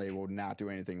steadfast and they will not do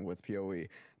anything with PoE,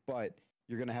 but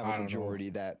you're going to have a majority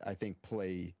that I think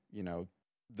play, you know,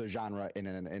 the genre in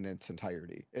its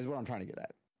entirety is what I'm trying to get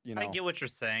at. You know? I get what you're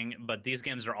saying, but these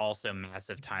games are also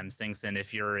massive time sinks, and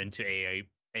if you're into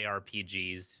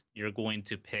ARPGs, you're going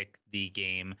to pick the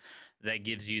game that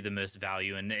gives you the most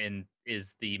value and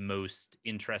is the most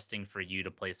interesting for you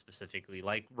to play specifically.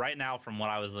 Like right now, from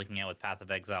what I was looking at with Path of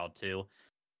Exile 2,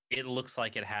 it looks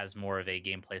like it has more of a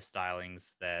gameplay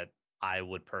stylings that I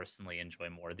would personally enjoy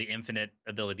more. The infinite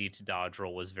ability to dodge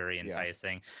roll was very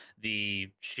enticing. Yeah.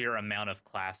 The sheer amount of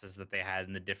classes that they had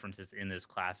and the differences in those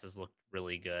classes looked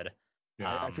really good.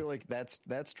 Yeah, I feel like that's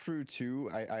true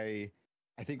too. I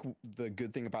think the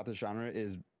good thing about this genre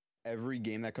is every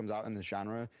game that comes out in this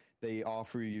genre, they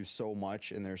offer you so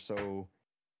much, and they're so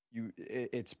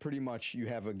it's pretty much you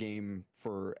have a game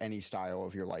for any style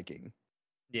of your liking.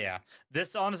 Yeah,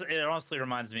 it honestly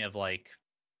reminds me of like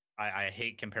I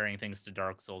hate comparing things to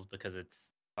Dark Souls because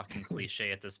it's fucking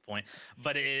cliche at this point,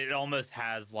 but it almost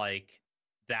has like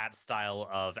that style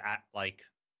of like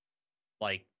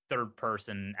third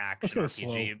person action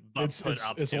RPG, but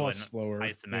it's a lot slower,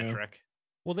 isometric. Yeah.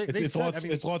 Well, it's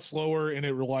a lot slower, and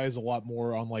it relies a lot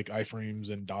more on like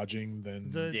iframes and dodging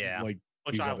than like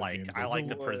which I like. I like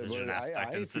the precision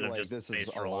aspect instead of just this is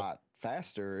a lot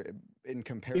faster in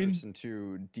comparison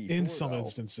to D4. In some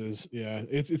instances, yeah,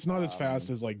 it's not as fast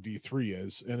as like D3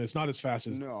 is, and it's not as fast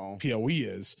as PoE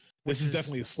is. This is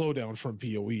definitely a slowdown from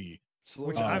PoE.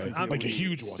 Which I'm like a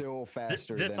huge one. Still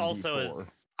faster. This than also D4.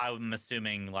 is, I'm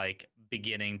assuming, like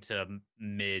beginning to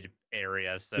mid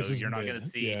area. So you're not going to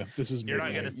see. Yeah, this is. You're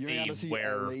not going to see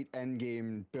where late end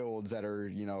game builds that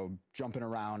are jumping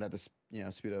around at the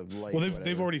speed of light. Well,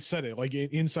 they've already said it. Like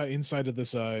inside of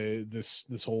this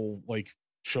this whole like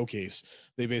showcase,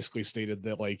 they basically stated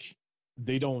that like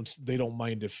they don't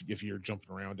mind if you're jumping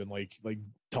around and like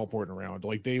teleporting around.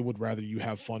 Like they would rather you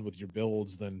have fun with your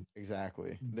builds than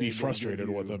be frustrated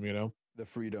with them. The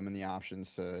freedom and the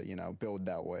options to build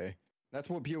that way. That's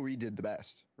what PoE did the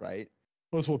best, right?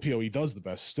 Well, that's what PoE does the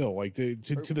best. Still, like to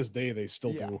this day, they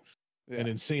still do an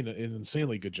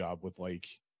insanely good job with like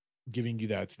giving you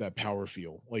that power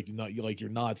feel. Like you're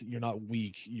not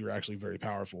weak. You're actually very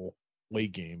powerful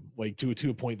late game. Like to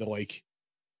a point that like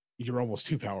you're almost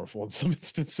too powerful in some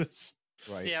instances.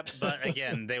 Right. Yeah, but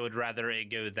again, they would rather it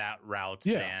go that route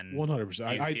than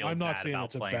 100%. I'm not saying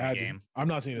it's a bad game. I'm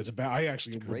not saying it's a bad. I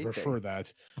actually would prefer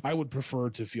that. I would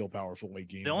prefer to feel powerful late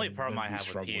game. The only problem I have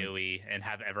with PoE and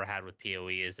have ever had with PoE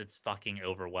is it's fucking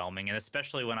overwhelming, and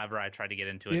especially whenever I tried to get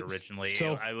into it originally,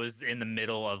 I was in the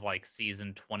middle of like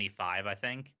season 25, I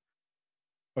think.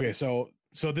 Okay, so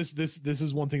this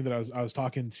is one thing that I was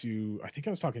talking to. I think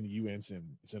I was talking to you and Sin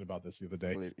about this the other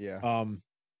day. Yeah.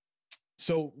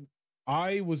 So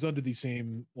I was under the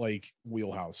same like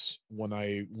wheelhouse when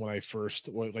I first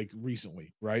like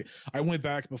recently, right? I went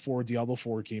back before Diablo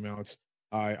 4 came out.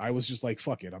 I was just like,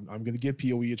 fuck it. I'm gonna give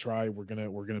PoE a try. We're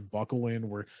gonna buckle in.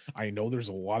 I know there's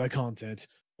a lot of content.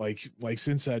 Like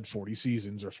Sin said, 40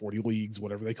 seasons or 40 leagues,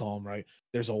 whatever they call them, right?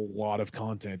 There's a lot of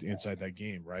content inside that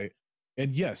game, right?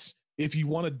 And yes, if you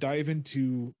want to dive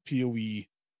into PoE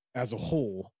as a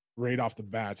whole, right off the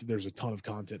bat, there's a ton of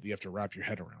content that you have to wrap your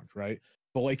head around, right?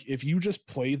 But like if you just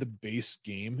play the base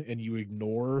game and you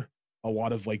ignore a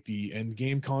lot of like the end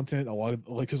game content, a lot of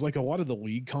the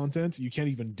league content you can't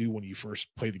even do when you first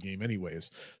play the game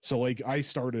anyways. So like I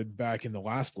started back in the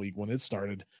last league when it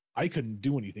started, I couldn't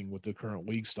do anything with the current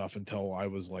league stuff until I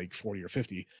was like 40 or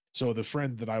 50. So the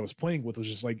friend that I was playing with was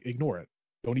just like, ignore it.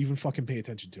 Don't even fucking pay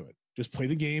attention to it. Just play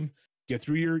the game, get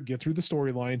through the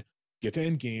storyline, get to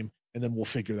end game, and then we'll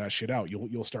figure that shit out.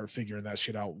 You'll start figuring that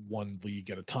shit out one league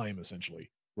at a time,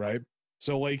 essentially, right?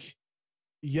 So like,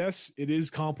 yes, it is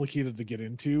complicated to get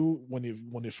into when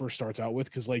it first starts out with,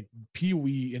 because like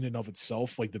PoE in and of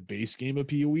itself, like the base game of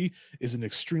PoE is an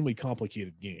extremely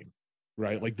complicated game,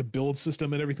 right? Like the build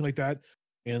system and everything like that,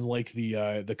 and like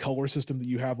the color system that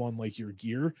you have on like your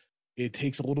gear, it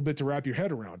takes a little bit to wrap your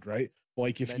head around, right?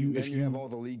 Like if you have all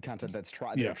the league content that's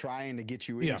they're trying to get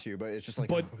you into, but it's just like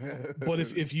but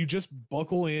if you just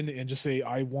buckle in and just say,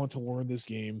 I want to learn this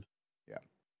game,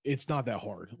 it's not that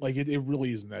hard. Like it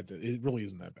really isn't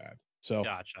that bad. So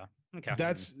gotcha. Okay.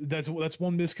 That's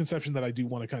one misconception that I do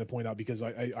want to kind of point out, because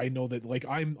I know that like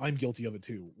I'm guilty of it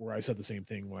too, where I said the same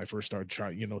thing when I first started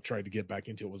tried to get back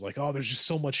into it. Was like, oh, there's just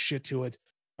so much shit to it.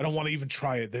 I don't want to even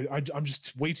try it. I'm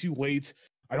just way too late.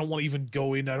 I don't want to even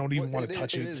go in. I don't even want to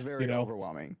touch it. It is very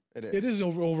overwhelming. It is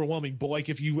overwhelming. But like,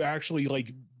 if you actually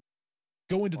like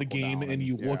go into the game and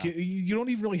you look at, you don't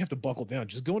even really have to buckle down.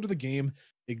 Just go into the game,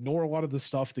 ignore a lot of the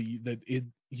stuff that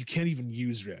you can't even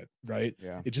use yet, right?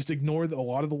 Yeah. Just ignore a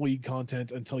lot of the league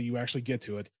content until you actually get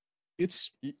to it.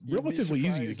 it's relatively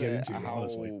easy to get into. How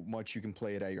honestly, much you can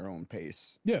play it at your own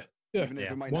pace. Yeah, even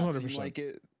if it might not 100%. Seem like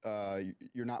it,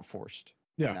 you're not forced.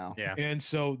 Yeah. And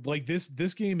so like this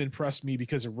game impressed me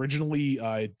because originally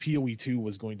PoE 2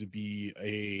 was going to be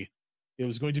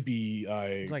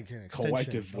like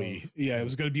collectively it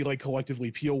was going to be like collectively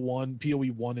PoE 1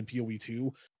 and PoE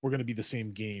 2 were going to be the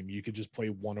same game. You could just play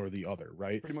one or the other,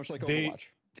 right? Pretty much like Overwatch.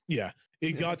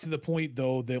 It got to the point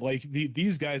though that like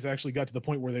these guys actually got to the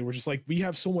point where they were just like, we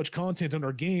have so much content in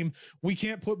our game, we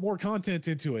can't put more content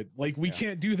into it. Like we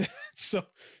can't do that.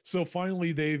 So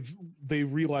finally they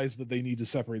realized that they need to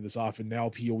separate this off, and now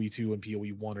PoE 2 and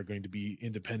PoE 1 are going to be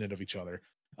independent of each other.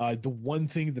 The one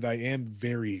thing that I am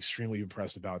very extremely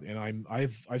impressed about, and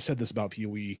I've said this about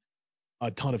PoE a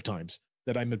ton of times,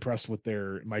 that I'm impressed with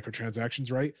their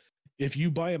microtransactions, right? If you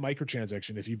buy a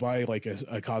microtransaction, if you buy like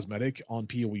a cosmetic on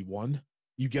PoE 1,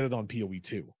 you get it on PoE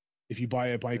 2. If you buy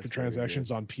a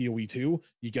microtransactions on PoE 2,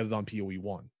 you get it on PoE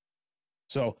 1.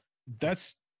 So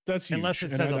that's huge. Unless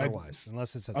it says otherwise.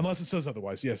 Unless it says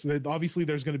otherwise. Yes. Obviously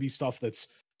there's going to be stuff that's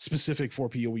specific for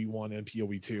PoE 1 and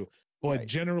PoE 2. But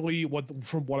generally,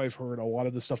 from what I've heard, a lot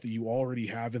of the stuff that you already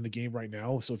have in the game right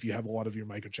now, so if you have a lot of your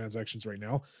microtransactions right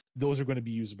now, those are going to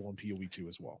be usable in PoE 2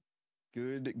 as well.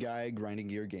 Good guy grinding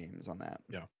gear games on that.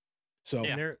 Yeah. So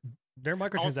their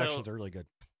microtransactions are really good.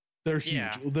 They're huge.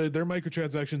 Yeah. Their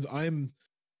microtransactions,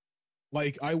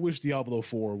 I wish Diablo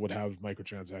 4 would have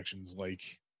microtransactions like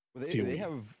they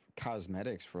have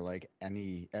cosmetics for like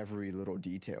every little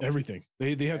detail. Everything.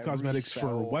 They have cosmetics spell,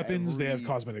 for weapons, they have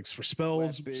cosmetics for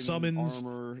spells, summons,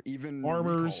 armor, even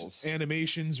armors, recalls.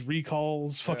 Animations,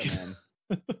 recalls, fucking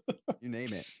you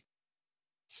name it.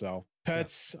 So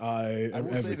pets, I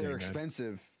will say they're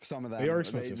expensive. Some of them they are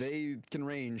expensive. They can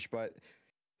range, but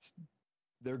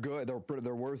they're good.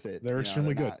 They're worth it. They're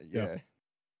extremely good.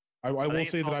 I will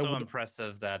say that I'm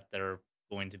impressive that they're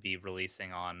going to be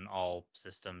releasing on all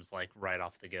systems like right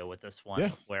off the go with this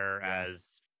one.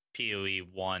 Whereas PoE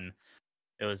 1,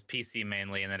 it was PC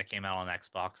mainly, and then it came out on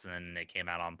Xbox, and then it came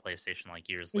out on PlayStation like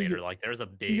years later. Like there's a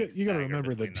big. You got to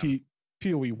remember that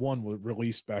PoE 1 was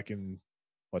released back in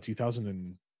 2000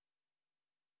 and.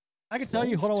 I can tell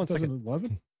you. Hold on 1 second.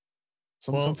 2011.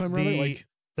 Sometime around like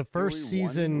the first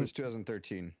season was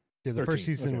 2013. Yeah, the first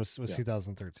season was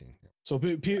 2013. So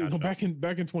back in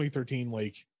 2013,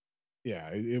 like,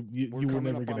 you were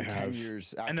never going to have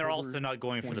years. And they're also not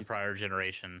going for the prior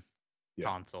generation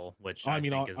console, which I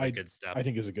think is a good step. I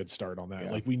think is a good start on that.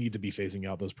 Like we need to be phasing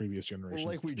out those previous generations.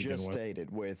 Well, like we just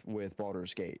stated with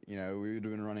Baldur's Gate, we would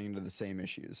have been running into the same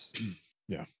issues.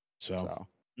 So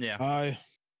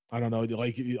I don't know.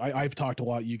 Like I've talked a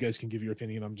lot. You guys can give your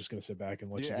opinion. I'm just going to sit back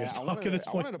and let you guys talk at this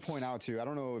point. I wanted to point out too. I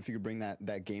don't know if you could bring that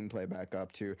gameplay back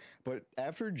up too, but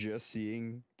after just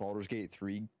seeing Baldur's Gate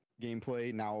 3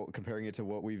 gameplay, now comparing it to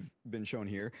what we've been shown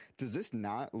here, does this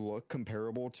not look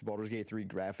comparable to Baldur's Gate 3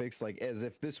 graphics? Like as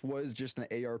if this was just an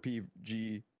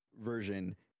ARPG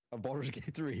version of Baldur's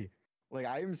Gate 3. Like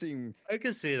I am seeing. I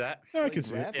can see that. I can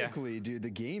see graphically, dude. The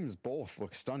games both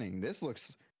look stunning. This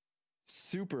looks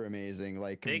super amazing.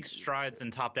 Like big strides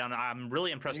in top down. I'm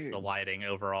really impressed with the lighting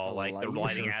overall. The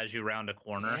lighting as you round a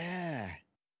corner.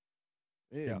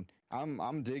 Dude,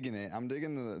 I'm digging it. I'm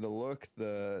digging the look.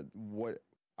 What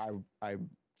I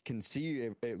can see.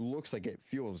 It looks like it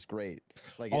feels great.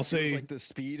 Like it feels like the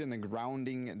speed and the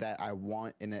grounding that I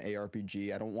want in an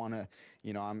ARPG. I don't want to.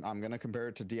 I'm gonna compare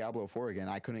it to Diablo 4 again.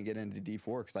 I couldn't get into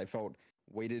D4 because I felt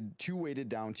weighted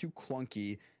down, too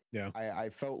clunky. Yeah, I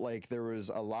felt like there was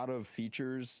a lot of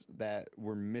features that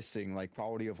were missing, like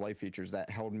quality of life features that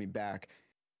held me back.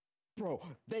 Bro,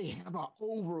 they have an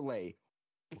overlay.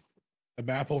 A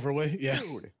map overlay? Yeah.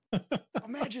 Dude,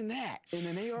 imagine that in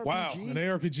an ARPG. Wow, an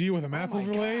ARPG with a map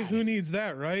overlay? God. Who needs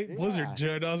that, right? Yeah.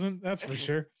 Blizzard doesn't, that's for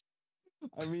sure.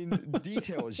 I mean,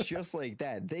 details just like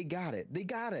that. They got it.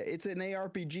 It's an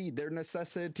ARPG. They're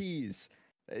necessities.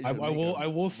 I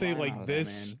will say like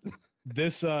this.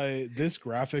 This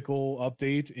graphical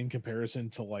update in comparison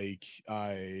to like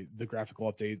the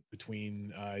graphical update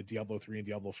between Diablo 3 and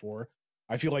Diablo 4,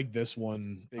 I feel like this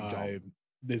one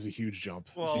is a huge jump.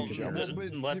 Well,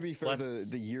 but to be fair,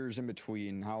 the years in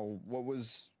between, what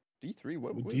was D3?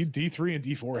 What was D3 and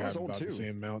D4 have about the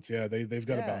same amounts. Yeah, they've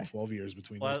got about 12 years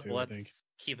between those two. I think.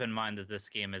 Keep in mind that this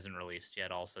game isn't released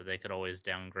yet. Also, they could always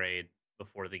downgrade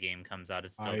before the game comes out.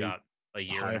 It's still got a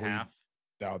year and a half.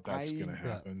 Doubt that's gonna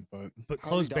happen, but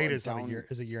closed beta is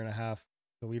a year and a half,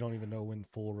 so we don't even know when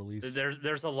full release.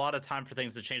 There's a lot of time for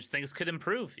things to change. Things could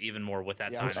improve even more with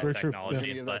that time and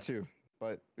technology. That too.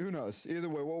 But who knows? Either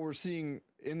way, what we're seeing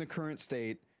in the current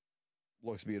state,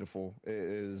 looks beautiful. It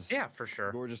is for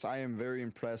sure gorgeous. I am very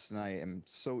impressed, and I am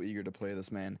so eager to play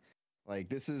this, man. Like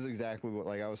this is exactly what,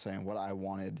 like I was saying, what I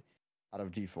wanted out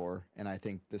of D4, and I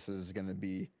think this is gonna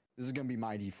be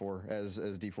my D4 as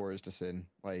D4 is to Sin.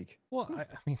 Like, well, I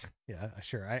mean, yeah,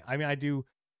 sure. I mean, I do.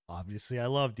 Obviously, I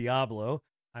love Diablo.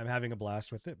 I'm having a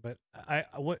blast with it, but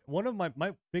one of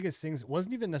my biggest things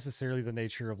wasn't even necessarily the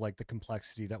nature of like the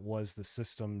complexity that was the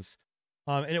systems.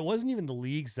 And it wasn't even the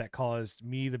leagues that caused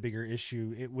me the bigger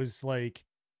issue. It was like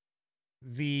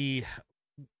I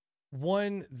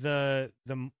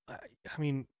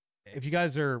mean, if you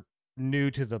guys are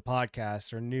new to the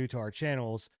podcast or new to our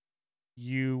channels,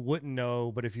 you wouldn't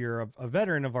know, but if you're a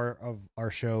veteran of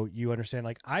our show, you understand,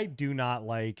 like, I do not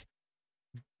like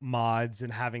mods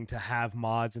and having to have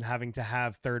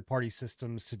third-party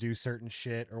systems to do certain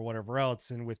shit or whatever else.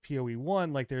 And with PoE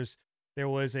 1, like there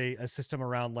was a system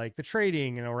around like the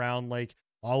trading and around like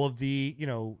all of the, you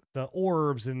know, the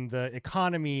orbs and the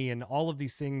economy and all of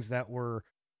these things that were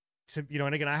to, you know,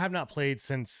 and again, I have not played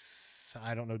since,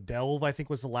 I don't know, Delve, I think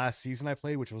was the last season I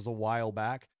played, which was a while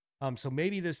back. So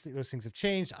maybe those things have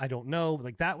changed. I don't know.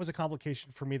 Like that was a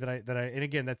complication for me that I, and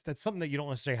again, that's something that you don't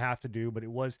necessarily have to do, but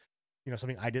it was, you know,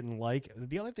 something I didn't like.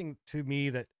 The other thing to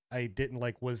me that I didn't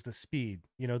like was the speed,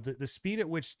 you know, the speed at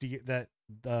which that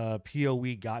the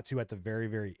PoE got to at the very,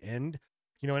 very end,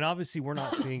 you know, and obviously we're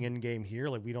not seeing in game here.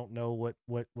 Like we don't know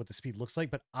what the speed looks like,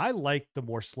 but I like the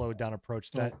more slowed down approach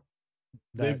that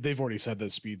they've already said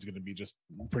that speed's going to be just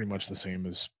pretty much the same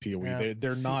as PoE. Yeah,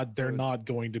 they're not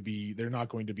going to be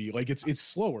like it's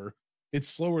slower. It's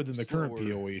slower than the current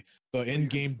PoE, but in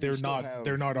game they're not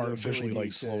artificially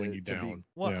like slowing you down.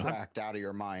 Well, cracked out of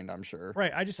your mind, I'm sure.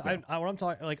 Right. I just what I'm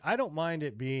talking, like, I don't mind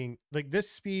it being like this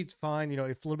speed's fine. You know,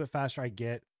 if a little bit faster, I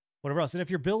get whatever else. And if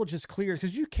your build just clears,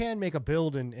 because you can make a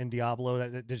build in Diablo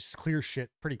that just clears shit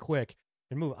pretty quick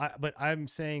and move. But I'm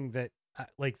saying that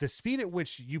like the speed at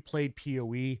which you played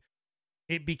PoE,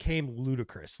 it became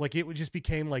ludicrous. Like it just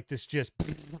became like this, just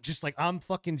like I'm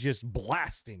fucking just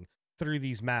blasting through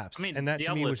these maps. I mean, and that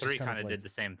Diablo to me was 3 kind of did the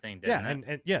same thing, didn't it?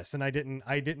 And yes, and I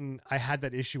had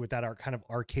that issue with that kind of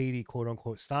arcadey quote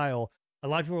unquote style. A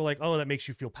lot of people were like, "Oh, that makes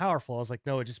you feel powerful." I was like,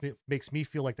 "No, it just makes me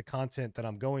feel like the content that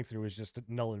I'm going through is just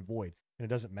null and void, and it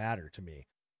doesn't matter to me."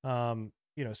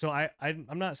 You know, so I'm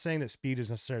not saying that speed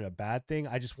is necessarily a bad thing.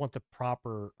 I just want the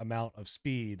proper amount of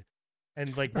speed,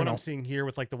 and like what I'm seeing here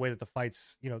with like the way that the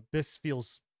fights, you know, this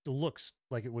looks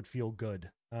like it would feel good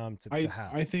to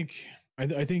have. I think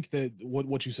that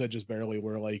what you said just barely,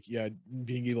 where like, yeah,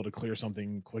 being able to clear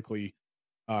something quickly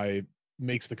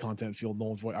makes the content feel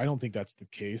null and void. I don't think that's the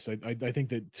case. I think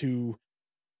that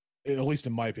at least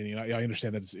in my opinion, I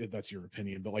understand that that's your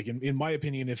opinion, but like in my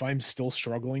opinion, if I'm still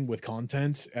struggling with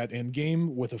content at end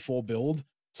game with a full build,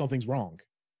 something's wrong,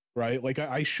 right? Like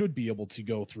I should be able to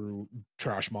go through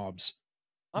trash mobs.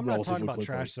 I'm not talking about quickly,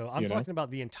 trash though. I'm talking about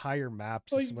the entire map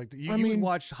system. Like you would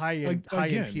watch high end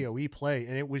PoE play,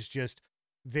 and it was just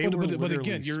but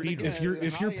again,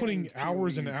 if you're putting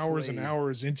hours and hours and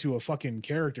hours into a fucking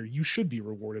character, you should be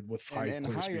rewarded with high end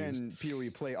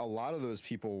PoE play. A lot of those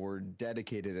people were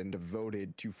dedicated and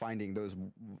devoted to finding those.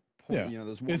 You know,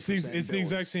 those it's the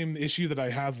exact same issue that I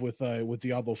have with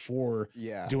Diablo 4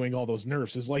 doing all those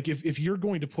nerfs. Is like if you're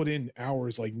going to put in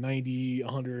hours like 90,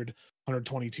 100,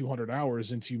 120, 200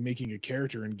 hours into making a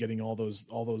character and getting all those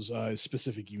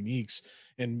specific uniques,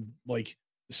 and like,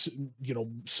 you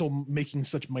know, so making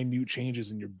such minute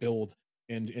changes in your build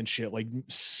and shit, like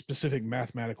specific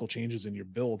mathematical changes in your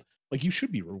build, like you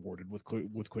should be rewarded with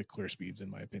quick clear speeds, in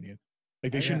my opinion.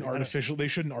 Like they shouldn't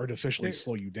artificially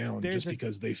slow you down just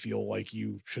because they feel like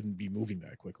you shouldn't be moving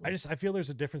that quickly. I feel there's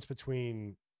a difference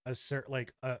between a certain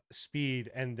like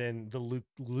speed and then the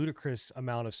ludicrous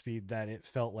amount of speed that it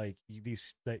felt like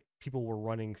that people were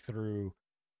running through,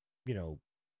 you know,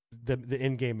 the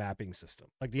in-game mapping system.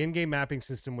 Like the in-game mapping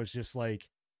system was just like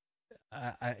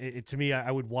to me, I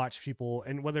would watch people,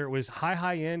 and whether it was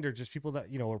high end or just people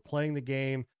that, you know, were playing the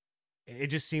game, it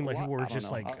just seemed like people were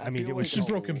just like, I mean, it was just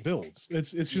broken builds.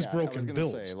 It's just broken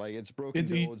builds. Like it's broken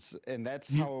builds, and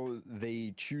that's how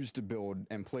they choose to build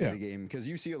and play the game. Because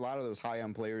you see a lot of those high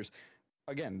end players,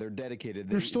 again, they're dedicated.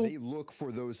 They look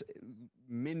for those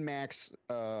min-max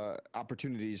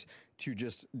opportunities to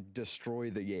just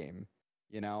destroy the game.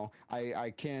 You know,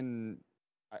 I can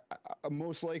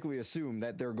most likely assume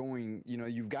that they're going, you know,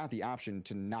 you've got the option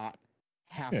to not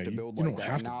have to build like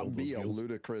that, not be a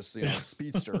ludicrous, you know,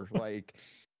 speedster. Like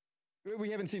we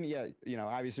haven't seen it yet. You know,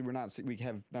 obviously we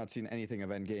have not seen anything of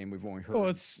Endgame. We've only heard. Oh,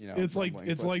 it's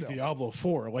like Diablo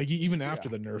 4. Like even after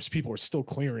the nerfs, people are still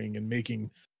clearing and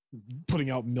making putting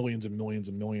out millions and millions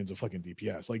and millions of fucking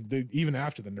DPS. Like even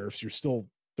after the nerfs, there's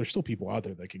still people out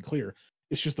there that can clear.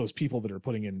 It's just those people that are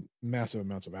putting in massive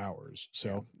amounts of hours. So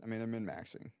yeah. I mean, they're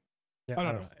min-maxing. Yeah, I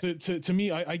don't know. To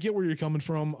me, I get where you're coming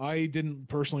from. I didn't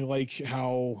personally like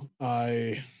how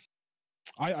I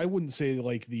wouldn't say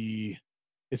like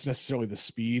it's necessarily the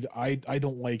speed. I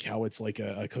don't like how it's like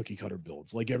a cookie cutter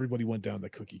builds. Like everybody went down the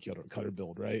cookie cutter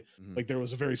build, right? Mm-hmm. Like there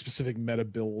was a very specific meta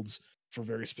builds for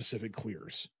very specific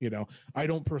clears. I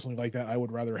don't personally like that. I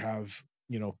would rather have,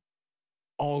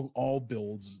 all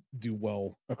builds do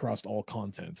well across all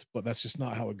content, but that's just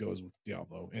not how it goes with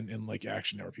Diablo and like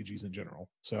action RPGs in general.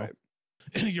 So right.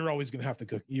 You're always going to have to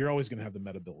cook. You're always going to have the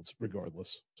meta builds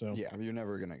regardless. So yeah, you're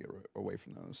never going to get away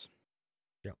from those.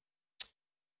 Yeah.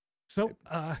 So,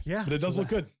 yeah, but it does look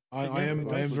good. I am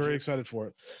very excited for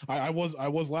it. I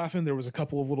was laughing. There was a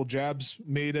couple of little jabs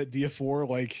made at DF4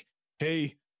 like,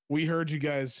 hey, we heard you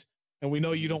guys and we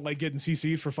know you don't like getting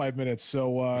CC'd for 5 minutes.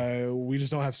 So we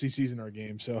just don't have CCs in our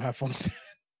game. So have fun with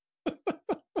that.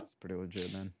 That's pretty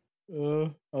legit, man.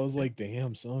 I was like,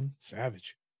 damn, son,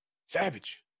 savage.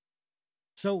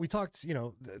 So we talked,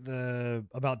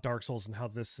 about Dark Souls and how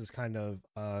this is kind of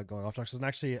going off Dark Souls. And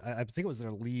actually, I think it was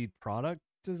their lead product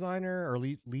designer or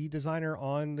lead designer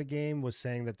on the game was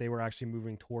saying that they were actually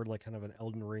moving toward like kind of an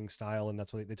Elden Ring style, and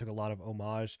that's why they took a lot of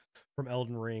homage from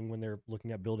Elden Ring when they're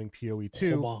looking at building PoE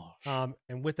 2.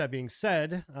 And with that being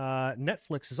said,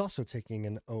 Netflix is also taking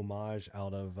an homage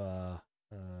out of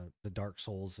the Dark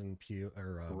Souls and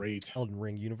Elden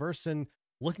Ring universe and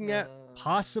looking at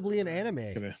possibly an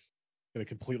anime. Gonna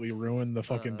completely ruin the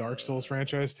fucking Dark Souls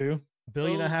franchise too. Bill,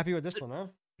 you're not happy with this one, huh?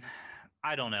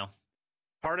 I don't know.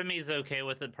 Part of me is okay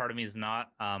with it. Part of me is not.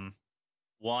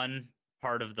 One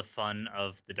part of the fun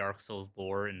of the Dark Souls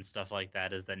lore and stuff like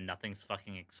that is that nothing's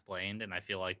fucking explained, and I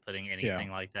feel like putting anything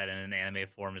like that in an anime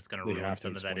form is going to ruin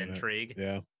some of that intrigue.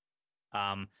 Yeah.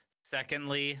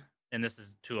 Secondly, and this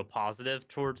is to a positive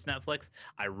towards Netflix,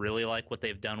 I really like what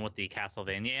they've done with the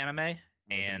Castlevania anime,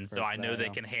 and so I know they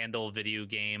can handle video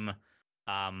game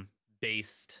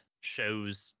based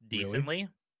shows decently. Really?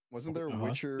 Wasn't there a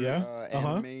Witcher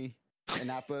anime? And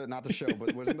not the show,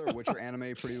 but wasn't there a Witcher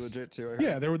anime pretty legit too?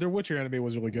 Yeah, their Witcher anime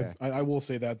was really good. Yeah. I will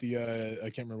say that I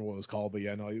can't remember what it was called, but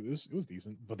yeah, no, it was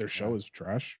decent. But their show is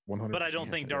trash. 100%. But I don't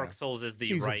think Dark Souls is the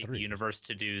season right 3 universe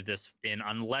to do this in,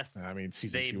 unless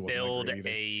they build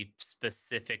a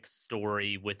specific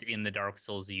story within the Dark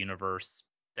Souls universe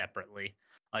separately.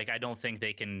 Like I don't think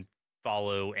they can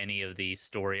follow any of the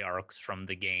story arcs from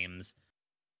the games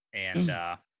and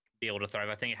be able to thrive.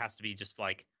 I think it has to be just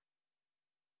like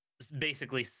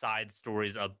basically side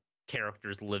stories of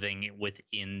characters living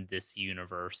within this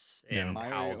universe and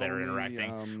how they're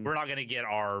interacting. We're not going to get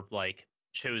our like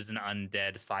chosen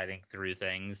undead fighting through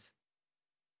things.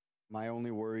 My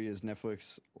only worry is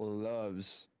Netflix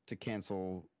loves to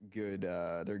cancel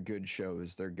their good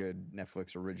shows, their good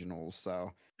Netflix originals.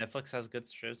 So Netflix has good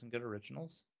shows and good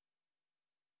originals.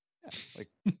 Yeah,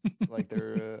 like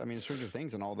they're Stranger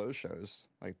Things and all those shows,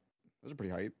 like those are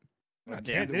pretty hype.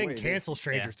 They didn't cancel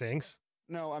Stranger Things.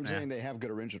 No, I'm saying they have good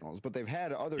originals, but they've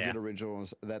had other good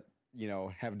originals that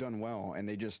have done well, and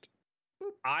they just.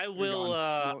 I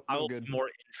will be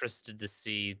more interested to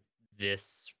see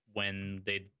this when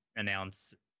they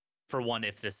announce, for one,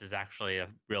 if this is actually a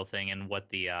real thing and what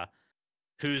the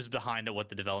who's behind it, what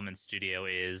the development studio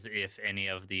is, if any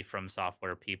of the From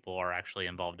Software people are actually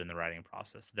involved in the writing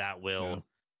process. That will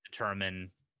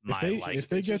determine if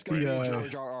they get the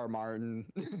George R.R. Martin.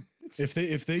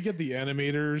 if they get the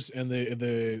animators and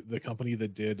the company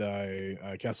that did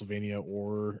Castlevania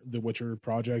or the Witcher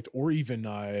project or even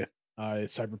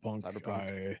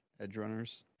Cyberpunk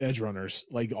Edge Runners,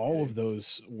 like all of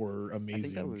those were amazing. I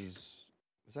think that was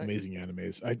amazing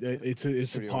animes.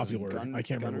 It's a popular. I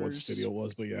can't remember what studio it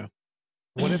was, but yeah.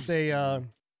 What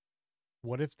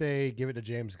if they give it to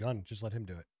James Gunn? Just let him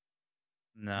do it.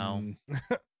 No.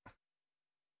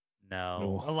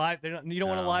 No. A live. You don't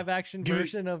want a live action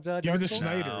version of Give it to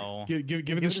Snyder. No.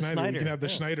 Give it to Snyder. We can have the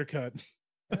Snyder cut.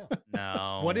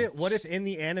 No. What if in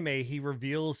the anime he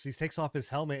takes off his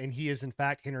helmet and he is in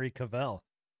fact Henry Cavill?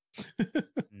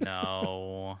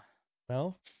 No.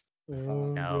 No.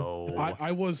 No.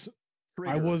 I was.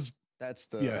 That's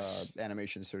the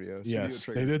animation studio. Yes,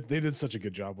 they did such a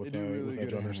good job with they do really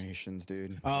good animations,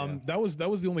 dude. That was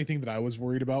the only thing that I was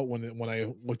worried about when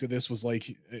I looked at this was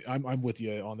like I'm with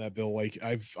you on that, Bill. Like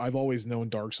I've always known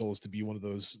Dark Souls to be one of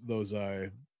those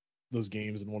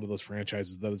games and one of those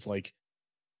franchises that it's like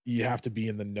you have to be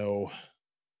in the know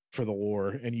for the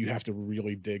lore, and you have to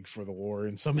really dig for the lore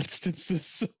in some instances.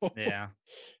 So yeah,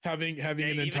 having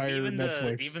an entire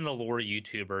Netflix, even the lore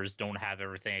YouTubers don't have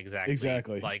everything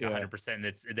exactly like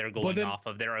 100%. They're going off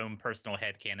of their own personal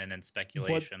headcanon and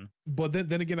speculation. But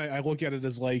then again, I look at it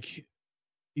as like,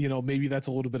 maybe that's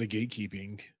a little bit of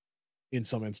gatekeeping in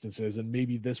some instances, and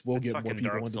maybe this will get more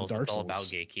people into Dark Souls. It's all about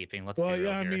gatekeeping. Let's be real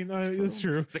yeah, here. I mean, it's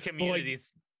true. The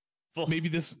communities. Maybe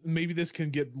this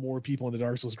can get more people into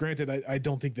Dark Souls. Granted, I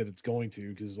don't think that it's going to,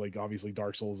 because like obviously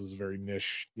Dark Souls is a very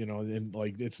niche, and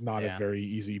like it's not a very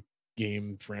easy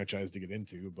game franchise to get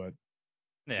into. But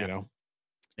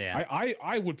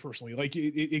I would personally like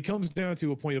it comes down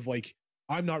to a point of like,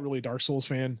 I'm not really a Dark Souls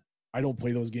fan. I don't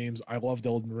play those games. I loved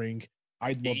Elden Ring.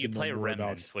 I'd love to know more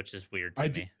Remnant, which is weird to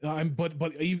me.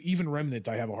 But even Remnant,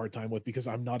 I have a hard time with, because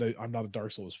I'm not a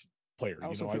Dark Souls player.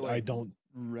 I don't.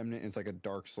 Remnant is like a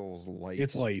Dark Souls light.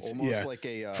 It's light, almost like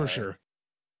a for sure.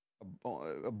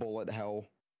 A bullet hell.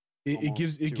 It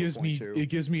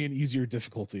gives me an easier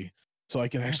difficulty, so I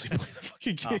can actually play the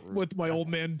fucking game with my old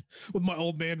man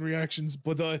reactions.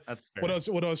 But what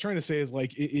I was trying to say is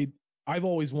like I've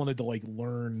always wanted to like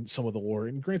learn some of the lore,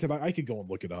 and granted, I could go and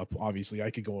look it up. Obviously, I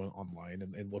could go online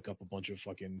and look up a bunch of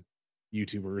fucking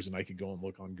YouTubers, and I could go and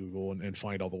look on Google and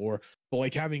find all the lore. But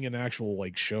like having an actual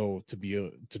like show to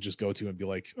just go to and be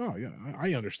like, oh yeah,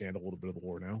 I understand a little bit of the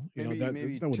lore now. That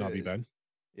would not be bad.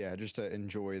 Yeah, just to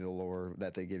enjoy the lore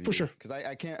that they give you. For sure. Because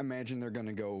I can't imagine they're going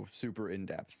to go super in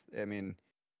depth. I mean,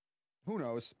 who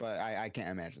knows? But I can't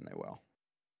imagine they will.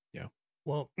 Yeah.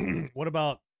 Well, what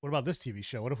about this TV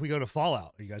show? What if we go to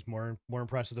Fallout? Are you guys more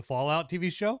impressed with the Fallout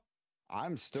TV show?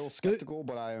 I'm still skeptical,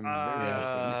 but I am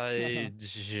very open.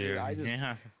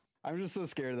 I'm just so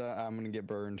scared that I'm going to get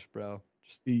burned, bro.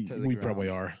 We probably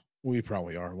are.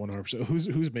 100%.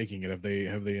 Who's making it? Have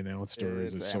they announced, or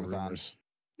is it still rumors?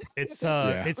 It's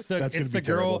the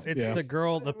girl. It's the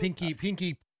girl, the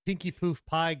pinky poof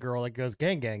pie girl that goes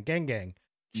gang gang gang gang.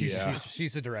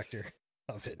 She's the director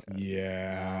of it.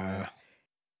 Yeah.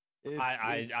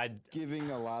 It's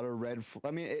giving a lot of red.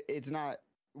 I mean, it's not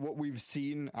what we've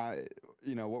seen.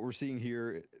 What we're seeing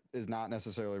here is not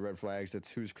necessarily red flags. It's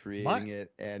who's creating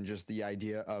it, and just the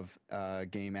idea of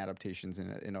game adaptations in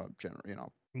a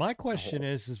general. My question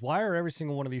is why are every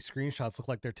single one of these screenshots look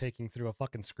like they're taking through a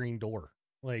fucking screen door?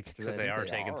 Like, because they are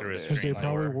taken through a screen door. Because they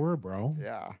probably were, bro.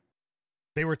 Yeah.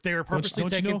 They were purposely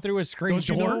taken through a screen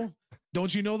door.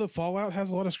 Don't you know that Fallout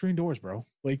has a lot of screen doors, bro?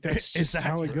 Like that's just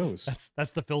how it goes.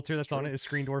 That's the filter that's on it, is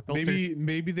screen door filter.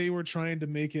 Maybe they were trying to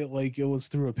make it like it was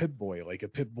through a Pip-Boy, like a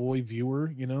Pip-Boy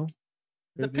viewer,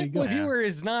 The Pip-Boy viewer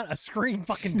is not a screen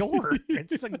fucking door.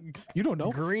 It's a you don't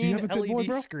know green do you have a LED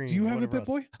bro? screen. Do you have a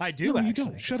Pip-Boy? I do. No, you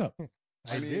don't. Shut up.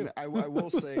 I mean, I will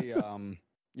say,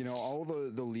 all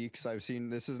the leaks I've seen.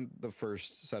 This isn't the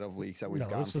first set of leaks that we've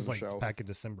gotten. This was from the show. Back in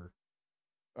December.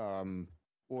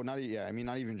 Well, not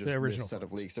even just this set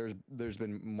of leaks. There's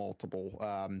been multiple.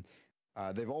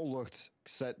 They've all looked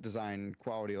set design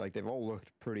quality, like they've all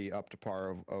looked pretty up to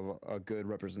par of a good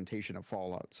representation of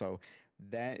Fallout. So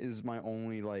that is my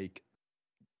only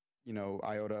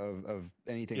iota of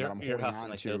anything that I'm holding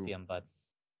on to. Opium, bud.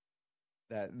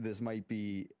 That this might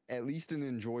be at least an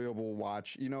enjoyable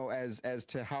watch, as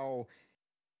to how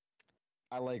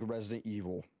I like Resident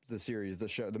Evil, the series, the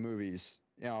show, the movies.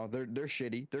 They're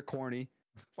shitty, they're corny.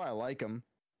 That's why I like them.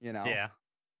 Yeah.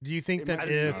 Do you think that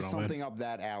if something up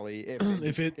that alley,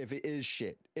 if it is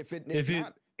shit, if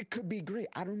not, it could be great.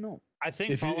 I don't know. I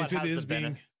think Fallout has the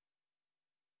benefit.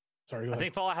 Sorry, go ahead. I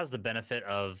think Fallout has the benefit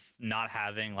of not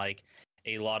having like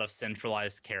a lot of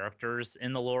centralized characters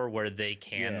in the lore where they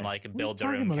can build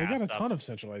their own. They got a ton of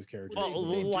centralized characters. Well,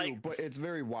 they do, but it's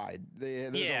very wide. They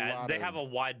have a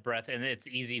wide breadth, and it's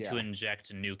easy to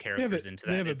inject new characters into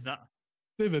that. It's not.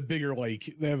 They have a bigger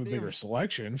bigger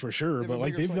selection for sure, but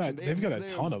they've got a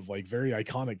ton of very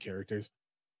iconic characters.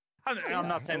 I'm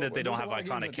not saying that they don't have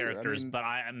iconic characters, but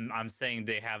I'm saying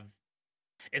they have.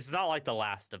 It's not like The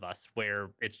Last of Us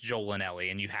where it's Joel and Ellie,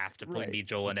 and you have to be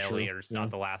Joel and Ellie, or it's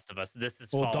not The Last of Us. This is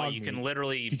Fallout. You can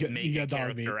literally make a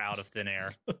character out of thin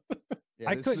air.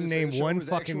 I couldn't name one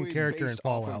fucking character in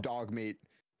Fallout. Dog meat.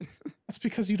 That's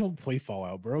because you don't play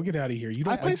Fallout, bro. Get out of here. You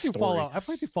don't. I played through Fallout. I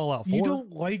played through Fallout 4. You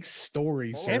don't like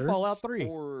story, sir. And Fallout 3.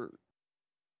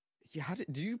 Yeah,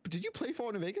 did you play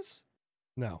Fallout New Vegas?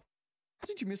 No. How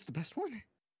did you miss the best one?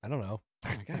 I don't know. Oh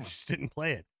my God. I just didn't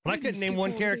play it. But I couldn't name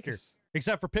one character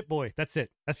except for Pip-Boy. That's it.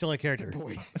 That's the only character.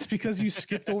 That's because you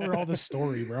skipped over all the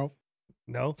story, bro.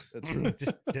 No, that's true.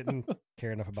 Just didn't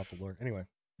care enough about the lore. Anyway.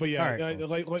 But yeah,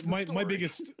 my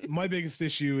biggest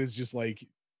issue is just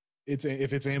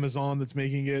if it's Amazon that's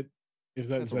making it, Is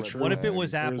that true? What if it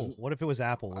was Apple? What if it was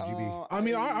Apple? Would you be? I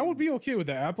mean, I would be okay with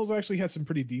that. Apple's actually had some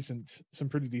pretty decent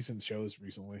shows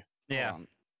recently. Yeah.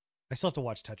 I still have to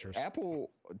watch Tetris.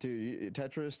 Apple, dude,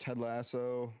 Tetris, Ted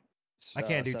Lasso. I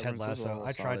can't do Ted Lasso.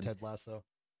 I tried Ted Lasso.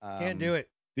 Can't do it.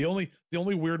 The only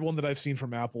weird one that I've seen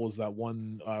from Apple is that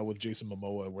one with Jason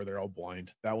Momoa where they're all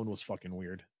blind. That one was fucking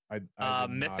weird.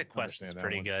 Mythic Quest is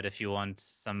pretty good if you want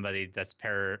somebody that's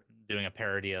doing a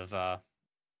parody of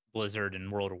Blizzard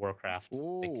and World of Warcraft.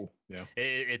 Ooh. Yeah.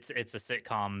 It's a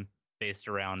sitcom based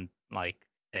around like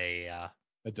an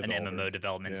MMO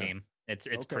development team. It's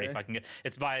pretty fucking good.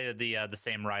 It's by the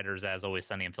same writers as Always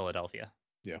Sunny in Philadelphia.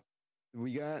 Yeah.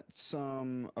 We got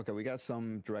some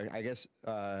direct, I guess.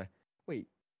 Wait,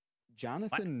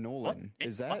 Jonathan Nolan,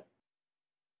 is that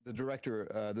the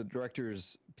director? The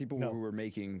directors, people who were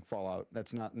making Fallout.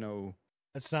 That's not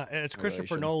It's not. It's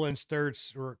Christopher Nolan's third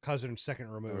cousin, second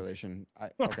removed relation.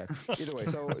 Okay. Either way,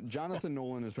 so Jonathan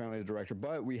Nolan is apparently the director,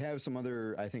 but we have some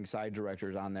other, I think, side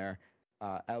directors on there.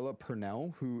 Ella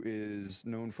Purnell, who is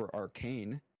known for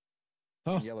Arcane.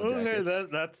 Yellow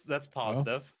Jackets. That's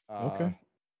positive. Okay.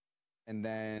 And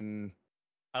then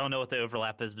I don't know what the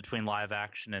overlap is between live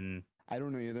action and. I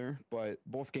don't know either, but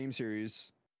both game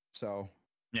series. So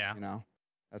yeah,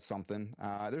 that's something.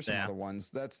 There's some other ones.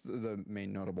 That's the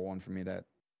main notable one for me. That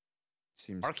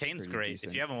seems Arcane's great.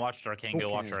 Decent. If you haven't watched Arcane, go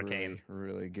watch Arcane.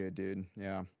 Really, really good, dude.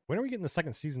 Yeah. When are we getting the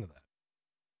second season of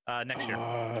that? Next year,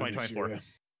 2024. Year,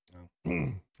 yeah.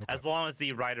 Okay. As long as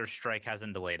the writer's strike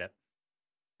hasn't delayed it.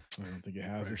 I don't think it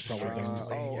has. It's probably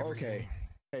okay.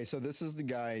 Hey, so this is the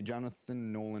guy,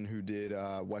 Jonathan Nolan, who did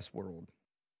Westworld.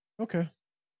 Okay.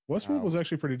 Westworld was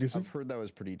actually pretty decent. I've heard that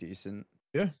was pretty decent.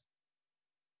 Yeah.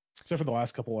 Except for the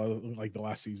last couple of, like the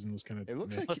last season was kind of. It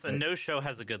looks like. Listen, no show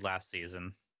has a good last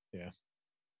season. Yeah.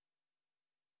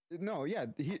 No, yeah.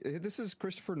 This is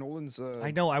Christopher Nolan's.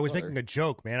 I know. I was making a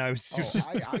joke, man. I was.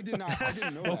 I did not. I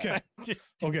didn't know okay. that.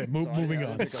 Okay. Moving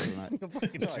on.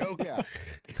 Joke. Yeah.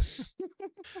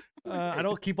 I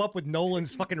don't keep up with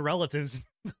Nolan's fucking relatives.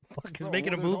 Fuck is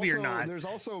making a movie or not? There's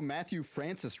also Matthew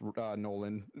Francis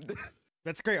Nolan.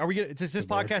 That's great. Are we gonna? Is this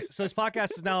podcast? So this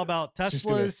podcast is now about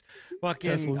Tesla's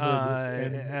fucking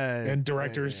and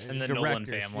directors and the Nolan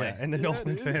family and the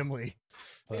Nolan family.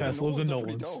 Tesla's and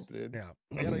Nolan's. Dope, dude. Yeah,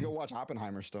 I gotta go watch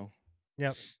Oppenheimer still.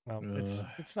 Yep.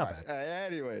 It's not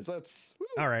bad. Anyways, let's.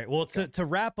 All right. Well, to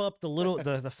wrap up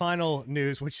the final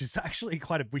news, which is actually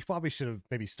we probably should have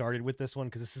maybe started with this one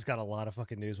because this has got a lot of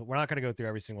fucking news, but we're not gonna go through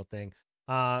every single thing.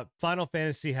 Final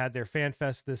Fantasy had their fan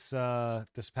fest this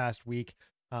past week.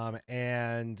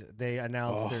 And they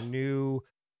announced their new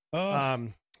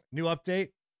update,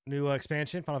 new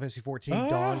expansion, Final Fantasy 14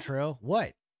 Dawn Trail.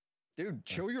 What? Dude,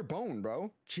 chill your bone, bro.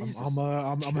 Jesus.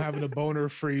 I'm having a boner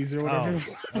freeze or whatever.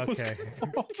 Okay.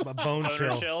 A bone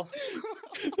chill.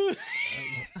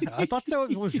 I thought that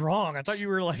was wrong. I thought you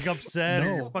were like upset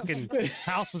or your fucking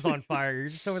house was on fire. You're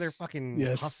just over there fucking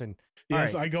huffing.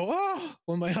 Yes, right. I go,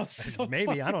 when my house is on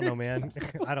maybe, fire. I don't know, man.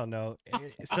 I don't know.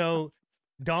 So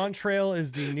Dawn Trail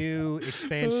is the new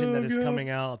expansion that is coming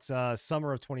out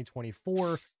summer of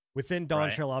 2024. Within Dawn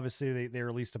Trail, obviously, they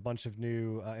released a bunch of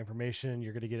new information.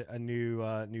 You're going to get a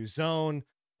new zone.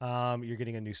 You're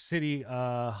getting a new city,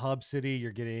 hub city.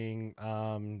 You're getting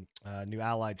new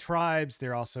allied tribes.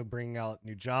 They're also bringing out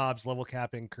new jobs, level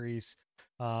cap increase,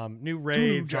 new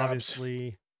raids,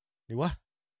 obviously. New what?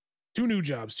 2 new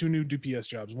jobs, 2 new DPS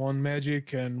jobs. 1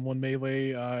 magic and 1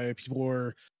 melee. People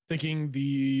are thinking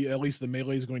at least the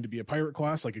melee is going to be a pirate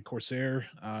class, like a corsair,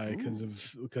 because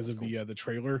of the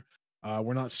trailer.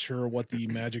 We're not sure what the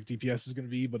magic DPS is going to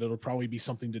be, but it'll probably be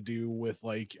something to do with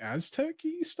like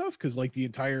Aztec-y stuff, because like the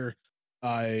entire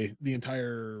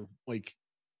like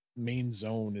main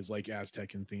zone is like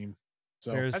Aztec in theme.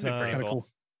 So there's kind of cool.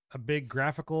 A big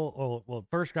graphical,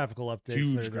 first graphical update.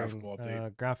 Huge graphical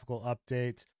update. Graphical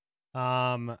update.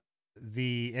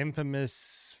 The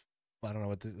infamous, I don't know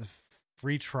what the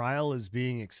free trial is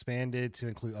being expanded to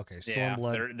include. Okay,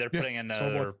 Stormblood. Yeah, they're putting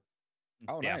another.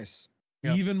 Nice.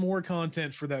 Yep. Even more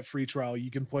content for that free trial. You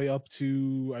can play up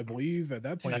to, I believe, at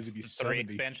that point, it would be 3 70.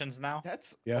 expansions now.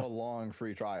 That's a long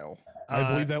free trial.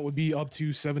 I believe that would be up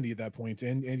to 70 at that point,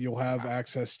 and you'll have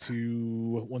access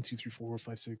to 1, 2, 3, 4,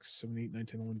 5, 6, 7, 8, 9,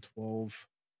 10, 11, 12.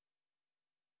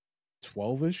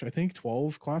 12-ish, I think.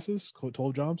 12 classes,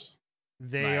 12 jobs.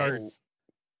 They are.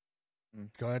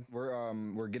 Go ahead.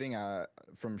 We're getting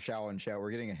from Shao and Chat.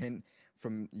 We're getting a hint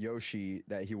from Yoshi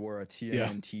that he wore a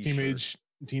TMNT shirt.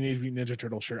 Teenage Mutant Ninja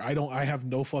Turtle shirt. I have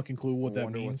no fucking clue what that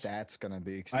means. What that's gonna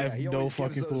be. I have no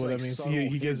fucking clue what that means.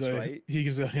 He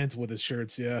gives a hint with his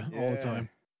shirts, all the time.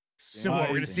 So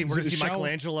we're gonna see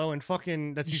Michelangelo and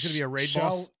fucking he's gonna be a raid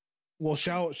boss. Well,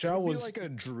 Shao was like a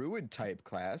druid type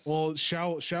class. Well,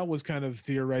 Shao was kind of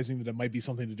theorizing that it might be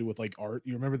something to do with like art.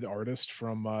 You remember the artist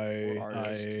from what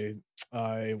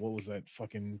was that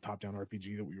fucking top-down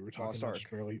RPG that we were talking about?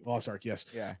 Lost Ark, yes.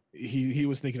 Yeah. He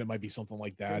was thinking it might be something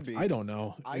like that. I don't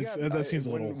know. That seems a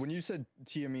little. When you said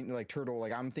like turtle,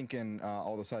 like I'm thinking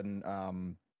all of a sudden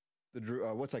the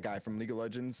what's that guy from League of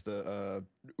Legends? The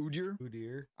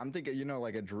Udyr. I'm thinking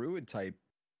like a druid type.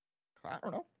 I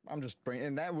don't know. I'm just bringing,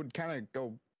 and that would kind of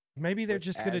go. Maybe they're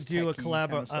just going to do a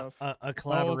collaboration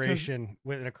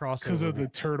with a crossover because of the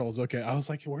turtles. Okay, I was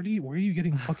like, where are you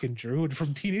getting fucking Druid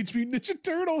from Teenage Mutant Ninja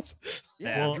Turtles?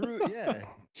 Yeah, well, Druid, yeah.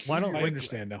 Why don't I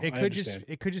understand now? It could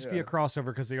just be a crossover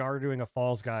because they are doing a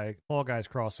Fall Guys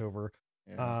crossover.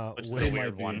 Yeah. Which is a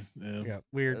weird one. Yeah,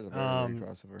 weird. Weird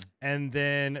crossover. And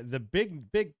then the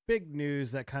big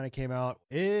news that kind of came out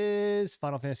is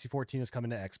Final Fantasy 14 is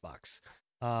coming to Xbox.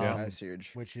 That's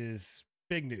huge. Which is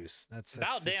big news. That's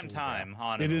about damn time,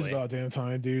 honestly. It is about damn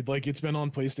time, dude. Like it's been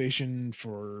on PlayStation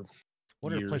for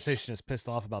years. PlayStation is pissed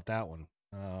off about that one.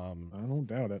 I don't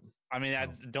doubt it. I mean, I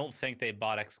don't think they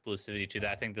bought exclusivity to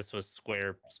that. I think this was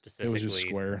Square specifically. It was just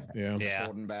Square, yeah.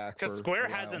 Holding back because Square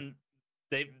hasn't.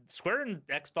 Square and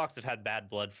Xbox have had bad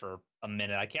blood for a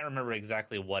minute. I can't remember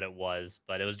exactly what it was,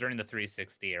 but it was during the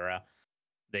 360 era.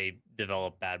 They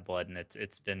developed bad blood, and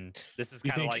it's been. This is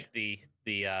kind of like the.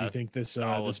 You think this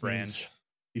brand?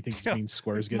 You think this means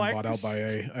Square's getting bought out by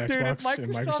a Xbox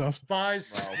and Microsoft? Buys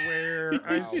Square.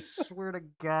 I swear to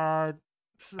God.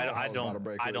 I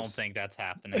don't think that's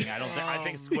happening. I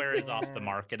think Square is off the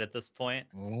market at this point.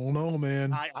 I don't know,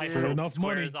 man. I hope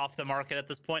Square is off the market at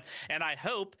this point, and I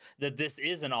hope that this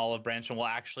is an olive branch, and we'll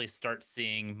actually start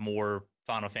seeing more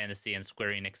Final Fantasy and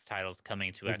Square Enix titles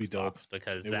coming to Xbox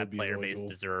because that player base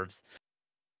deserves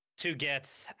to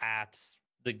get at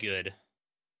the good.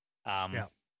 Yeah.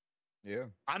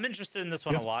 I'm interested in this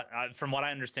one a lot. From what I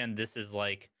understand, this is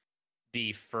like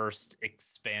the first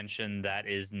expansion that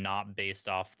is not based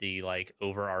off the like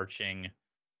overarching,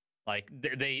 like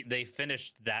they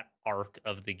finished that arc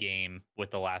of the game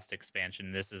with the last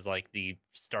expansion. This is like the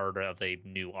start of a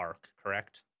new arc,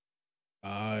 correct?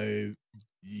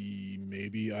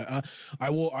 Maybe I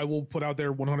will put out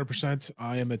there 100%.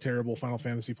 I am a terrible Final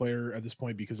Fantasy player at this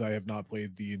point because I have not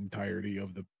played the entirety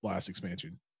of the last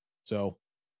expansion. So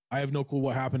I have no clue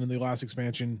what happened in the last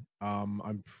expansion.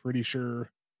 I'm pretty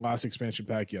sure last expansion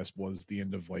pack, yes, was the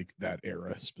end of like that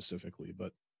era specifically,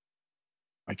 but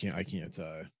I can't.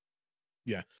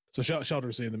 Yeah. So Shelter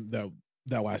was saying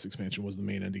that last expansion was the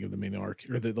main ending of the main arc,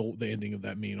 or the ending of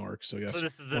that main arc. So yes. So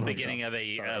this is the 100%. Beginning of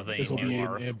a this will be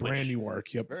a brand new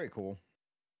arc. Yep. Very cool.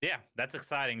 Yeah, that's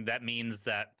exciting. That means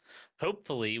that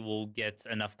hopefully we'll get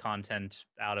enough content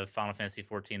out of Final Fantasy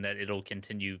 14 that it'll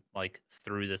continue like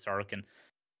through this arc, and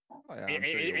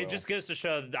it just goes to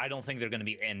show that I don't think they're going to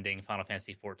be ending Final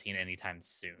Fantasy 14 anytime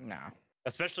soon. No.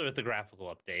 Especially with the graphical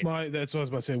update. That's what I was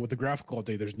about to say. With the graphical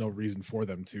update, there's no reason for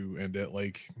them to end it.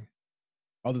 Like,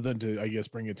 other than to, I guess,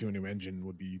 bring it to a new engine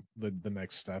would be the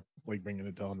next step, like bringing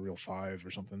it to Unreal 5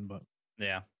 or something. But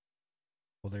yeah.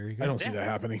 Well, there you go. I don't see that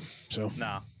happening. So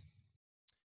no.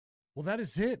 Well, that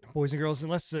is it, boys and girls.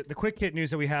 Unless the quick hit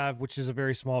news that we have, which is a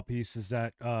very small piece, is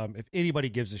that if anybody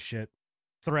gives a shit,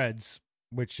 Threads,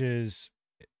 which is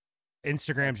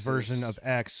Instagram's version of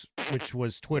X, which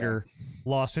was Twitter,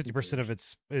 lost 50% of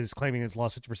is claiming it's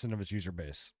lost 50% of its user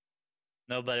base.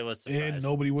 Nobody was surprised. And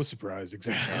nobody was surprised.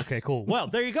 Exactly. Okay, cool. Well,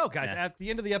 there you go, guys. Yeah. At the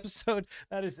end of the episode,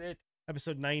 that is it.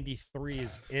 Episode 93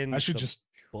 is in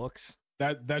books.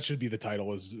 That should be the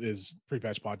title is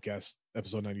Pre-Patch Podcast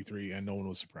episode 93, and no one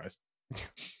was surprised.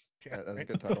 That's a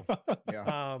good title.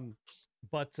 Yeah.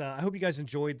 But I hope you guys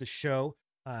enjoyed the show.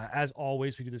 As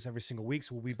always, we do this every single week,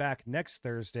 so we'll be back next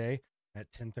Thursday at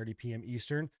 10:30 p.m.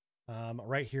 Eastern,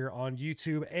 right here on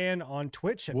YouTube and on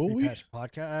Twitch at Pre-Patch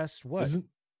Podcast. What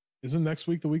isn't next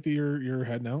week the week that you're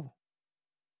heading out?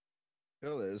 It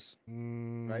is,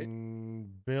 right?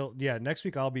 Bill, yeah, next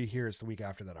week I'll be here. It's the week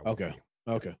after that. Okay.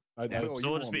 So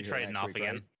we'll just be trading off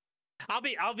again.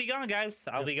 Right? I'll be gone, guys.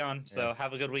 I'll be gone. So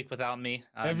have a good week without me.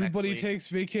 Everybody takes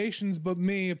vacations but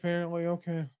me, apparently.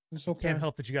 Okay. It's okay. Can't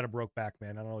help that you got a broke back,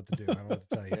 man. I don't know what to do. I don't know what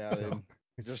to tell you. Yeah, so,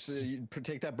 just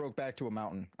take that broke back to a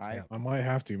mountain. I might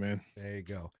have to, man. There you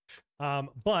go.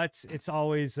 But it's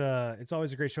always a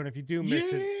great show. And if you do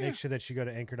miss it, make sure that you go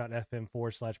to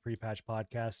anchor.fm/prepatch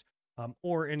podcast,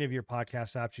 or any of your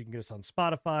podcast apps. You can get us on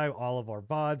Spotify. All of our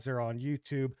VODs are on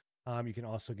YouTube. You can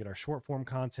also get our short form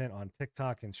content on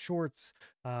TikTok and Shorts.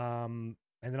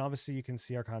 And then obviously you can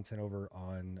see our content over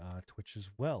on Twitch as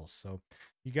well. So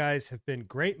you guys have been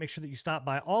great. Make sure that you stop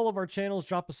by all of our channels,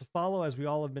 drop us a follow as we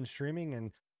all have been streaming.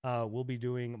 And we'll be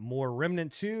doing more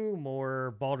Remnant 2,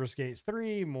 more Baldur's Gate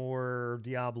 3, more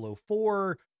Diablo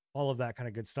 4, all of that kind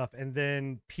of good stuff. And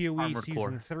then PoE Armored Season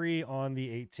Core 3 on the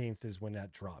 18th is when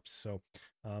that drops. So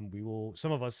we will,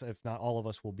 some of us, if not all of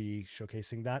us, will be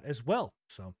showcasing that as well.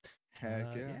 So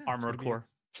heck yeah. Armored Core.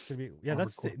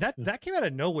 That came out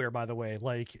of nowhere, by the way.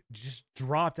 Like, just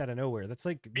dropped out of nowhere. That's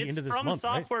like the end of this month. It's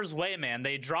From Software's way, man.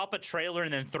 They drop a trailer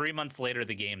and then 3 months later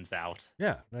the game's out.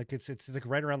 Yeah, like it's like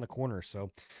right around the corner.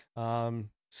 So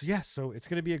so it's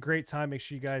gonna be a great time. Make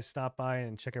sure you guys stop by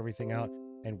and check everything out,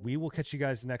 and we will catch you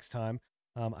guys next time.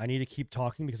 I need to keep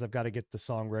talking because I've got to get the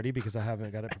song ready because I haven't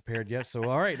got it prepared yet. So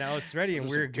all right, now it's ready and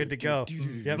we're good to go.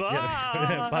 Yep.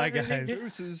 Bye, Bye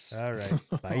guys. All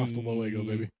right. Bye. Hasta luego,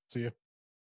 baby. See ya.